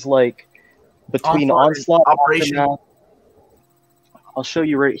 because there's like between Onslaught Operation. I'll show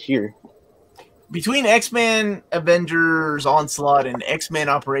you right here. Between X-Men Avengers Onslaught and X-Men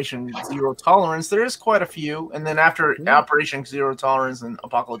Operation Zero Tolerance, there is quite a few. And then after Operation Zero Tolerance and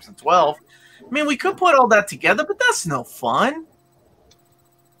Apocalypse of 12, I mean, we could put all that together, but that's no fun.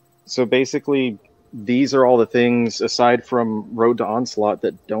 So basically, these are all the things, aside from Road to Onslaught,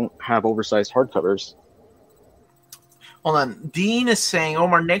 that don't have oversized hardcovers. Hold on. Dean is saying,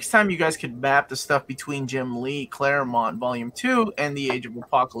 Omar, next time you guys could map the stuff between Jim Lee, Claremont, Volume 2, and the Age of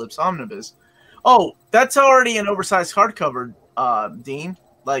Apocalypse Omnibus. Oh, that's already an oversized hardcover, Dean.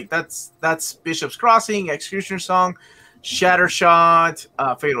 Like, that's Bishop's Crossing, Executioner Song,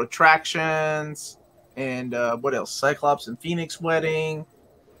 Shattershot, Fatal Attractions, and what else? Cyclops and Phoenix Wedding,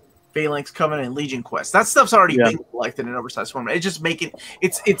 Phalanx Covenant, and Legion Quest. That stuff's already been collected in oversized format. It's just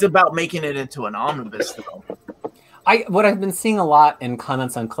it's about making it into an omnibus, though. What I've been seeing a lot in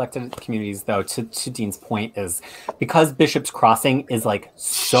comments on collected communities, though, to Dean's point, is because Bishop's Crossing is like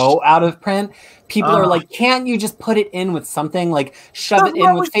so out of print, people are like, can't you just put it in with something, like shove it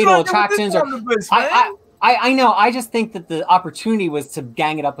in with Fatal Attractions? Or I know. I just think that the opportunity was to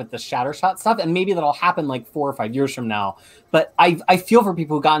gang it up with the Shattershot stuff, and maybe that'll happen like 4 or 5 years from now. But I feel for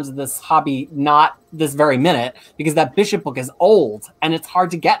people who got into this hobby not this very minute, because that Bishop book is old and it's hard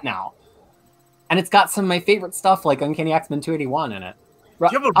to get now. And it's got some of my favorite stuff, like Uncanny X-Men 281 in it. Do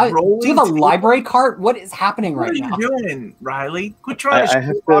you have a library cart? What is happening right now? What are you doing, Riley? Quit trying to show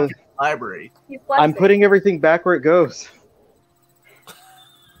off your library. I'm putting everything back where it goes.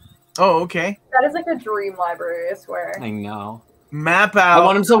 Oh, okay. That is like a dream library, I swear. I know. Map out. I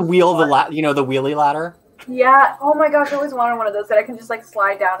want him to wheel the the wheelie ladder. Yeah. Oh my gosh, I always wanted one of those that I can just like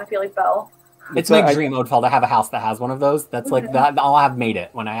slide down and feel like Belle. It's my dream, Ødfel, to have a house that has one of those. That's like that. I'll have made it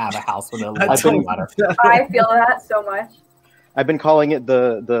when I have a house with a wheelie ladder. I feel that so much. I've been calling it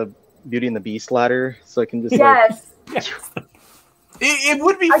the Beauty and the Beast ladder, so I can just yes. It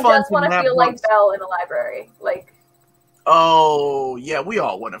would be fun. I just want to feel like Belle in a library, like. Oh yeah, we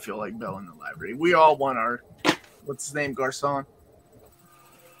all want to feel like Belle in the library. We all want our, what's his name, Garcon?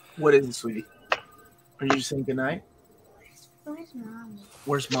 What is it, sweetie? Are you just saying goodnight? Where's mommy?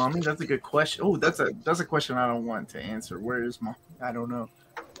 Where's mommy? That's a good question. Oh, that's a question I don't want to answer. Where is mom? I don't know.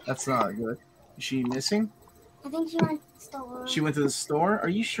 That's not good. Is she missing? I think she went to the store. She went to the store? Are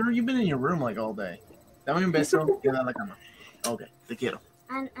you sure? You've been in your room like all day. Dame un beso. Okay, te quiero.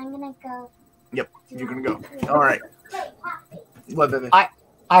 I'm gonna go. Yep, you're gonna go. All right. What, baby?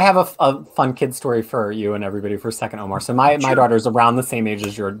 I have a fun kid story for you and everybody for a second, Omar. So my daughter's around the same age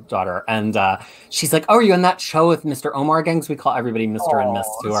as your daughter. And she's like, oh, are you in that show with Mr. Omar again? Because we call everybody Mr. and Miss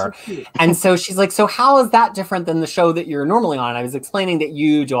to her. So and so she's like, so how is that different than the show that you're normally on? And I was explaining that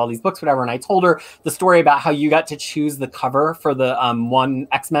you do all these books, whatever. And I told her the story about how you got to choose the cover for the one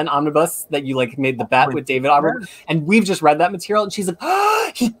X-Men omnibus that you like made the bet with David Albert. And we've just read that material. And she's like,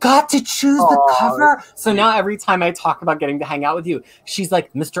 oh, he got to choose the cover. So now every time I talk about getting to hang out with you, she's like,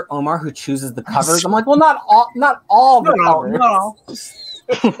 Mr. Omar who chooses the covers. I'm like, well, not all the covers. No.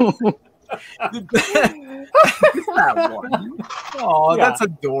 That one. Oh, yeah. That's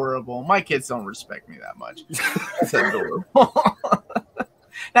adorable. My kids don't respect me that much. That's adorable.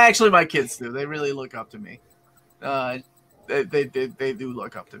 Actually, my kids do. They really look up to me. They do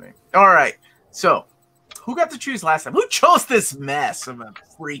look up to me. All right. So, who got to choose last time? Who chose this mess of a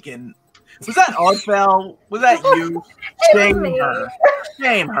freaking... Was that Ødfel? Was that you? Shame her.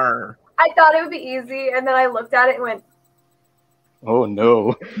 Shame her. I thought it would be easy, and then I looked at it and went, oh,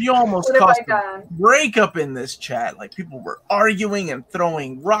 no. You almost caused a breakup in this chat. Like, people were arguing and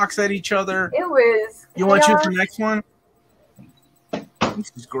throwing rocks at each other. It was... You want to choose the next one?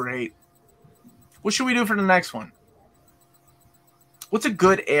 This is great. What should we do for the next one? What's a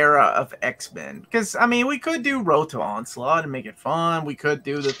good era of X-Men? Because, I mean, we could do Road to Onslaught and make it fun. We could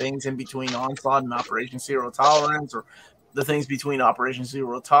do the things in between Onslaught and Operation Zero Tolerance, or the things between Operation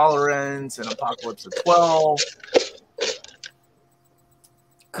Zero Tolerance and Apocalypse of 12.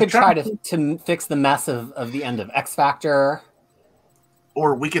 Could try to fix the mess of the end of X Factor.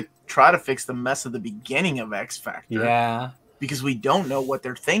 Or we could try to fix the mess of the beginning of X Factor. Yeah. Because we don't know what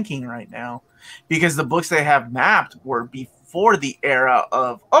they're thinking right now. Because the books they have mapped were before the era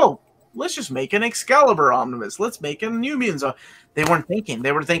of, oh, let's just make an Excalibur Omnibus. Let's make a New Mutants. They weren't thinking.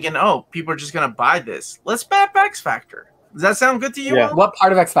 They were thinking, oh, people are just going to buy this. Let's map X Factor. Does that sound good to you? Yeah. What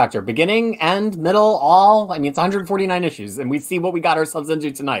part of X Factor? Beginning, end, middle, all? I mean, it's 149 issues, and we see what we got ourselves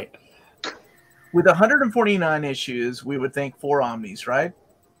into tonight. With 149 issues, we would think 4 Omnis, right?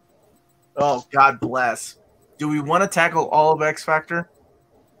 Oh, God bless. Do we want to tackle all of X Factor?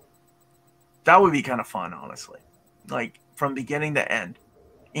 That would be kind of fun, honestly. Like, from beginning to end.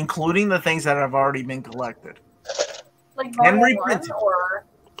 Including the things that have already been collected. Like And volume reprinted. 1 or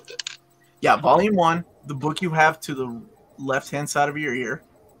Yeah, volume 1, the book you have to the left-hand side of your ear.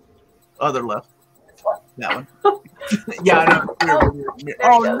 Other left. That one. Yeah, I know.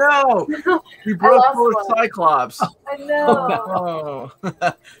 Oh, no! We broke lost both one. Cyclops. I know. Oh.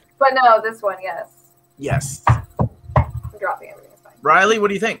 But no, this one, yes. Yes. I'm dropping everything. It's fine. Riley, what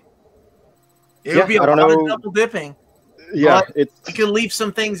do you think? It Yeah, would be a I don't lot know. of double dipping. Yeah, But it's. we can leave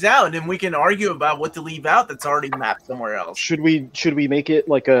some things out, and we can argue about what to leave out that's already mapped somewhere else. Should we make it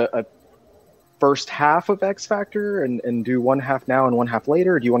like a first half of X Factor and do one half now and one half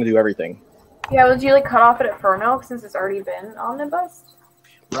later, or do you want to do everything? Yeah, would you like cut off at Inferno since it's already been omnibus?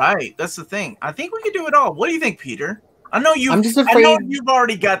 Right, that's the thing. I think we can do it all. What do you think, Peter? I know you. I'm just I know afraid- you've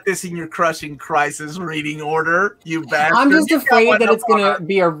already got this in your Crushing Crisis reading order. You bastard. I'm just You got afraid one that it's up going on to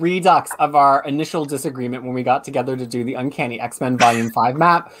be a redux of our initial disagreement when we got together to do the Uncanny X-Men Volume 5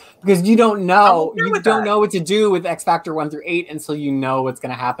 map, because you don't know, okay you with don't that. know what to do with X Factor 1 through 8 until you know what's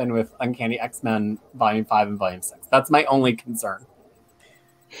going to happen with Uncanny X-Men Volume 5 and Volume 6. That's my only concern.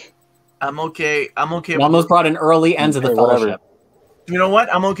 I'm okay. I'm okay. We With almost brought an early end to the Okay, whatever. Fellowship. You know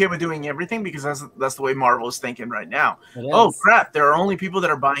what? I'm okay with doing everything because that's the way Marvel is thinking right now. It Oh is. crap! There are only people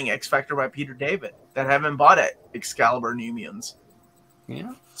that are buying X Factor by Peter David that haven't bought it. Excalibur New Mutants.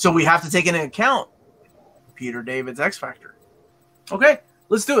 Yeah. So we have to take into account Peter David's X Factor. Okay,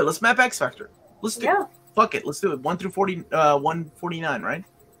 let's do it. Let's map X Factor. Let's do Yeah. it. Fuck it. Let's do it. 1 through 149, right?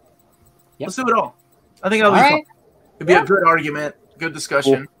 Yep. Let's do it all. I think that'll All be fun. right. It'd be Yeah. a good argument, good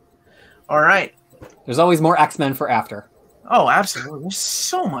discussion. All right. There's always more X-Men for after. Oh, absolutely. There's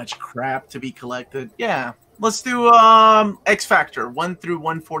so much crap to be collected. Yeah. Let's do X Factor 1 through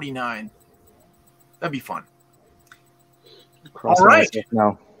 149. That'd be fun. Crossing All right. myself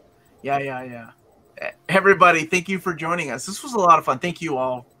now. Yeah. Everybody, thank you for joining us. This was a lot of fun. Thank you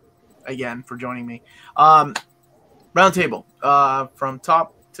all again for joining me. Roundtable, from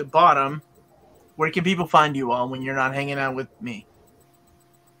top to bottom, where can people find you all when you're not hanging out with me?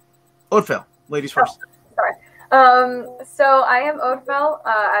 Ødfel, ladies first. So I am Ødfel,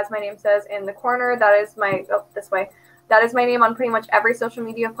 as my name says in the corner. That is my this way. That is my name on pretty much every social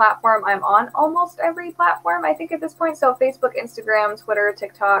media platform. I'm on almost every platform, I think, at this point. So Facebook, Instagram, Twitter,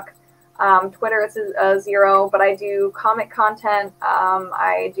 TikTok. Twitter it's a 0, but I do comic content.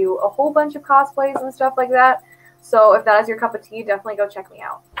 I do a whole bunch of cosplays and stuff like that. So if that is your cup of tea, definitely go check me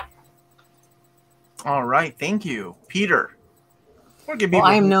out. All right, thank you, Peter. Where can Well, people-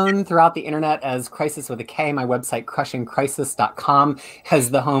 I am known throughout the internet as Crisis with a K. My website, crushingcrisis.com,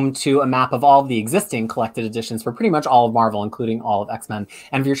 has the home to a map of all of the existing collected editions for pretty much all of Marvel, including all of X-Men.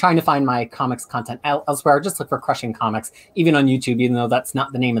 And if you're trying to find my comics content elsewhere, just look for Crushing Comics, even on YouTube, even though that's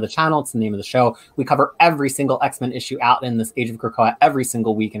not the name of the channel, it's the name of the show. We cover every single X-Men issue out in this Age of Krakoa every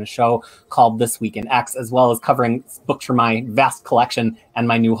single week in a show called This Week in X, as well as covering books from my vast collection and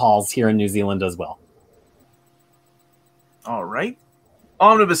my new hauls here in New Zealand as well. All right.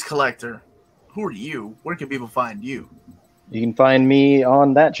 Omnibus Collector, who are you? Where can people find you? You can find me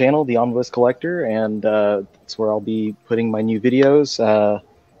on that channel, the Omnibus Collector, and that's where I'll be putting my new videos.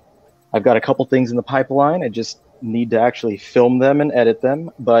 I've got a couple things in the pipeline. I just need to actually film them and edit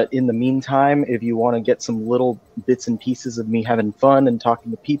them. But in the meantime, if you want to get some little bits and pieces of me having fun and talking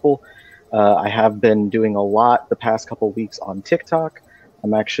to people, I have been doing a lot the past couple of weeks on TikTok.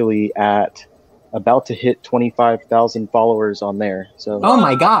 I'm actually about to hit 25,000 followers on there. So Oh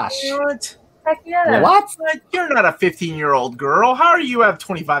my gosh. What? Heck yeah. What? You're not a 15-year-old girl. How do you have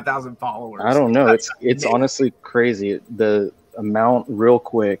 25,000 followers? I don't know. It's honestly crazy. The amount real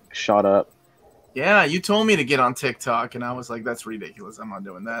quick shot up. Yeah, you told me to get on TikTok, and I was like, that's ridiculous. I'm not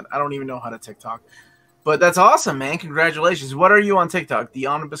doing that. I don't even know how to TikTok. But that's awesome, man. Congratulations. What are you on TikTok? The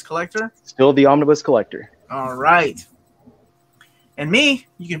Omnibus Collector? Still the Omnibus Collector. All right. And me,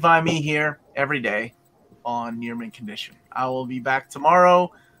 you can find me here every day on Near Mint Condition. I will be back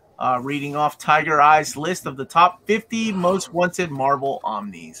tomorrow reading off Tiger Eye's list of the top 50 most wanted Marvel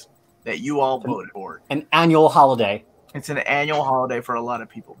Omnis that you all voted for. An annual holiday. It's an annual holiday for a lot of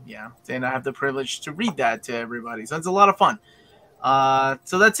people, yeah. And I have the privilege to read that to everybody. So it's a lot of fun.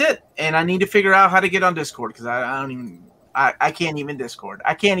 So that's it. And I need to figure out how to get on Discord because I don't even I can't even Discord.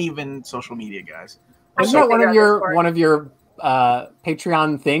 I can't even social media, guys. Isn't can't that figure out Discord. one of your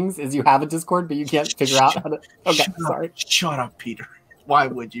Patreon things? Is you have a Discord, but you can't figure out how to. Okay, sorry. Shut up, Peter. Why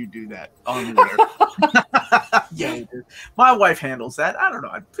would you do that on there? Yeah, dude. My wife handles that. I don't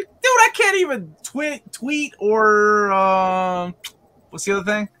know, dude. I can't even tweet or what's the other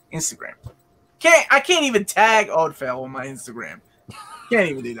thing? Instagram. I can't even tag Ødfel on my Instagram. Can't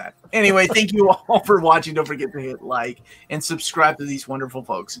even do that. Anyway, thank you all for watching. Don't forget to hit like and subscribe to these wonderful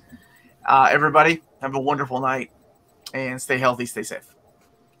folks. Everybody, have a wonderful night and stay healthy, stay safe.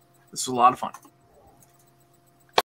 This was a lot of fun.